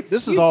not.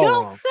 This is all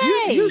wrong.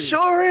 You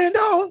sure,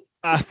 Randolph?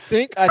 I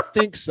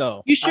think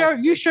so. You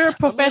sure?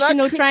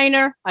 Professional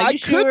trainer? I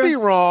could be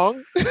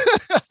wrong.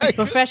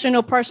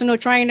 Professional personal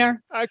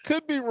trainer? I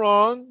could be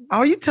wrong.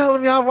 Oh, you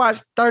telling me I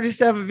watched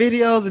 37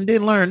 videos and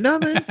didn't learn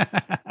nothing?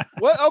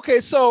 Well, okay,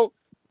 so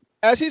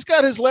as he's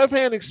got his left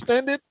hand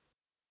extended,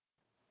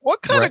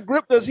 what kind of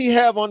grip does he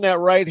have on that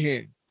right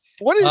hand?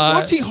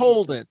 What's he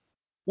holding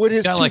with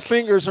his two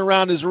fingers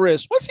around his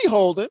wrist? What's he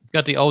holding? He's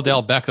got the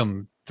Odell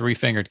Beckham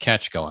 3-fingered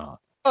catch going on.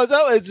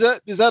 Oh, is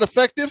that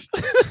effective?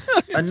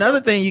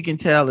 Another thing you can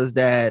tell is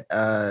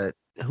that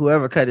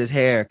whoever cut his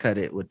hair cut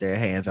it with their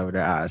hands over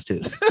their eyes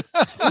too.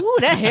 Ooh,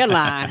 that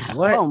hairline!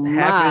 What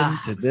happened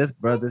to this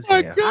brother's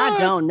hair? I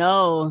don't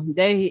know.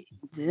 They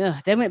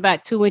went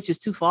about 2 inches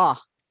too far.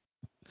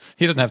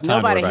 He doesn't have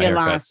time. Nobody to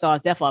hairline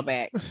starts that far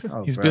back.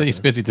 He's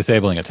busy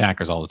disabling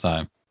attackers all the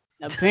time.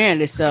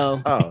 Apparently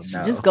so. Oh, no.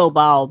 Just go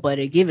bald,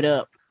 buddy. Give it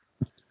up.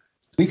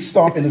 Weak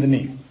stomp into the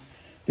knee.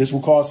 This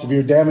will cause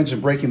severe damage and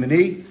breaking the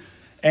knee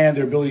and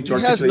their ability to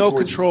articulate. He has no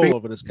control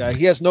over this guy.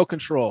 He has no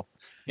control.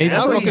 In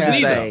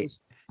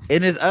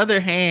his other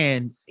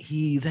hand,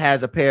 he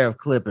has a pair of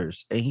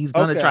clippers, and he's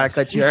gonna try to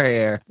cut your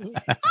hair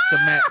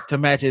to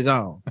match his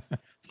own.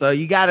 So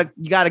you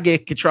gotta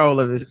get control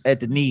of this at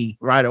the knee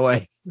right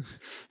away.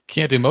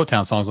 Can't do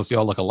Motown songs unless you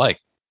all look alike.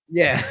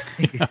 Yeah.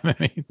 You know what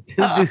I mean?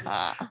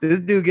 this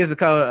dude gets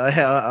a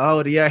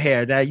hold of your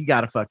hair. Now you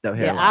got a fucked up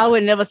hair. Yeah, I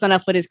would never sign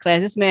up for this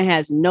class. This man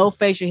has no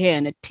facial hair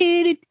and a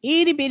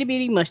itty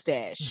bitty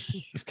mustache.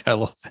 He's got a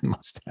little thin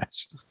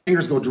mustache.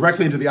 Fingers go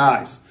directly into the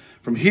eyes.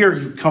 From here,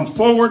 you come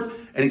forward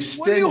and extend.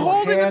 What are you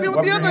holding to do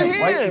with the other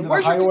hand?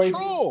 Where's your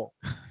control?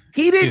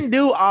 He didn't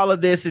do all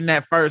of this in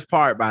that first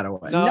part, by the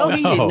way. No,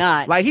 he did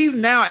not. Like, he's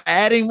now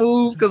adding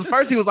moves because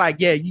first he was like,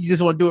 yeah, you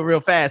just want to do it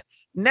real fast.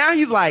 Now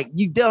he's like,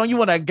 you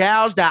want to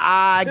gouge the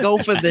eye, go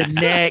for the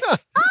neck.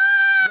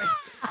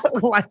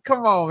 Like,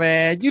 come on,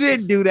 man. You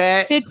didn't do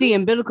that. Hit the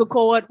umbilical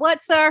cord.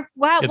 What, sir?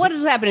 What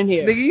is happening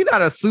here? Nigga, you're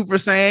not a Super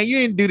Saiyan. You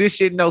didn't do this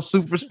shit no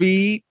super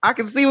speed. I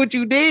can see what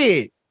you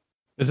did.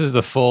 This is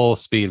the full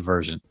speed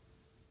version.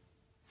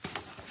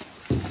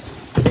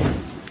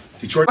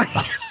 Detroit.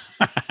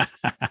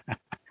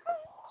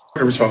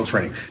 Responsible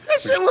training.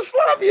 That shit was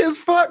sloppy as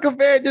fuck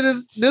compared to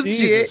this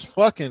Jesus shit.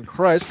 Fucking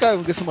Christ. This guy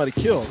will get somebody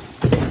killed.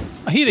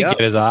 He didn't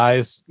get his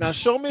eyes. Now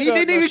show me He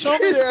didn't even show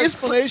me the it's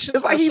explanation.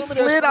 like he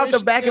slid out the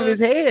back of his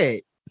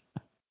head.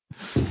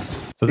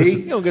 So this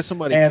you don't get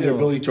somebody and killed. their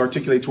ability to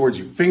articulate towards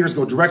you. Fingers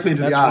go directly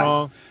into That's the eyes.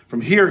 wrong.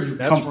 From here, you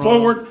come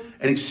forward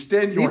and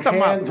extend your He's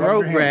talking hand. about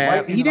throat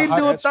grab. Right He didn't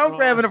do a throat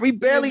grab, and we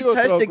barely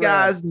touched the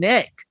guy's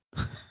neck.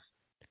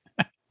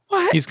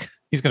 What? He's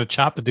going to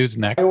chop the dude's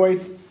neck.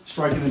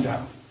 Striking them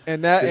down.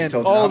 And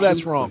all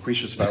that's wrong.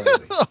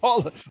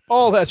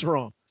 all that's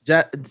wrong.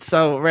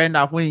 So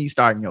Randolph, when are you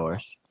starting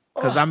yours?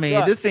 Because I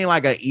mean, this seemed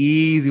like an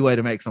easy way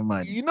to make some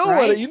money. You know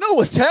what? You know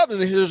what's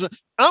happening here?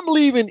 I'm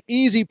leaving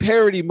easy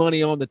parody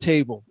money on the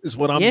table. Is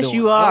what I'm doing. Yes,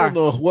 you are. I don't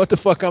know what the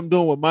fuck I'm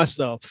doing with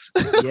myself.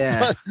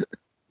 Yeah.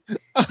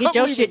 Get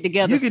your shit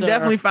together. You can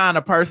definitely find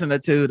a person or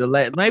two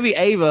to maybe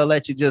Ava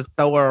let you just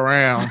throw her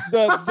around.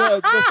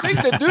 The thing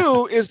to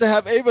do is to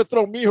have Ava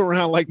throw me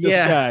around like this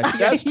guy.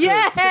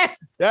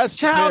 That's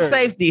child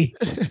safety.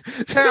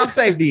 Child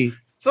safety.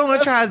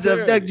 Someone tries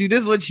to abduct you. This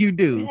is what you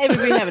do. Ava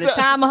been having the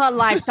time of her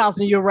life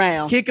tossing you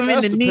around. Kick them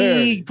in the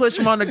knee, push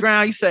them on the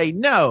ground. You say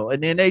no,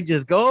 and then they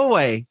just go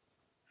away.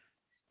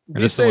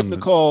 Be safe,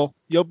 Nicole.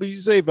 You'll be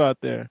safe out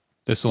there.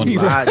 This one in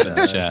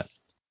the chat.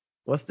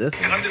 What's this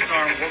one?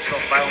 Undisarmed works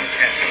off violent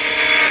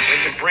mechanics.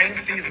 When the brain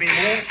sees me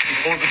move,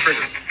 he pulls the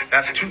trigger.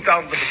 That's 0.02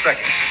 of a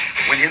second.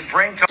 When his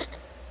brain tells...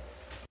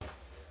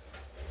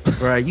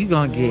 Bro, you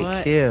gonna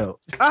get killed.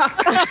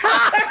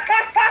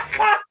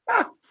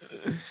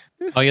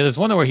 Oh yeah, there's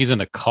one where he's in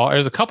a car.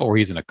 There's a couple where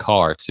he's in a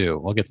car too.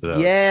 We'll get to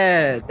those.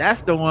 Yeah,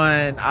 that's the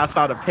one I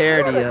saw the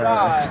parody of.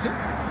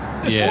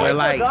 Yeah, where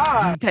like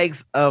he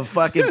takes a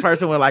fucking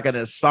person with like an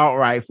assault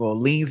rifle,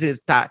 leans his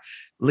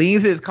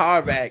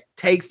car back,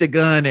 takes the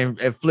gun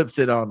and flips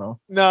it on him.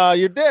 No,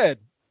 you're dead.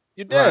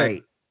 You're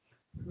dead.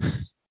 Right.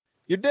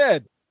 You're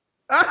dead.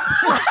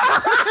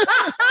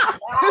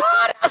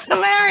 That's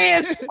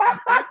hilarious.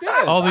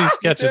 All these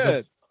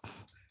sketches.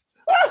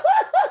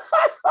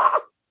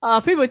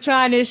 People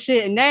trying this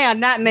shit and they are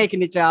not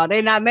making it, y'all.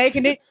 They not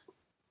making it.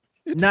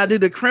 Now, do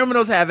the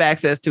criminals have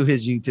access to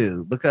his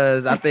YouTube?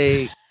 Because I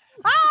think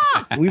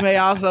we may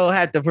also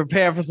have to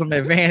prepare for some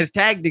advanced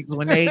tactics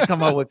when they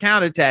come up with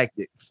counter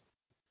tactics.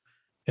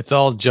 It's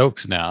all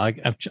jokes now. I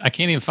can't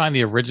even find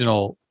the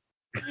original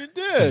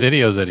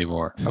videos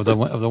anymore of the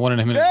one in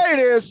him. There it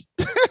is.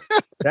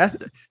 That's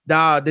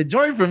the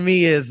joint for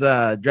me is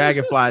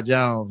Dragonfly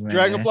Jones, man.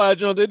 Dragonfly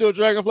Jones. They do a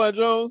Dragonfly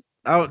Jones.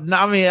 Oh no,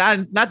 I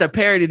mean, not the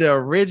parody. The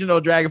original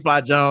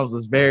Dragonfly Jones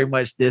was very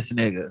much this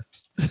nigga.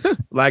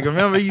 Like,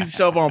 remember he used to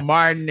show up on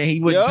Martin and he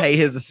wouldn't pay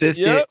his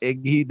assistant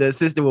and the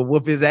assistant would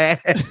whoop his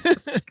ass.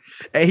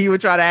 And he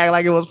would try to act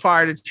like it was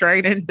part of the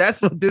training.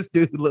 That's what this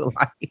dude looked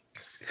like.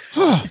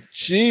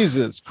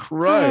 Jesus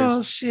Christ.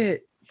 Oh,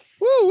 shit.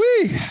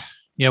 Woo-wee.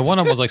 Yeah, one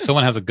of them was like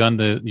someone has a gun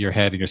to your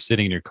head and you're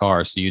sitting in your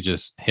car, so you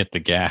just hit the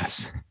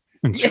gas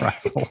and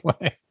drive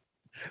away.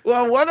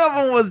 Well, one of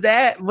them was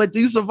that, but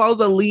you're supposed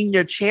to lean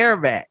your chair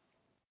back.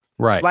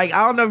 Right. Like,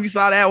 I don't know if you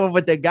saw that one,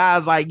 but the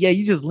guy's like, yeah,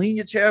 you just lean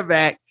your chair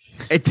back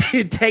and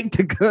then take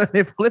the gun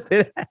and flip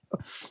it out.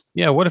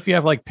 Yeah, what if you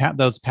have like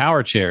those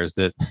power chairs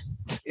that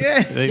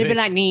they'd be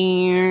like,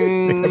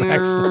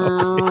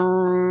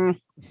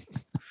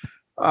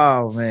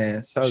 oh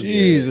man, so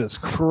Jesus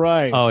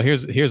Christ. Oh,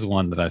 here's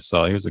one that I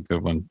saw. Here's a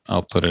good one.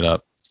 I'll put it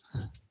up.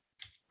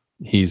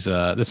 He's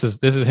this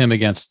is him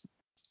against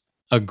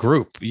a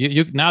group.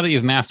 You now that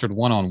you've mastered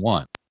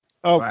 1-on-1.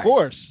 Oh, of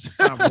course.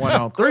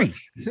 1-on-3.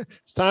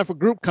 It's time for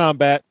group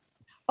combat.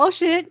 Oh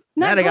shit.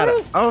 Now they got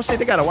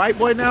they got a white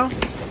boy now.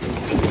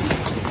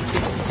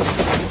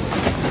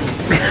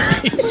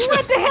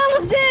 What the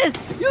hell is this?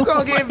 You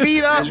gonna get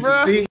beat up,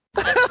 bro.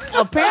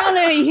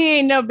 Apparently he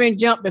ain't never been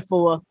jumped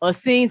before or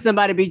seen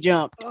somebody be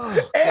jumped.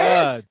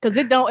 Because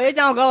it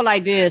don't go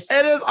like this.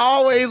 And it's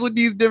always with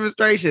these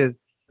demonstrations.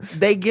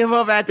 They give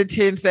up after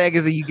 10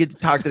 seconds and you get to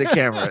talk to the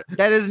camera.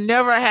 That has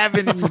never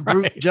happened in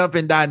group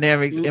jumping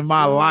dynamics in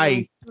my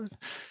life.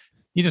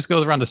 He just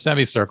goes around the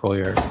semicircle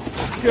here.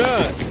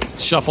 Good.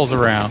 Shuffles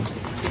around.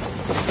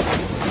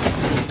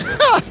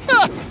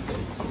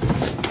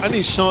 I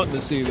need Sean to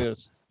see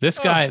this. This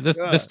guy,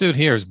 this dude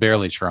here is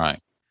barely trying.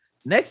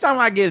 Next time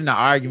I get in an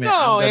argument,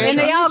 and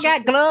they all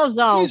got gloves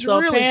on, so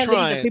really apparently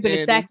trying, the people that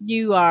attack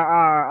you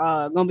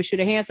are gonna be sure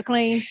their hands are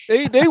clean.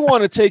 They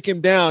want to take him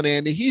down,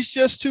 Andy. He's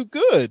just too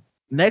good.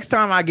 Next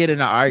time I get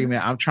in an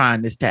argument, I'm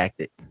trying this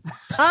tactic.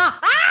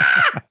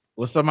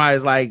 Well,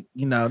 somebody's like,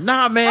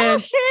 nah, man,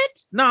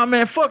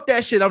 fuck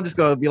that shit. I'm just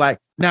gonna be like,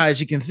 now,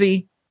 as you can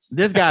see,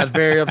 this guy's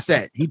very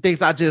upset. He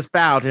thinks I just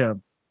fouled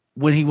him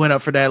when he went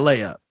up for that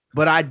layup.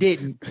 But I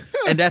didn't.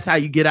 And that's how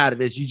you get out of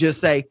this. You just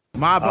say,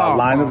 my ball.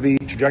 Line of the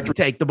trajectory.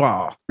 Take the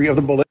ball. Of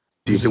the bullet.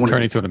 You just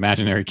turn into an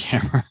imaginary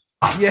camera.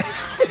 Yeah.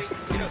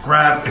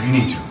 Grab if you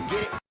need to.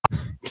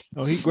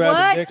 Oh, he grabbed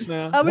the next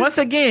now. Once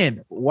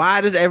again, why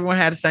does everyone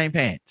have the same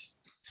pants?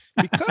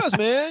 Because,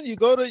 man, you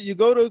go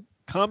to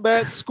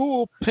combat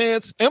school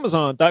pants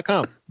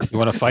Amazon.com. You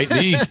want to fight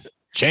me?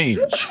 Change.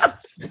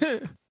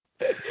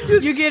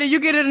 You get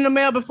it in the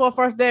mail before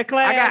first day of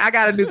class. I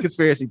got a new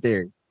conspiracy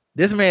theory.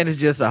 This man is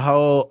just a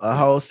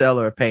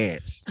wholesaler of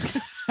pants.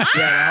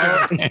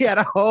 He had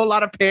a whole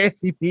lot of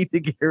pants he need to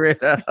get rid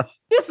of.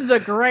 This is a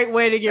great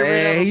way to get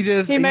rid of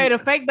them. He made a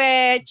fake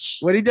badge.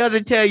 What he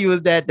doesn't tell you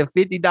is that the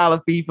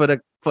 $50 fee for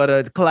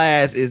the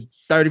class is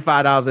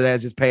 $35 of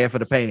that just paying for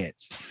the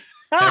pants.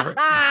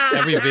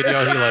 Every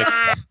video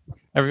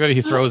everybody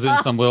he throws in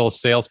some little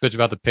sales pitch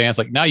about the pants.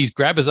 Like, now you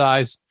grab his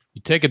eyes,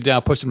 you take him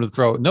down, push him to the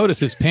throat. Notice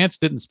his pants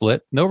didn't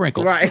split, no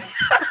wrinkles. Right.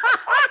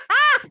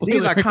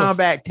 These are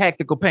combat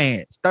tactical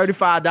pants,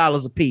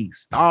 $35 a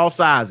piece, all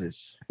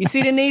sizes. You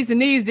see the knees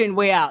didn't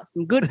wear out.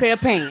 Some good pair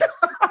of pants.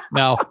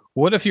 Now,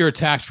 what if you're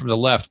attacked from the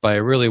left by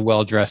a really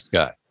well-dressed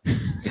guy?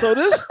 So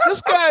this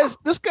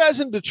guy's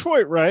in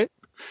Detroit, right?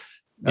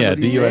 Yeah,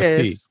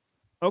 DUST.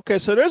 Okay,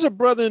 so there's a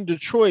brother in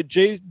Detroit,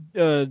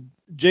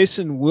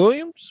 Jason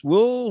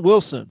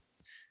Wilson.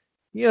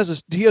 He has a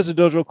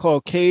dojo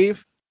called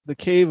the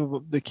Cave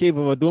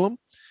of Adullam.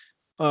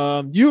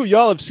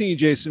 Y'all have seen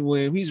Jason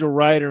Williams. He's a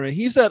writer, and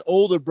he's that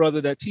older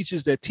brother that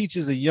teaches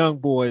the young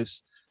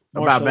boys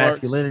about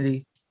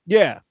masculinity.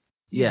 Yeah.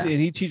 Yeah. And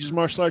he teaches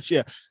martial arts.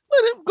 Yeah.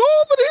 Let him go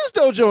over to his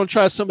dojo and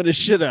try some of this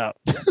shit out.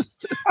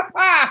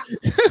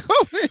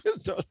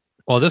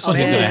 Well, this one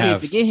he's going to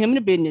have. Get him in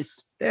the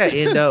business.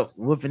 They'll end up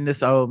whooping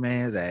this old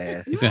man's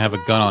ass. He's going to have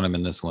a gun on him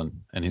in this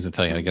one, and he's going to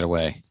tell you how to get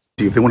away.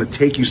 If they want to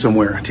take you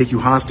somewhere, take you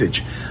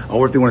hostage,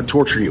 or if they want to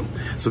torture you.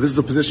 So this is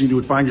a position you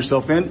would find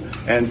yourself in.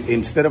 And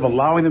instead of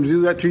allowing them to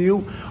do that to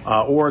you,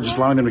 or just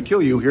allowing them to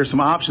kill you, here's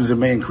some options that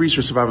may increase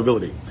your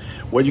survivability.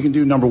 What you can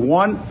do, number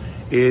one,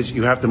 is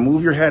you have to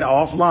move your head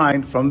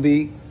offline from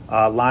the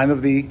line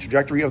of the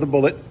trajectory of the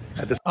bullet.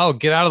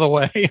 Get out of the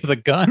way of the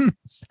gun.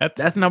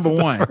 That's number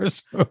one.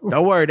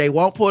 Don't worry, they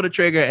won't pull the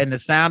trigger, and the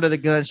sound of the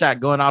gunshot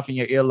going off in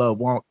your earlobe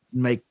won't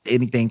make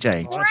anything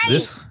change.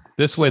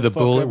 This way, the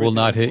bullet will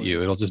not hit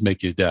you. It'll just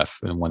make you deaf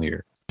in one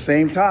ear.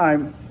 Same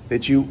time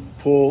that you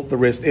pull the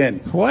wrist in.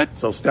 What?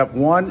 So step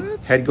one,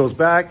 head goes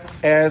back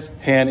as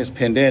hand is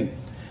pinned in.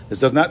 This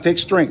does not take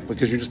strength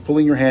because you're just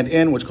pulling your hand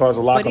in, which causes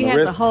a lock on the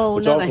wrist,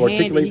 which also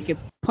articulates. He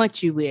can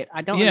punch you with.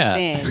 I don't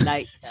understand.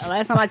 Like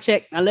last time I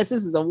checked, unless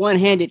this is a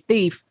one-handed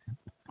thief,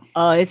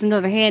 it's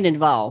another hand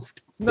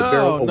involved.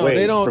 No,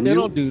 they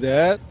don't do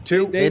that.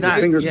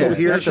 Fingers go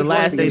here. That's the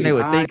last thing they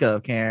would think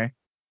of, Karen.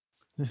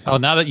 Oh,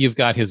 now that you've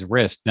got his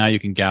wrist, now you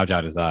can gouge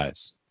out his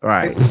eyes. All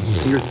right.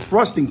 You're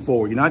thrusting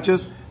forward. You're not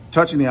just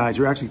touching the eyes.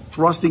 You're actually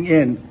thrusting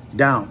in,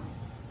 down.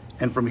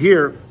 And from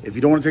here, if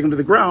you don't want to take him to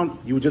the ground,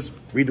 you would just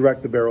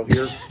redirect the barrel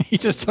here. He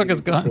just took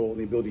his gun.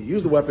 The ability to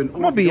use the weapon.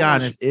 I'm gonna be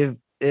honest. If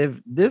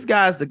this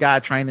guy's the guy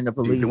training the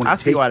police, I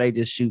see why they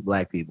just shoot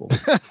black people.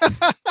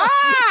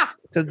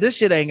 Because this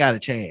shit ain't got a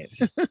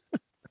chance.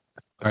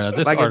 All right,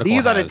 like if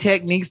these are the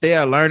techniques they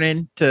are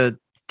learning to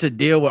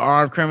deal with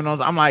armed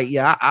criminals, I'm like,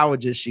 yeah, I would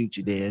just shoot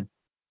you then.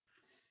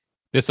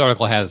 This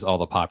article has all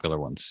the popular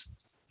ones.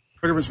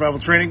 Urban survival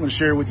training. I'm going to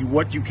share with you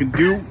what you can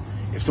do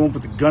if someone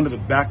puts a gun to the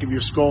back of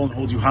your skull and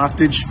holds you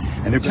hostage,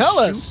 and they're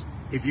going to shoot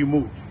if you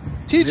move.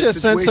 Teach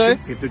us, Sensei.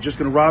 If they're just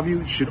going to rob you,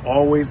 you should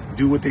always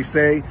do what they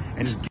say and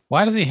just.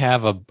 Why does he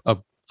have a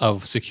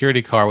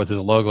security car with his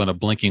logo and a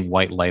blinking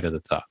white light at the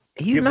top?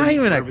 He's not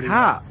even a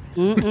cop.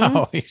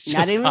 No, he's just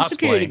not even a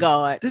security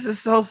guard. This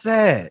is so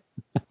sad.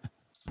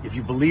 If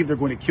you believe they're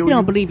going to kill you,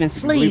 don't believe in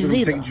sleeves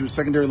either. Taking you to a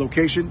secondary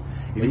location.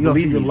 If you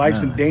believe your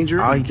life's in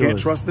danger, and you can't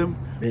trust them.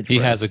 He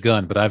has a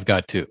gun, but I've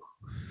got two.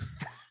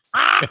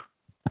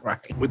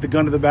 Right. With the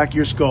gun to the back of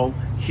your skull,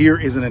 here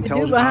is an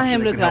intelligent option him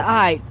that look can like, help.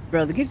 all right,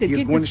 brother, get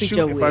He's going to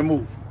shoot if I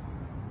move.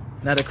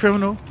 Now the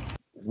criminal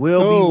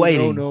will be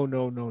waiting.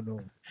 No.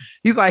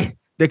 He's like,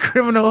 the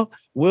criminal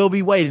will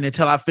be waiting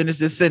until I finish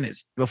this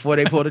sentence before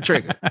they pull the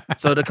trigger.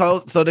 So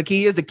the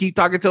key is to keep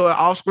talking to an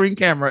off-screen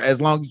camera as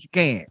long as you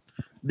can.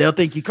 They'll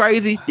think you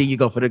crazy, then you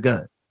go for the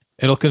gun.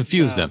 It'll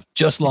confuse them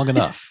just long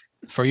enough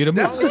for you to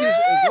move. As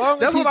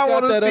long as he's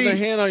got that other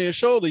hand on your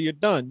shoulder, you're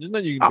done. There's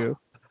nothing you can do.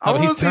 I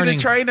want to see the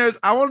trainers.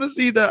 I want to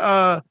see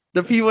the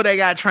people that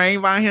got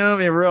trained by him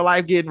in real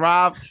life getting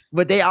robbed,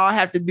 but they all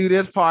have to do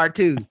this part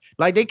too.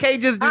 Like they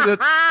can't just do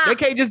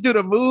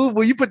the move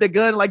where you put the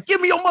gun like,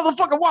 give me your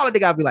motherfucking wallet. They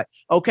gotta be like,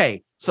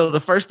 okay, so the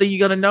first thing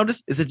you're gonna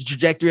notice is that the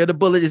trajectory of the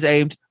bullet is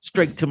aimed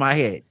straight to my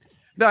head.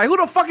 They're like, who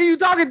the fuck are you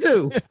talking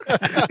to?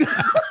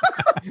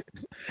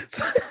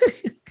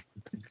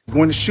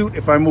 Going to shoot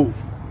if I move.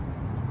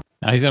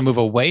 Now he's gonna move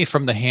away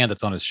from the hand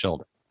that's on his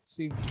shoulder.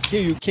 See,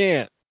 you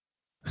can't.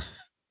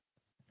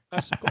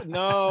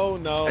 No.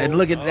 And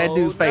look at that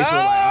dude's face.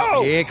 Like,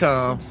 oh, here it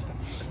comes.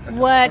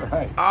 What?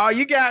 Oh,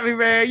 you got me,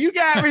 man. You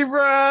got me,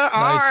 bro.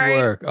 Nice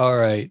work. All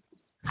right.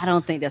 I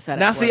don't think that's how that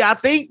now. works. See, I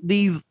think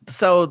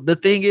so the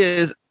thing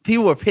is,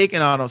 people were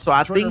picking on him. So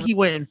I think he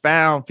went and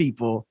found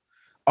people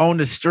on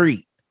the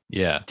street.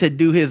 Yeah. To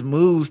do his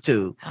moves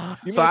to.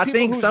 So I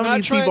think some of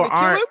these people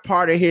aren't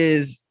part of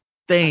his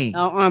thing.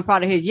 I'm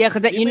part of his. Yeah,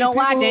 because you know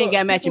why? They ain't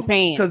got matching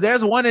pants. Because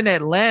there's one in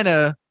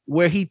Atlanta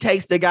where he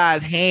takes the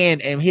guy's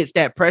hand and hits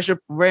that pressure.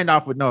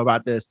 Randolph would know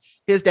about this.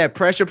 Hits that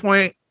pressure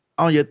point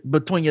on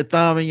between your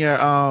thumb and your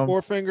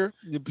forefinger.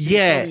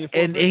 Yeah,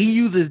 and he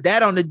uses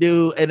that on the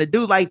dude, and the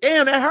dude like,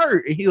 damn, that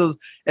hurt.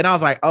 And I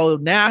was like, oh,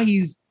 now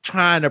he's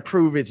trying to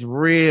prove it's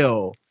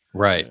real.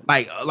 Right.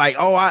 Like,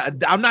 oh,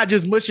 I'm not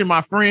just mushing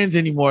my friends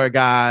anymore,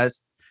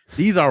 guys.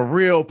 These are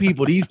real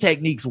people. These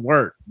techniques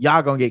work.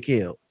 Y'all gonna get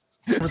killed.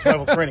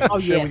 Survival training. I'll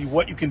share with you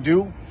what you can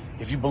do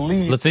if you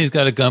believe. Let's say he's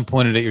got a gun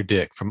pointed at your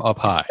dick from up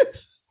high.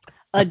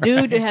 A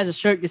dude that has a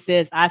shirt that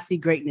says, I see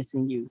greatness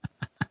in you.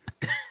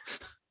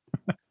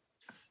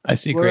 I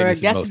see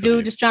greatness in most that's the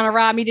dude just trying to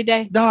rob me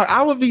today. Dog,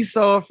 I would be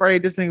so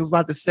afraid this thing was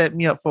about to set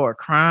me up for a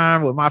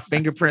crime with my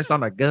fingerprints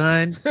on a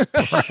gun.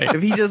 Right. If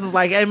he just was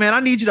like, hey, man, I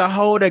need you to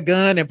hold a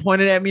gun and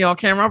point it at me on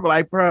camera, I'd be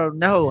like, bro,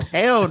 no,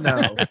 hell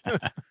no.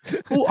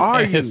 Who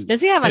are you?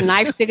 Does he have a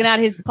knife sticking out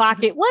of his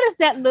pocket? What is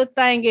that little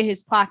thing in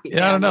his pocket?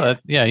 Yeah, I don't know.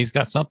 Yeah, he's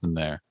got something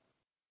there.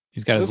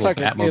 He's got his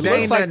little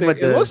Batmobile.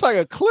 It looks like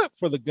a clip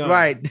for the gun.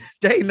 Right.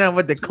 They ain't nothing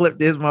but the clip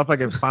this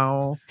motherfucking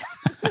phone.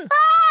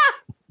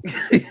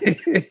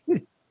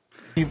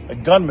 A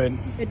gunman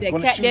is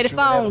going to shoot you. They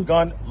have a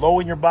gun low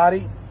in your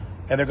body,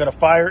 and they're going to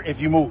fire if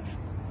you move.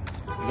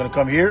 You're going to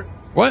come here.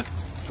 What?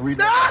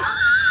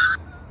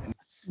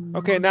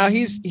 Okay, now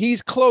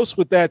he's close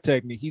with that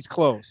technique. He's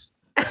close.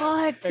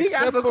 What? He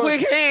got some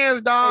quick hands,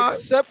 dog.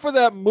 Except for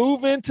that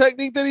move-in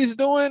technique that he's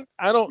doing,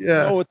 I don't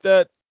know what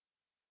that.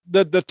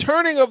 The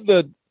turning of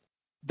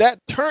that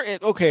turn.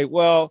 Okay,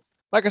 well,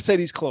 like I said,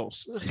 he's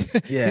close.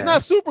 Yeah, he's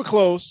not super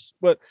close,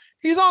 but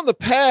he's on the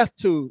path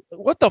to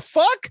what the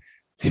fuck.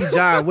 He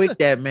John Wick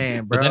that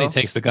man, bro. But then he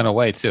takes the gun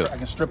away too. I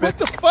can strip it. What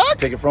the fuck?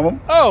 Take it from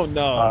him. Oh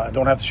no! I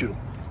don't have to shoot him.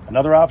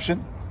 Another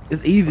option.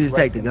 It's easy to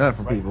take the gun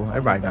from people.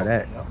 Everybody know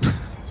that.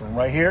 So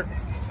right here,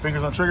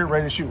 fingers on trigger,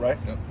 ready to shoot. Right.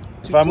 Yep.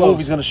 If I move,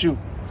 he's gonna shoot.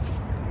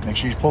 Make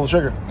sure you pull the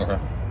trigger. Okay.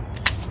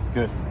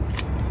 Good.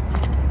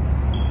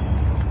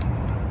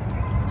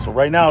 So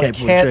right now he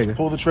can't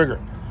pull the trigger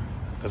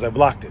because I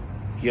blocked it.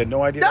 He had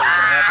no idea that was gonna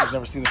happen. He's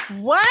never seen this.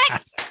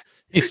 What?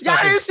 Y'all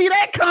didn't see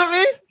that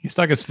coming. He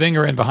stuck his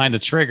finger in behind the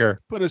trigger.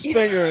 Put his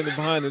finger in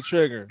behind the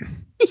trigger.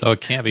 So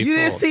it can't be You pulled.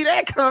 didn't see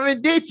that coming,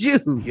 did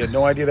you? He had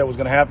no idea that was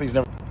going to happen. He's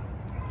never.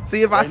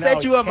 See, if I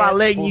set you up by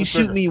letting you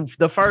shoot me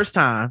the first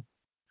time,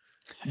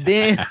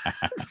 then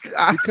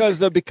because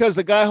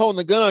the guy holding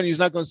the gun on you is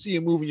not going to see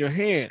you moving your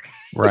hand.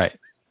 Right.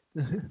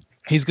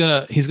 He's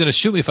gonna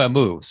shoot me if I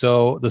move.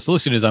 So the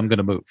solution is I'm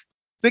gonna move.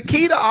 The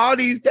key to all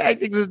these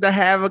tactics is to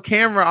have a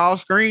camera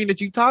off screen that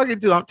you're talking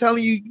to. I'm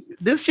telling you,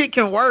 this shit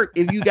can work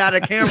if you got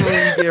a camera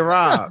when you get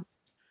robbed.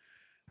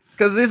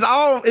 Because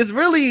it's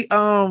really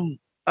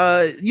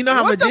you know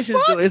how magicians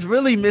do it. It's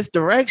really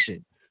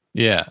misdirection.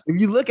 Yeah. If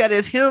you look at it,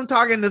 it's him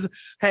talking this,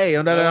 hey,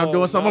 I'm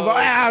doing something. Look,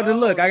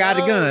 I got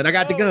the gun. I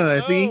got the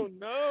gun. See?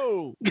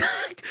 No.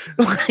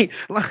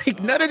 like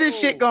none of this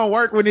shit gonna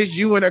work when it's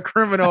you and a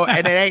criminal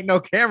and there ain't no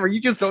camera. You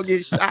just gonna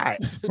get shot.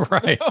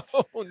 Right.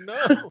 Oh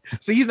no.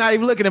 See, he's not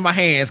even looking at my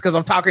hands because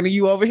I'm talking to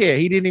you over here.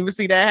 He didn't even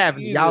see that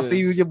happen. Y'all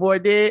see what your boy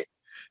did?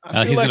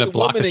 He's gonna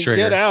block the trigger.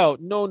 Get out.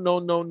 No.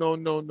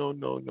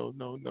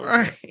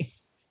 Right.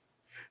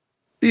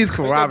 These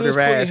corroborative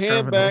ass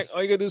criminals.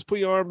 All you gotta do is put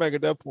your arm back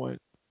at that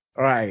point.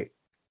 All right.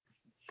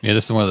 Yeah,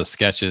 this is one of the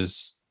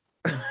sketches.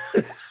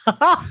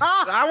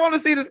 I want to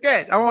see the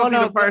sketch. I want to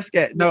see the first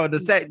sketch. No,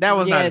 that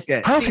was not a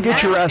sketch. How to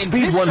get your ass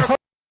beat 100.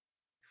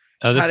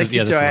 Oh, this How is to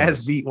get your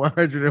ass beat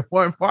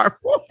 101 part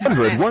 4.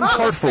 1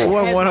 part 4.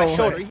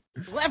 101.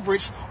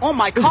 Leverage on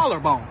my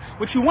collarbone.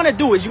 What you want to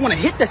do is you want to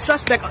hit the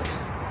suspect.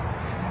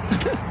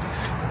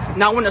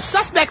 Now, when the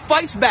suspect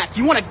fights back,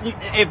 you want to,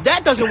 if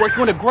that doesn't work, you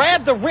want to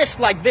grab the wrist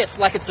like this,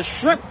 like it's a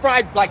shrimp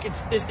fried, like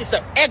it's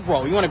an egg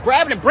roll. You want to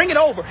grab it and bring it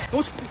over.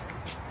 What you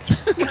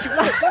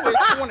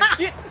want to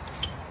do is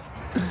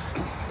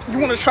you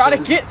want to try to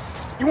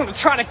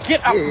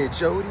get out. Yeah,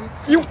 Jody.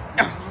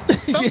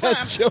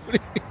 Sometimes Jody.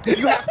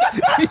 You have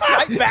to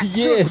fight back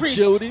to increase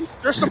Jody.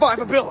 your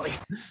survivability.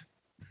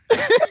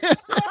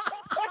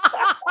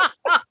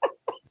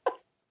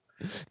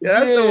 Yeah,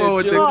 that's the one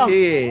with the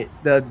kid,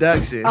 the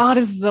abduction. Oh,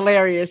 this is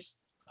hilarious.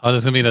 Oh, this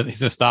is gonna be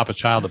he's gonna stop a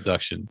child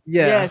abduction.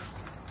 Yeah.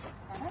 Yes.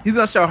 He's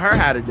gonna show her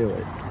how to do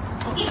it.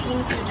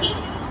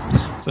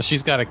 So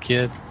she's got a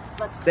kid.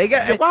 They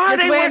got why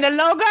they wearing the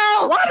logo?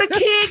 Why the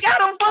kid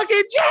got a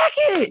fucking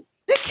jacket?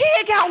 The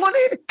kid got one.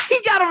 He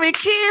got them in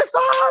kid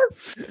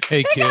size.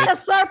 Hey, kid. Got a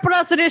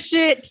surplus of this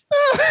shit.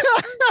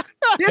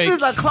 This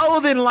is a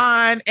clothing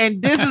line,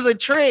 and this is a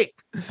trick.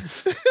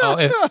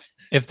 Oh,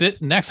 if the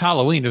next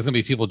Halloween there's gonna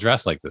be people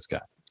dressed like this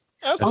guy.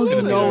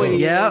 Absolutely.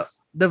 Yeah.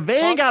 The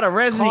van got a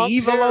Resident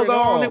Evil logo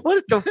on it.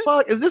 What the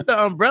fuck? Is this the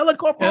Umbrella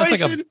Corporation?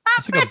 Yeah,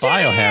 it's like a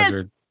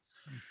biohazard.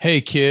 Hey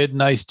kid,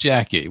 nice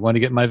jacket. You want to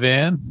get my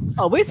van?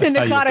 Oh, we seen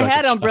the car that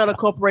had Umbrella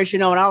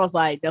Corporation on. I was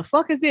like, the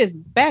fuck is this?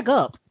 Back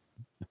up.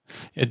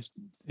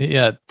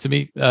 Yeah, to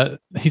me,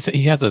 he said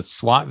he has a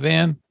SWAT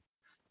van.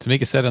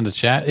 Tamika said in the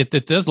chat, it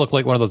does look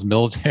like one of those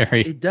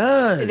military. It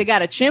does. They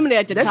got a chimney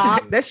at the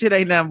top. That shit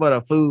ain't nothing but a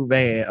food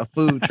van, a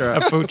food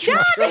truck. A food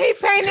truck. Johnny, he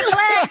painted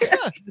black. A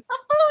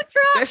food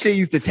truck. That shit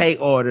used to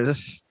take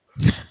orders.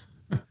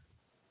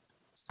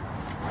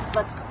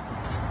 Let's go.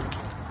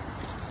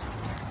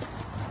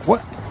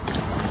 What?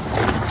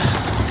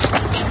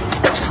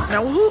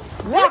 Now,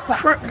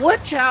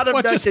 what child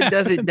abduction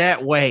does it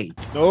that way?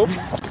 Nope.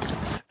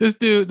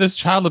 This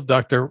child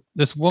abductor,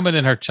 this woman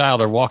and her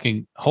child are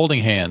walking,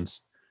 holding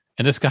hands,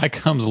 and this guy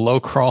comes low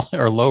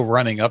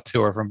running up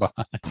to her from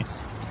behind.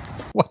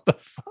 What the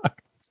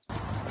fuck?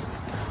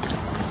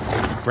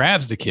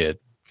 Grabs the kid.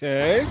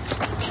 Okay.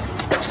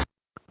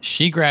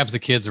 She grabs the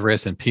kid's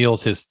wrist and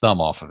peels his thumb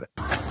off of it.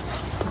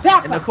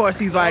 And of course,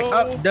 he's like,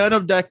 "Oh, done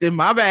abducting.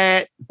 My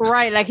bad."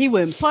 Right, like he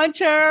wouldn't punch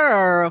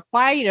her or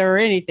fight or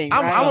anything.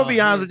 I'm gonna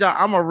be honest with y'all.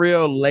 I'm a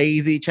real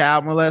lazy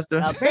child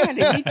molester.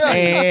 Apparently,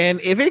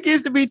 and if it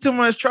gets to be too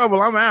much trouble,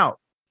 I'm out.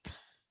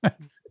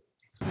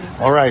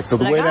 All right, so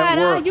the way that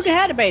works, you can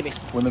have the baby.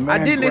 When the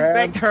man I didn't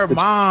expect her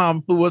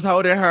mom, who was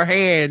holding her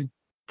hand,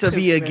 to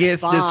be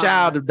against this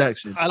child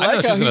abduction. I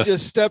like how he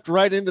just stepped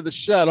right into the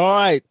shot. All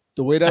right,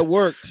 the way that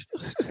worked.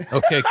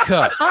 Okay,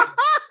 cut.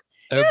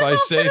 Everybody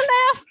safe.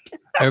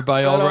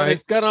 Everybody all right?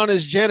 He's got on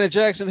his Janet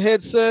Jackson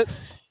headset.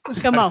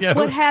 Come on. Yeah,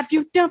 what have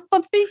you done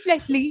for me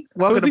lately?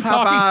 Welcome to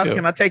Popeyes. to?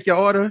 Can I take your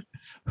order?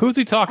 Who's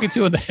he talking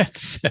to in the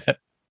headset?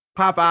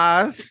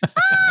 Popeyes.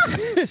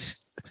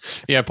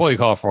 Yeah, pull your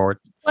call forward.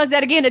 What's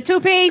that again? A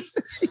 2-piece?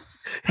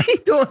 He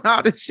doing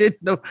all this shit in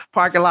the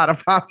parking lot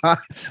of Popeyes.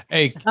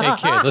 Hey,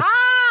 kid,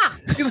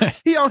 listen.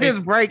 He on his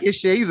break and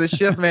shit. He's a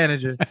shift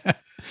manager.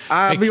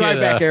 I'll be right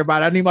back,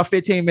 everybody. I need my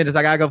 15 minutes.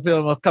 I gotta go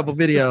film a couple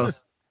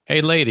videos. Hey,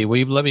 lady, will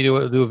you let me do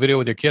a video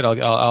with your kid?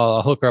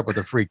 I'll hook her up with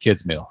a free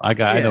kids meal. I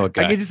know a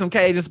guy. I get you some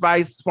Cajun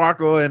spice,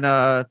 sparkle, and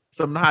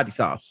some hottie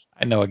sauce.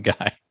 I know a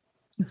guy.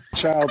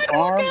 Child's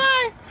arm,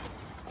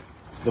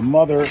 the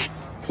mother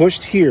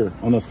pushed here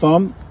on the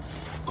thumb,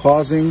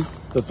 causing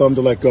the thumb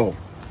to let go.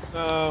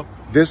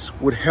 This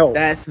would help.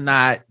 That's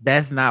not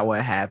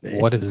what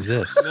happened. What is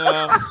this?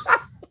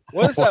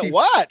 What is that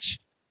watch?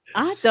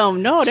 I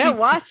don't know. That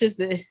watch is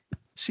it.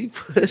 She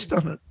pushed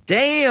on it.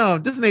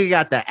 Damn, this nigga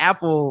got the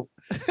Apple.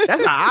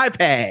 That's an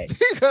iPad.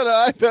 He got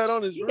an iPad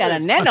on his wrist. He got a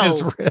Nano. On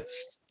his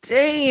wrist.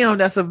 Damn,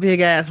 that's a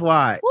big ass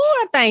watch. Ooh,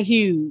 that thing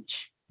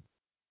huge.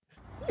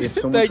 If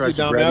someone tries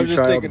to grab your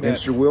child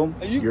against your will,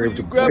 you're able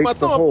to grab my break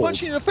the thumb, hold.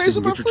 punch you in the face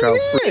with my Get your child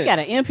free He got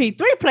an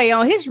MP3 player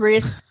on his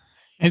wrist.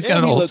 He's got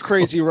an he old look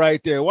crazy right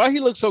there. Why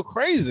he look so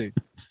crazy?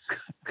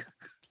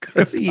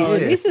 Because he At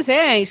is. least his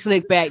hair ain't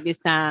slicked back this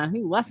time.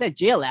 He watched that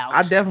jail out.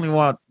 I definitely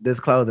want this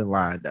clothing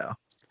line though.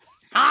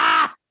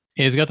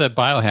 He's got that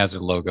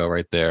biohazard logo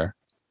right there.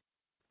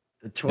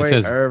 Detroit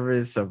says-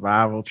 Irvin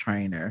survival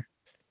trainer.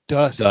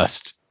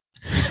 Dust.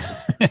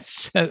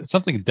 It's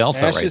something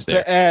Delta ashes right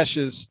there. To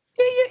ashes.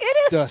 It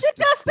is. Dust. It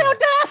does spell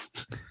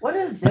dust. What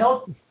is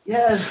Delta?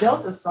 Yeah, it's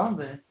Delta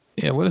something.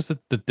 Yeah, what is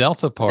the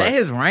Delta part? That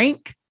his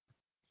rank?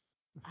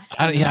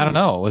 I don't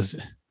know.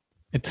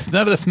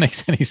 None of this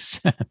makes any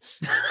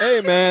sense.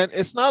 Hey, man,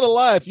 it's not a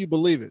lie if you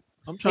believe it.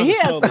 I'm trying to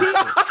tell you.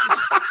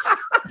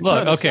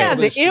 Look, okay. He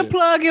has an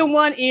earplug in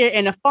one ear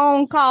and a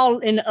phone call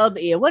in the other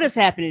ear. What is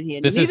happening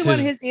here? Neither one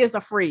of his ears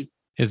are free.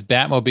 His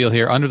Batmobile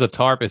here under the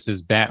tarp is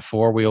his Bat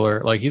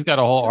 4-wheeler. Like, he's got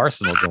a whole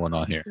arsenal going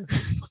on here.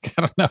 I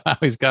don't know how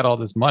he's got all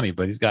this money,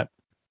 but he's got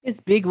his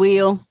big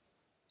wheel,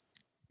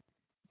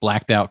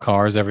 blacked out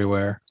cars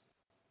everywhere.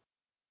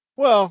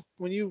 Well,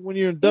 when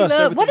you're in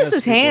dust, what does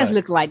his hands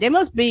look like? They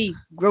must be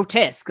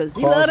grotesque because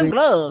he loves them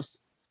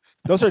gloves.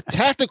 Those are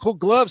tactical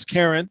gloves,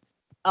 Karen.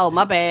 Oh,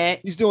 my bad.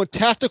 He's doing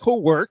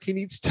tactical work. He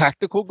needs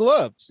tactical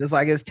gloves. Just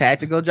like his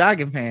tactical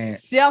jogging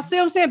pants. See what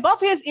I'm saying?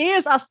 Both his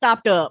ears are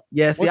stopped up.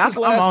 Yeah, see, I'm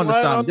on to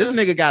something. This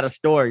nigga got a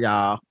store,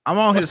 y'all. I'm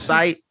on his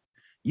site.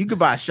 You can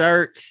buy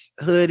shirts,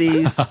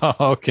 hoodies.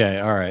 Okay,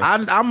 all right.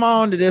 I'm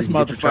on to this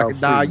motherfucker,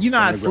 dog. You're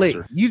not slick.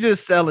 You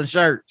just selling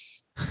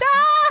shirts.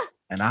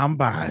 And I'm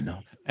buying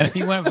them. And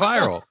he went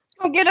viral.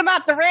 Get him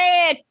out the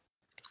red.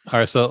 All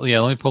right, so yeah,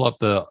 let me pull up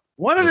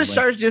one of the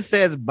shirts just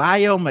says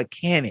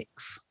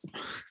biomechanics.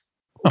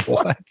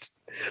 What?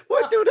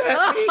 What do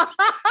that mean?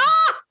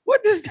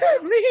 What does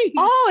that mean?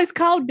 Oh, it's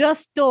called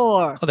Dust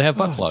Store. Oh, they have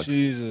butt plugs.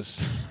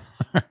 Jesus.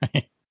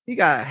 He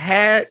got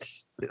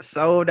hats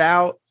sold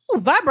out. Ooh,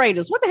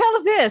 vibrators. What the hell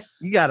is this?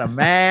 You got a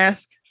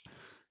mask.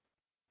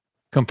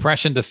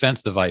 Compression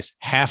defense device,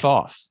 half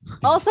off.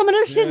 Oh, some of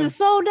them shit is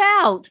sold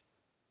out.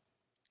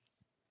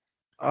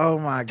 Oh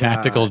my god.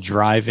 Tactical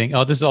driving.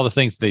 Oh, this is all the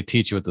things they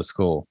teach you at the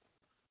school.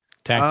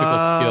 Tactical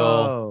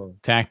skill,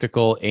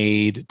 tactical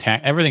aid,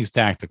 everything's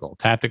tactical.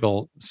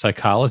 Tactical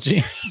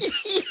psychology.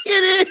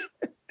 It is.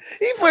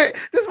 He put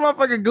this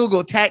motherfucker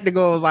Google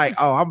tactical was like,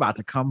 oh, I'm about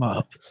to come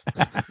up.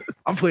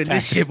 I'm putting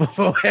this shit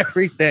before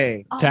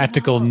everything.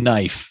 Tactical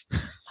knife.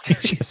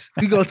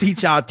 We gonna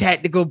teach y'all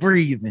tactical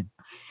breathing.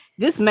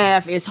 This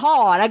math is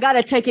hard. I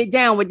gotta take it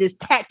down with this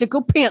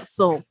tactical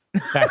pencil.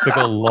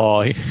 Tactical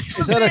law. Is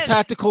that a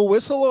tactical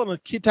whistle on a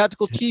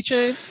tactical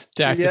keychain?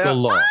 Tactical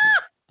law.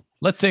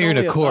 Let's say you're in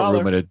a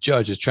courtroom and a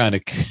judge is trying to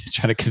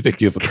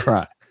convict you of a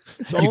crime.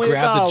 You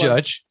grab the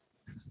judge.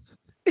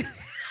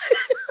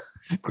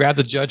 Grab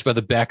the judge by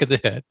the back of the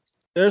head.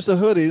 There's the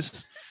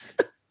hoodies.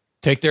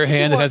 Take their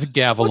hand that has a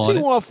gavel on it. What's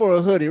he want for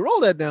a hoodie? Roll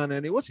that down,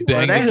 Andy. What's he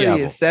want? That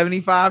hoodie is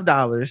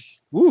 $75.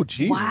 Ooh,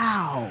 Jesus.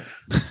 Wow.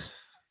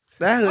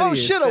 That hoodie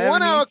is a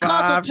 1-hour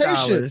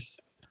consultation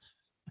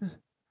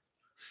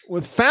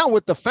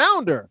with the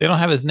founder. They don't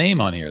have his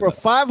name on here. For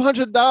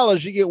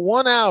 $500, you get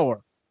 1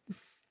 hour.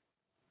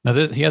 Now,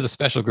 he has a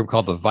special group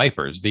called the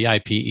Vipers,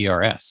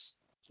 VIPERS.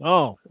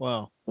 Oh,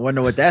 wow.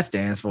 Wonder what that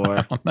stands for.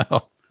 I don't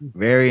know.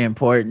 Very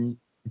important.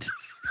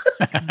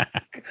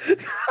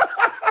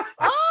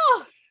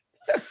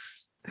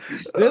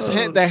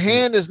 The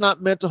hand is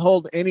not meant to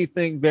hold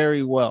anything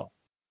very well.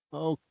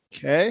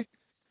 Okay.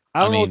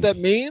 I don't know what that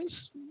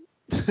means.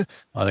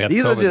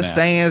 These are just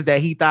sayings that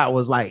he thought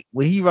was like,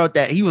 when he wrote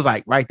that, he was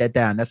like, write that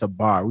down. That's a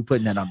bar. We're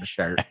putting that on the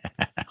shirt.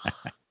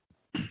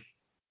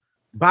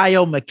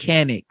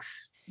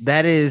 Biomechanics.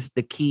 That is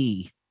the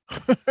key.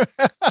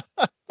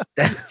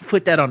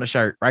 Put that on the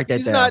shirt. Write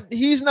that down.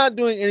 He's not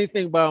doing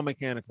anything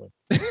biomechanically.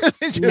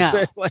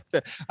 Say it like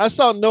that. I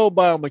saw no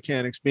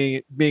biomechanics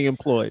being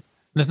employed.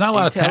 There's not a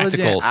lot of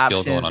tactical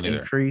skill going on either.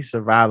 Increase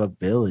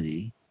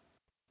survivability.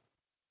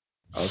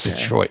 Okay.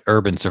 Detroit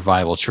Urban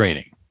Survival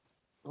Training.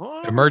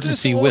 Oh,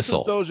 Emergency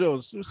whistle.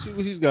 Dojos. Let's see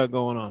what he's got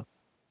going on.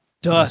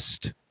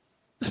 Dust.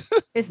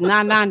 It's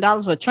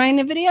 $99 for a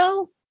training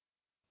video.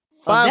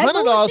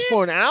 $500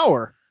 for an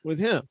hour with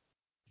him.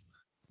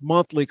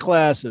 Monthly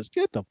classes.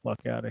 Get the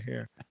fuck out of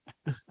here.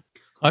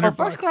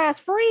 First class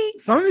free.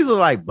 Some of these are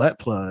like butt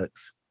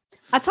plugs.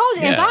 I told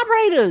you, and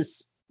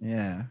vibrators.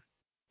 Yeah.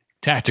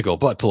 Tactical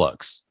butt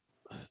plugs.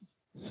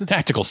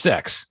 Tactical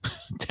sex.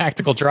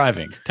 Tactical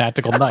driving.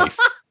 Tactical knife.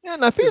 Yeah,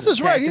 Nafis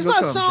is right. He's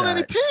not selling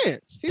any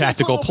pants.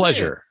 Tactical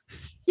pleasure.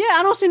 Pants. Yeah,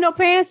 I don't see no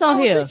pants on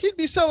here. He'd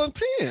be selling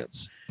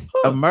pants.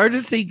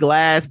 Emergency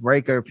glass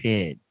breaker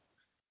pin.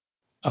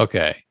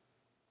 Okay.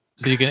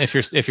 So you can,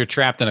 if you're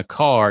trapped in a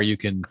car, you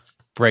can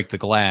break the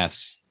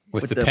glass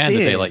with the pen that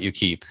they let you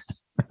keep.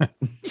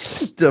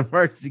 The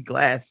emergency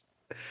glass.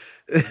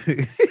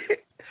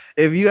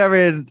 If you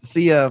ever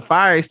see a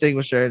fire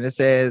extinguisher and it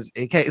says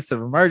in case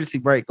of emergency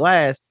break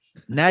glass,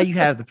 now you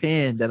have the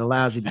pen that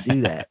allows you to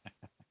do that.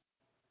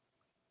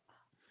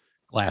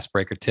 Glass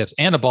breaker tips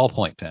and a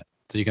ballpoint pen,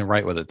 so you can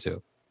write with it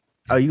too.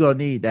 Oh, you gonna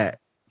need that.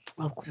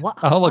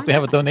 Oh, look, they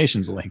have a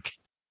donations link.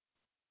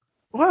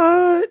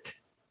 What?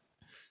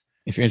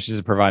 If you're interested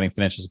in providing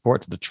financial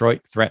support to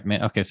Detroit Threat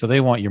Man. Okay, so they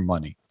want your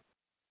money.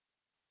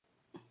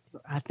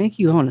 I think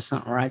you own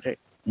something, Roger.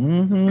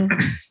 Mm-hmm.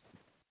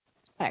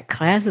 Like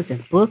classes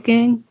and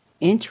booking,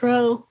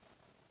 intro.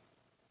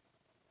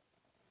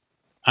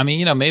 I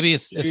mean, maybe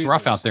it's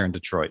rough out there in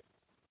Detroit.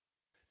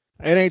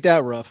 It ain't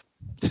that rough.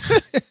 there's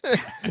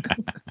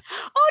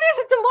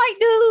some white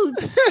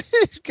dudes.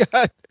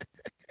 God.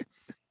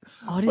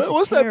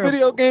 What's that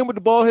video game with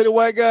the bald-headed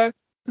white guy?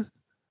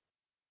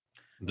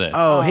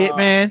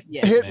 Hitman.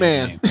 Yeah.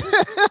 Hitman.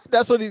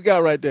 That's what he's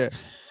got right there.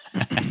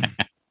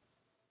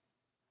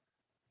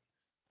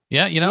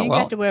 Yeah, You ain't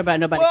got to worry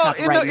about nobody.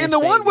 In the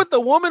one with the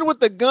woman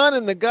with the gun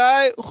and the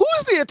guy,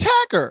 who's the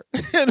attacker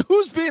and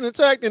who's being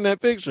attacked in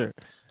that picture?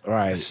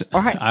 Right.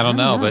 I don't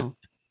know, but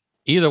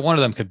either one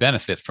of them could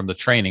benefit from the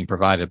training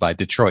provided by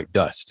Detroit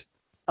Dust.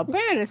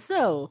 Apparently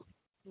so.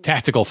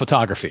 Tactical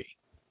photography.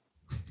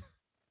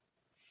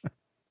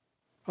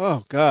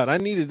 Oh God, I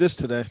needed this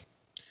today.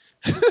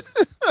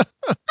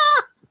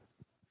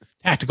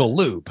 Tactical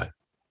lube.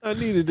 I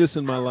needed this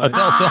in my life.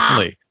 Adults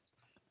only.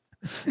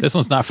 This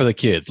one's not for the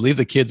kids. Leave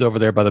the kids over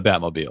there by the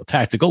Batmobile.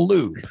 Tactical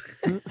lube.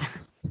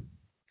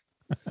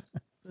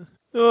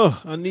 Oh,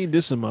 I need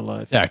this in my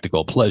life.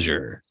 Tactical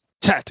pleasure.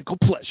 Tactical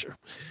pleasure.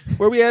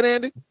 Where we at,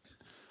 Andy?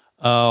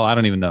 Oh, I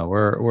don't even know.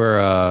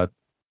 We're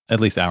at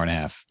least an hour and a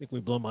half. I think we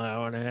blew my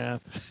hour and a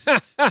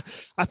half.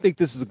 I think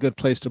this is a good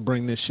place to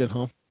bring this shit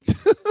home.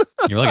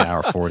 You're like an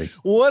hour 40.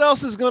 What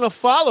else is going to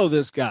follow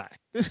this guy?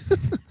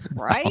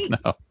 Right? Oh,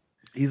 no.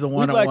 He's a We'd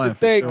one-on-one. like to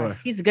thank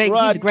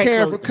Rod and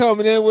Karen for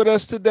coming in with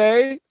us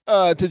today,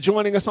 to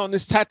joining us on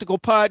this tactical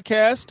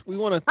podcast. We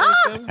want to thank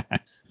them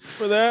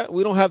for that.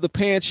 We don't have the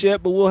pants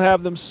yet, but we'll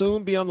have them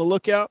soon. Be on the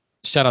lookout.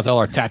 Shout out to all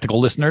our tactical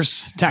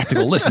listeners.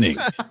 Tactical listening.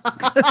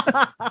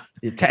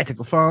 Your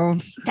tactical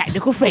phones.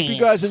 Tactical fans. Hope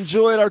you guys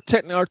enjoyed our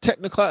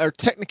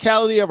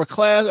technicality of our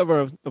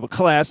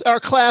class our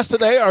class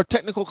today, our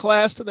technical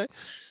class today.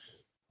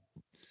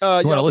 You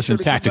want to listen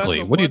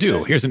tactically. What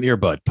do? Here's an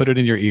earbud. Put it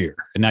in your ear.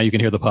 And now you can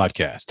hear the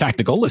podcast.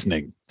 Tactical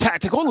listening.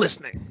 Tactical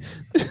listening.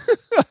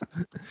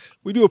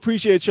 We do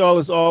appreciate y'all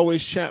as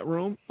always, chat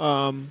room.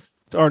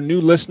 Our new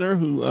listener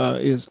who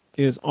is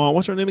on.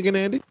 What's her name again,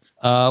 Andy?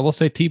 We'll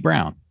say T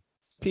Brown.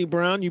 P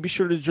Brown. You be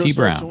sure to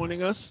start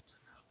joining us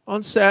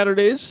on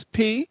Saturdays.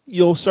 P,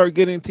 you'll start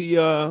getting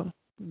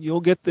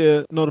you'll get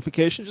the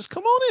notification. Just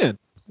come on in.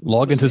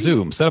 Log into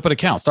Zoom, set up an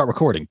account, start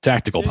recording.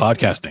 Tactical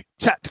podcasting.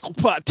 Tactical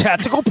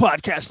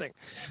podcasting.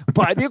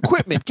 Buy the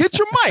equipment. Get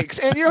your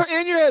mics and your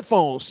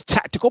headphones.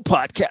 Tactical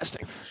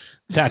podcasting.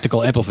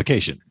 Tactical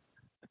amplification.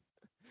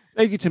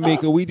 Thank you,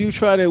 Tamika. We do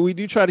try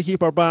to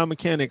keep our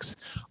biomechanics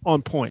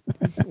on point.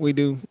 We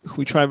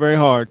try very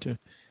hard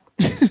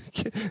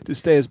to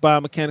stay as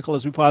biomechanical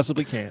as we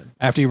possibly can.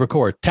 After you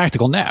record,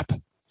 tactical nap.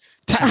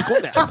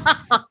 Tactical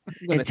nap.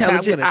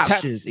 Intelligent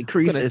options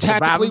increase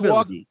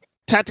survivability.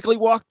 Tactically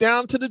walk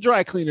down to the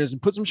dry cleaners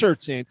and put some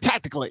shirts in.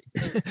 Tactically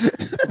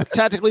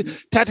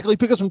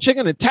pick up some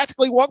chicken and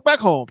tactically walk back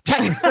home.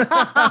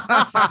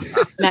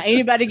 Now,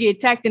 anybody get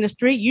attacked in the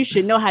street, you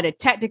should know how to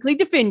tactically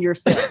defend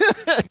yourself.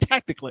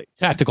 Tactically.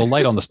 Tactical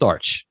light on the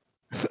starch.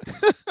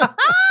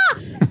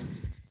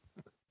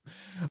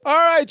 All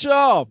right,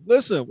 y'all.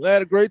 Listen, we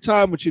had a great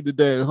time with you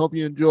today, and I hope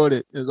you enjoyed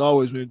it. As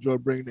always, we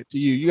enjoyed bringing it to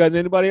you. You guys,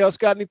 anybody else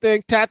got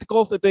anything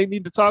tactical that they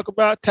need to talk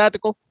about?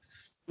 Tactical?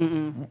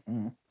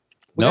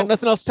 We got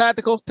nothing else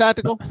tactical?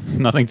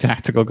 Nothing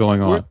tactical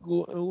going on.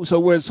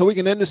 So we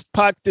can end this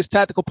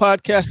tactical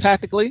podcast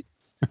tactically?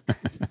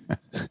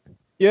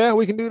 Yeah,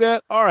 we can do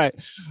that. All right,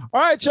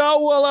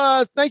 y'all.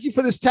 Well, thank you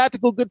for this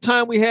tactical good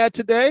time we had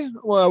today.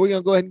 Well, we're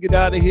gonna go ahead and get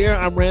out of here.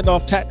 I'm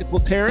Randolph Tactical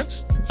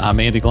Terrence. I'm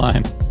Andy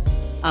Klein.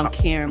 I'm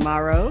Karen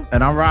Morrow.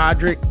 And I'm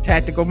Roderick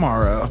Tactical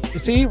Morrow.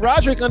 See,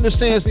 Roderick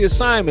understands the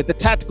assignment, the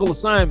tactical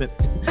assignment.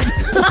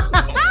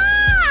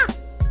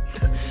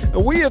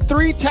 And we are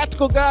 3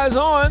 tactical guys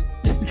on.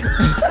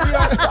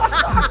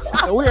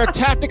 We are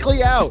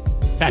tactically out.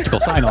 Tactical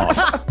sign off.